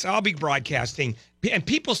 I'll be broadcasting. And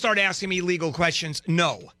people start asking me legal questions.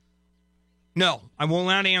 No, I will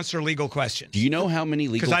not answer legal questions. Do you know how many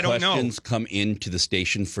legal I don't questions come into the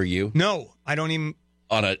station for you? No, I don't even.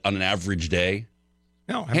 On an average day?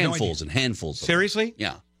 No, I have handfuls no and handfuls. Seriously?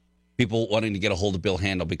 Yeah. People wanting to get a hold of Bill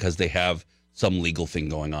Handel because they have some legal thing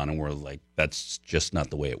going on, and we're like, that's just not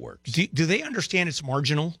the way it works. Do they understand it's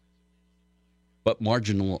marginal? But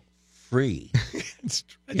marginal free. It's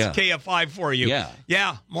KF5 for you.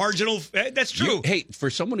 Yeah, marginal. That's true. Hey, for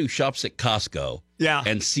someone who shops at Costco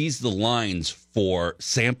and sees the lines for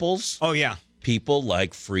samples. Oh, yeah. People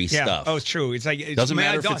like free stuff. Oh, it's true. It's like doesn't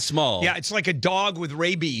matter if it's small. Yeah, it's like a dog with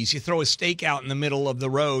rabies. You throw a steak out in the middle of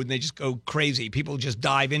the road, and they just go crazy. People just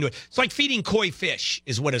dive into it. It's like feeding koi fish,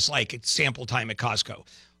 is what it's like at sample time at Costco.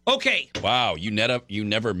 Okay. Wow, you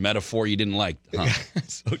never metaphor you didn't like, huh?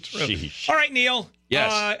 So true. Sheesh. All right, Neil.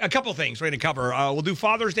 Yes. A couple things we're going to cover. We'll do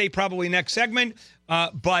Father's Day probably next segment,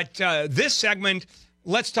 but this segment,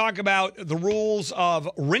 let's talk about the rules of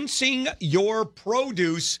rinsing your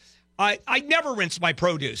produce. I never rinse my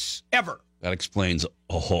produce, ever. That explains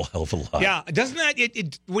a whole hell of a lot. Yeah, doesn't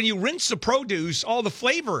that, when you rinse the produce, all the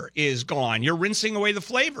flavor is gone. You're rinsing away the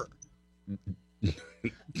flavor.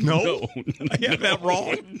 No? I have that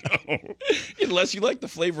wrong? No. Unless you like the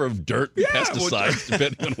flavor of dirt and pesticides,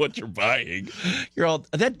 depending on what you're buying. You're all,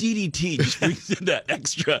 that DDT just brings in that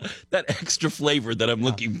extra flavor that I'm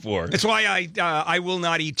looking for. That's why I will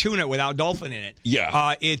not eat tuna without dolphin in it.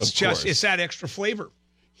 Yeah, it's that extra flavor.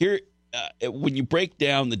 Here, when you break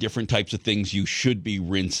down the different types of things you should be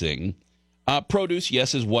rinsing, produce,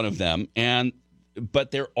 yes, is one of them, but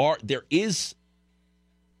there is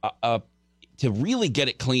to really get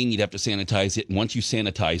it clean, you'd have to sanitize it, and once you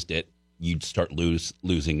sanitized it, you'd start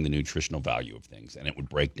losing the nutritional value of things, and it would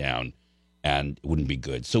break down, and it wouldn't be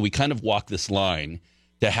good. So we kind of walk this line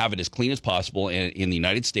to have it as clean as possible. And in the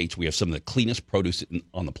United States, we have some of the cleanest produce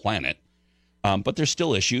on the planet. But there's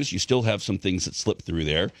still issues. You still have some things that slip through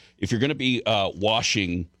there. If you're going to be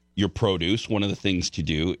washing your produce, one of the things to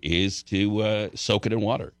do is to soak it in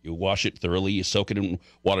water. You wash it thoroughly. You soak it in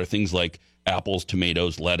water. Things like apples,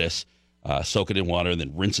 tomatoes, lettuce. Soak it in water,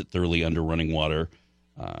 then rinse it thoroughly under running water.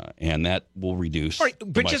 And that will reduce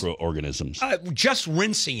the microorganisms. Just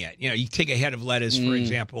rinsing it. You take a head of lettuce, for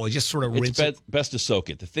example, just sort of rinse it. It's best to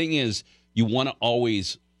soak it. The thing is, you want to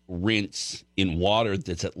always rinse in water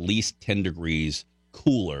that's at least 10 degrees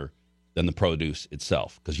cooler than the produce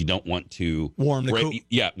itself, because you don't want to warm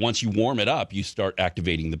the once you warm it up, you start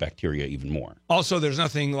activating the bacteria even more. Also, there's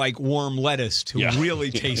nothing like warm lettuce to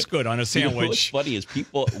really taste good on a sandwich. What's funny is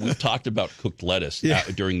we've talked about cooked lettuce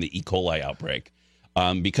during the E. coli outbreak,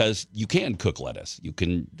 because you can cook lettuce. You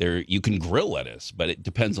can grill lettuce, but it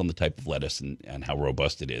depends on the type of lettuce and how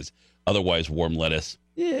robust it is. Otherwise, warm lettuce,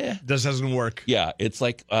 this doesn't work. Yeah, it's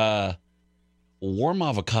like warm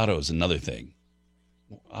avocado is another thing.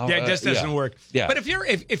 It just doesn't work. Yeah. But if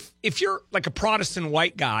you're like a Protestant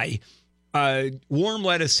white guy, warm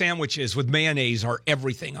lettuce sandwiches with mayonnaise are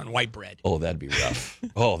everything on white bread. Oh, that'd be rough.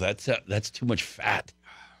 Oh, that's too much fat.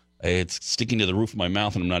 It's sticking to the roof of my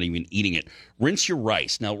mouth, and I'm not even eating it. Rinse your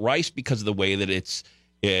rice. Now, rice, because of the way that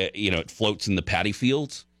it floats in the paddy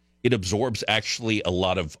fields, it absorbs actually a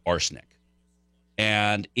lot of arsenic.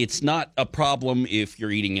 And it's not a problem if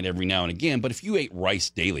you're eating it every now and again, but if you ate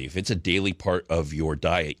rice daily, if it's a daily part of your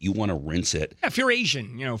diet, you want to rinse it. If you're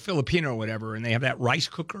Asian, Filipino or whatever, and they have that rice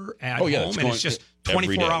cooker at home, and it's just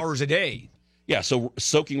 24 hours a day. Yeah, so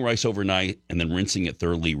soaking rice overnight and then rinsing it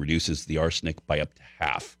thoroughly reduces the arsenic by up to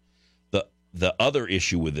half. The other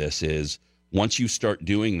issue with this is once you start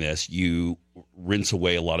doing this, you rinse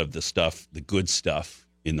away a lot of the stuff, the good stuff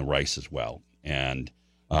in the rice as well. And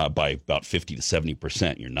by about 50 to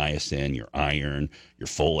 70%, your niacin, your iron, your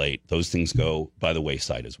folate, those things go by the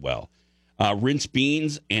wayside as well. Rinse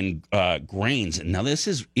beans and grains. And now this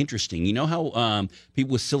is interesting. You know how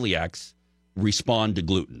people with celiacs respond to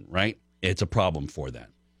gluten, right? It's a problem for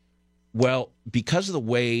them. Well, because of the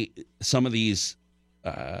way some of these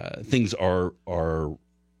things are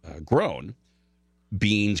grown,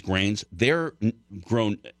 beans, grains, they're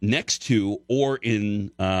grown next to or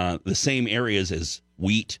in the same areas as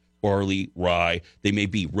wheat, barley, rye. They may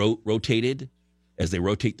be rotated as they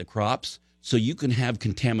rotate the crops. So you can have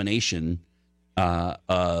contamination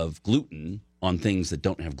of gluten on things that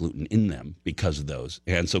don't have gluten in them because of those.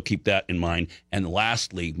 And so keep that in mind. And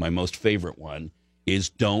lastly, my most favorite one is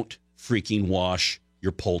don't freaking wash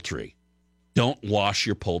your poultry. Don't wash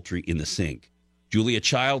your poultry in the sink. Julia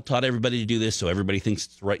Child taught everybody to do this, so everybody thinks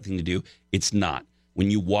it's the right thing to do. It's not.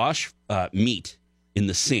 When you wash meat in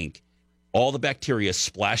the sink, all the bacteria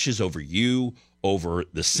splashes over you, over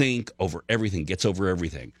the sink, over everything, gets over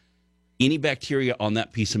everything. Any bacteria on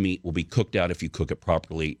that piece of meat will be cooked out if you cook it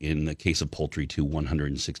properly, in the case of poultry, to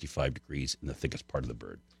 165 degrees in the thickest part of the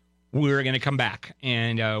bird. We're going to come back,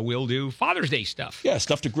 and we'll do Father's Day stuff. Yeah,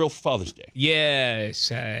 stuff to grill for Father's Day. Yes.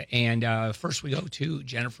 And first we go to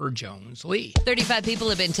Jennifer Jones-Lee. 35 people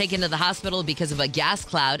have been taken to the hospital because of a gas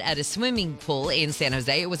cloud at a swimming pool in San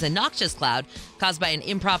Jose. It was a noxious cloud caused by an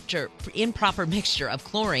improper mixture of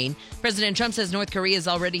chlorine. President Trump says North Korea has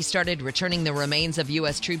already started returning the remains of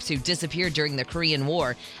U.S. troops who disappeared during the Korean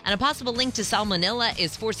War. And a possible link to salmonella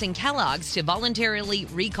is forcing Kellogg's to voluntarily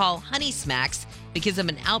recall Honey Smacks because of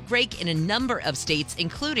an outbreak in a number of states,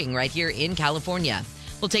 including right here in California.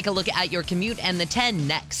 We'll take a look at your commute and the 10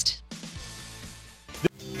 next.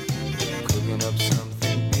 Cooking up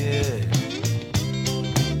something good,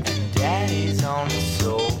 and Daddy's on the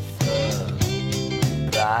sofa,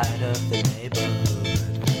 pride of the neighborhood.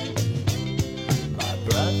 My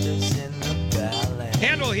brother's in the ballet.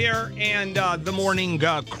 Handel here and the morning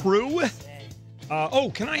crew.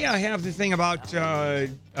 Can I have the thing about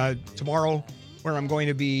tomorrow, where I'm going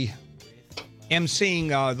to be emceeing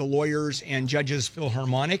the Lawyers and Judges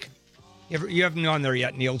Philharmonic? You haven't gone there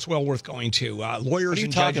yet, Neil. It's well worth going to. Lawyers What are you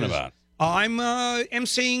and talking Judges. about? I'm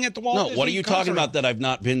emceeing at the Walt Disney No, what are you concert. talking about that I've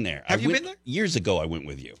not been there? Have you been there? Years ago, I went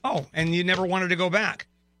with you. Oh, and you never wanted to go back.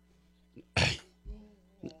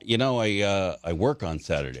 You know, I work on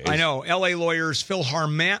Saturdays. I know. L.A. Lawyers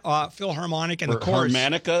Philharmonic and the chorus.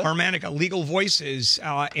 Harmonica, Legal Voices.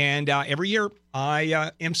 And every year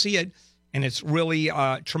I MC it. And it's really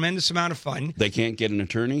a tremendous amount of fun. They can't get an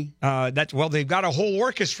attorney? They've got a whole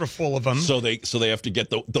orchestra full of them. So they have to get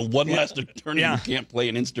the one last attorney who can't play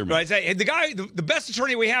an instrument. Right. The best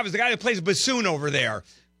attorney we have is the guy that plays bassoon over there.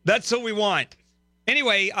 That's what we want.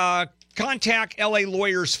 Anyway, contact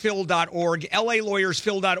LALawyersPhil.org.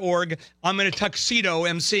 LALawyersPhil.org. I'm in a tuxedo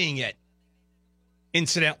emceeing it,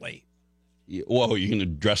 incidentally. Whoa, you're going to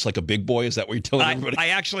dress like a big boy? Is that what you're telling everybody? I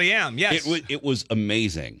actually am, yes. It was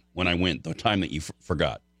amazing when I went, the time that you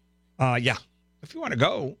forgot. Yeah. If you want to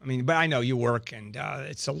go, but I know you work, and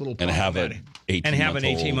it's a little and have an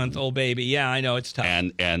 18-month-old baby. Yeah, I know it's tough.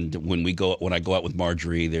 And when I go out with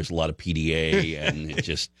Marjorie, there's a lot of PDA, and it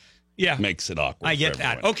just makes it awkward. I get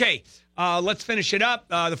that. Okay, let's finish it up.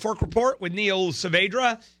 The Fork Report with Neil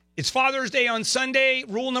Saavedra. It's Father's Day on Sunday.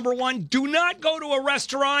 Rule number 1: do not go to a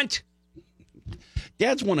restaurant.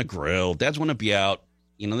 Dads want to grill. Dads want to be out.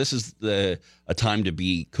 This is a time to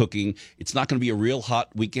be cooking. It's not going to be a real hot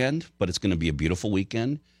weekend, but it's going to be a beautiful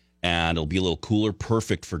weekend, and it'll be a little cooler,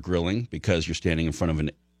 perfect for grilling because you're standing in front of an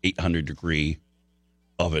 800-degree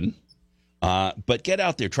oven. But get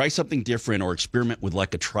out there, try something different, or experiment with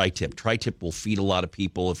like a tri-tip. Tri-tip will feed a lot of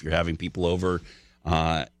people if you're having people over.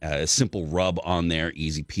 A simple rub on there,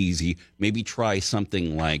 easy peasy. Maybe try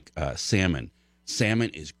something like salmon. Salmon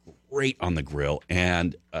is great on the grill,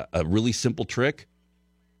 and a really simple trick.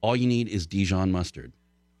 All you need is Dijon mustard.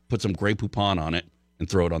 Put some Grey Poupon on it and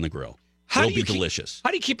throw it on the grill. It'll be delicious. How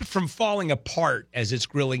do you keep it from falling apart as it's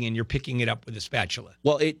grilling and you're picking it up with a spatula?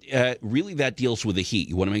 Well, it really that deals with the heat.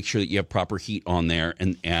 You want to make sure that you have proper heat on there,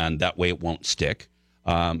 and that way it won't stick.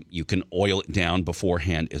 You can oil it down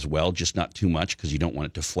beforehand as well, just not too much because you don't want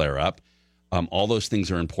it to flare up. All those things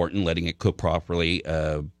are important, letting it cook properly.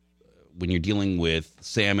 When you're dealing with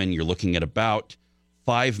salmon, you're looking at about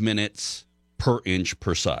 5 minutes per inch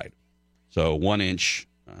per side. So 1 inch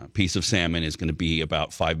piece of salmon is going to be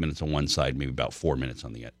about 5 minutes on one side, maybe about 4 minutes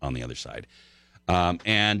on the other side.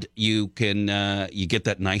 And you can you get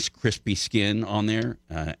that nice crispy skin on there,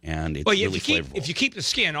 and it's really flavorful. If you keep the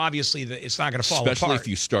skin, obviously it's not going to fall Especially apart. if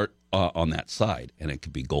you start on that side, and it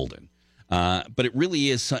could be golden. But it really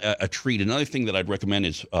is a treat. Another thing that I'd recommend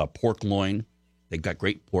is pork loin. They've got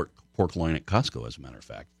great pork loin at Costco, as a matter of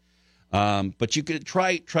fact. But you could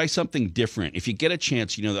try something different. If you get a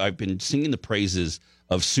chance, I've been singing the praises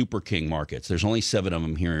of Super King markets. There's only 7 of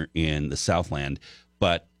them here in the Southland.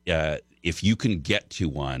 But if you can get to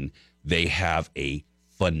one, they have a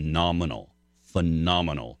phenomenal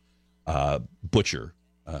butcher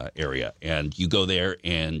area. And you go there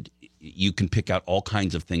and you can pick out all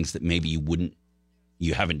kinds of things that maybe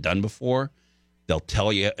you haven't done before. They'll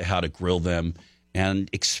tell you how to grill them and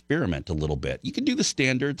experiment a little bit. You can do the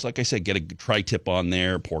standards. Like I said, get a tri-tip on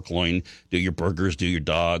there, pork loin, do your burgers, do your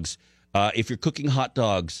dogs. If you're cooking hot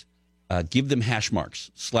dogs, give them hash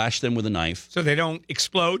marks. Slash them with a knife. So they don't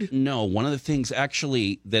explode? No. One of the things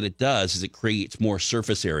actually that it does is it creates more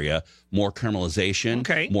surface area, more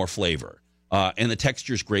caramelization, more flavor. And the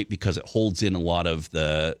texture is great because it holds in a lot of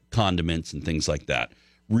the condiments and things like that.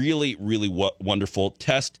 Really, really wonderful.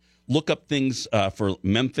 Test. look up things for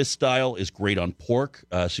Memphis style is great on pork,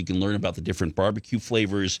 so you can learn about the different barbecue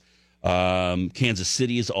flavors. Kansas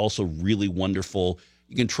City is also really wonderful.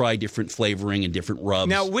 You can try different flavoring and different rubs.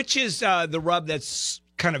 Now, which is the rub that's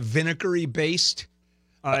kind of vinegary based,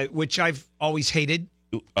 which I've always hated?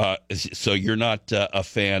 So you're not a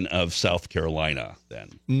fan of South Carolina, then?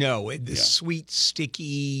 No, the sweet,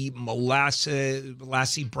 sticky,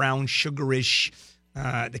 molassy, brown, sugarish,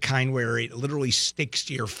 the kind where it literally sticks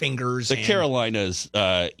to your fingers. The Carolinas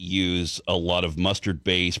use a lot of mustard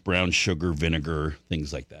base, brown sugar, vinegar,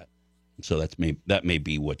 things like that. So that may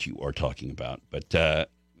be what you are talking about. But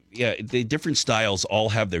the different styles all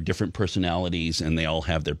have their different personalities, and they all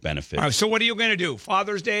have their benefits. All right, so what are you going to do?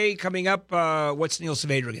 Father's Day coming up. What's Neil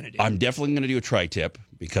Saavedra going to do? I'm definitely going to do a tri-tip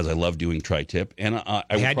because I love doing tri-tip. And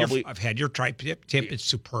I've had your tri-tip. It's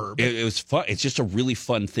superb. It was fun. It's just a really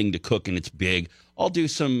fun thing to cook, and it's big. I'll do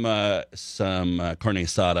some carne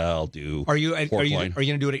asada. I'll do. Are you going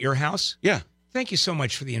to do it at your house? Yeah. Thank you so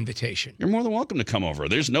much for the invitation. You're more than welcome to come over.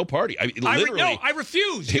 There's no party. I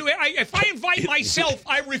refuse. If I invite myself,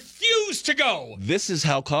 I refuse to go. This is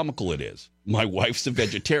how comical it is. My wife's a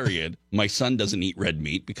vegetarian. My son doesn't eat red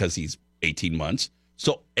meat because he's 18 months.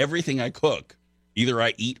 So everything I cook, either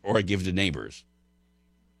I eat or I give to neighbors.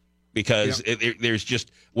 Because there's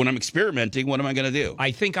just, when I'm experimenting, what am I going to do?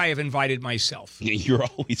 I think I have invited myself. You're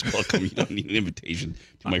always welcome. You don't need an invitation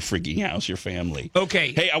to my freaking house, your family.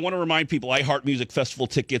 Okay. Hey, I want to remind people, iHeart Music Festival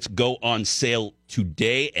tickets go on sale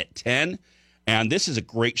today at 10. And this is a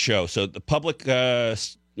great show. So the public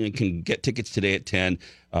can get tickets today at 10.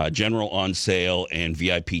 General on sale and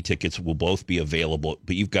VIP tickets will both be available.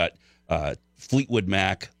 But you've got Fleetwood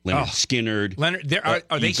Mac, Leonard Skinner.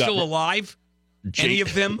 Are they still alive? Any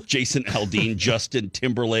of them? Jason Aldean, Justin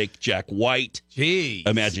Timberlake, Jack White,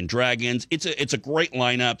 Imagine Dragons. It's a great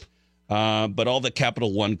lineup, but all the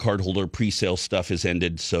Capital One cardholder pre-sale stuff has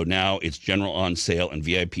ended, so now it's general on sale and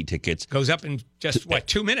VIP tickets. Goes up in just,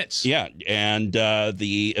 2 minutes? Yeah, and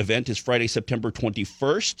the event is Friday, September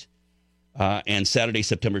 21st, and Saturday,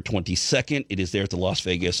 September 22nd. It is there at the Las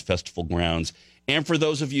Vegas Festival grounds. And for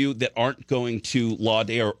those of you that aren't going to Law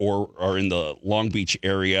Day or are in the Long Beach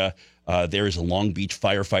area, there is a Long Beach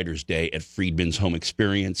Firefighters Day at Friedman's Home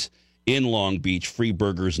Experience in Long Beach. Free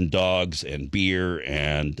burgers and dogs and beer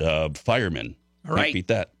and firemen. All right. Can't beat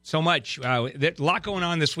that. So much. There's a lot going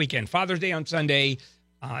on this weekend. Father's Day on Sunday.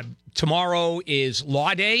 Tomorrow is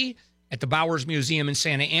Law Day at the Bowers Museum in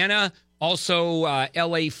Santa Ana. Also,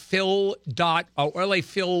 LA Phil,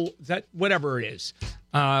 whatever it is,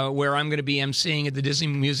 where I'm going to be emceeing at the Disney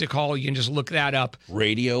Music Hall. You can just look that up.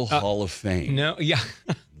 Radio Hall of Fame. No, yeah.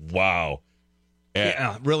 Wow.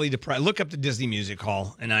 Yeah, really depressed. Look up the Disney Music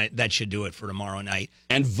Hall, and that should do it for tomorrow night.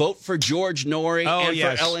 And vote for George Norrie and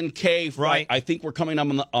for Ellen Kay. Right. I think we're coming up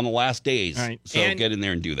on the last days. Right. So get in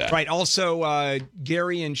there and do that. Right. Also,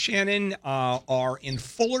 Gary and Shannon are in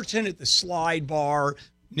Fullerton at the Slide Bar.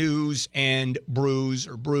 News and brews,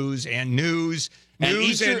 or brews and news.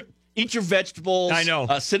 Eat your vegetables. I know.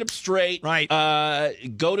 Sit up straight. Right.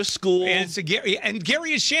 Go to school. And Gary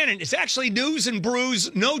and Shannon. It's actually news and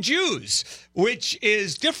brews, no Jews, which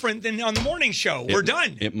is different than on the morning show. We're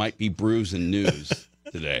done. It might be brews and news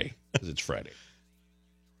today because it's Friday.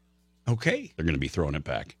 Okay. They're going to be throwing it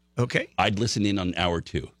back. Okay. I'd listen in on hour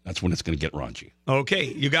 2. That's when it's going to get raunchy. Okay.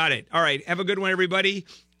 You got it. All right. Have a good one, everybody.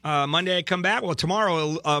 Monday I come back. Well,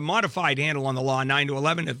 tomorrow, a modified Handel on the Law, 9 to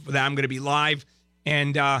 11. For that, I'm going to be live.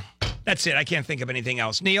 And that's it. I can't think of anything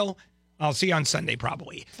else. Neil, I'll see you on Sunday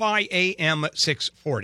probably. 5 a.m. 640.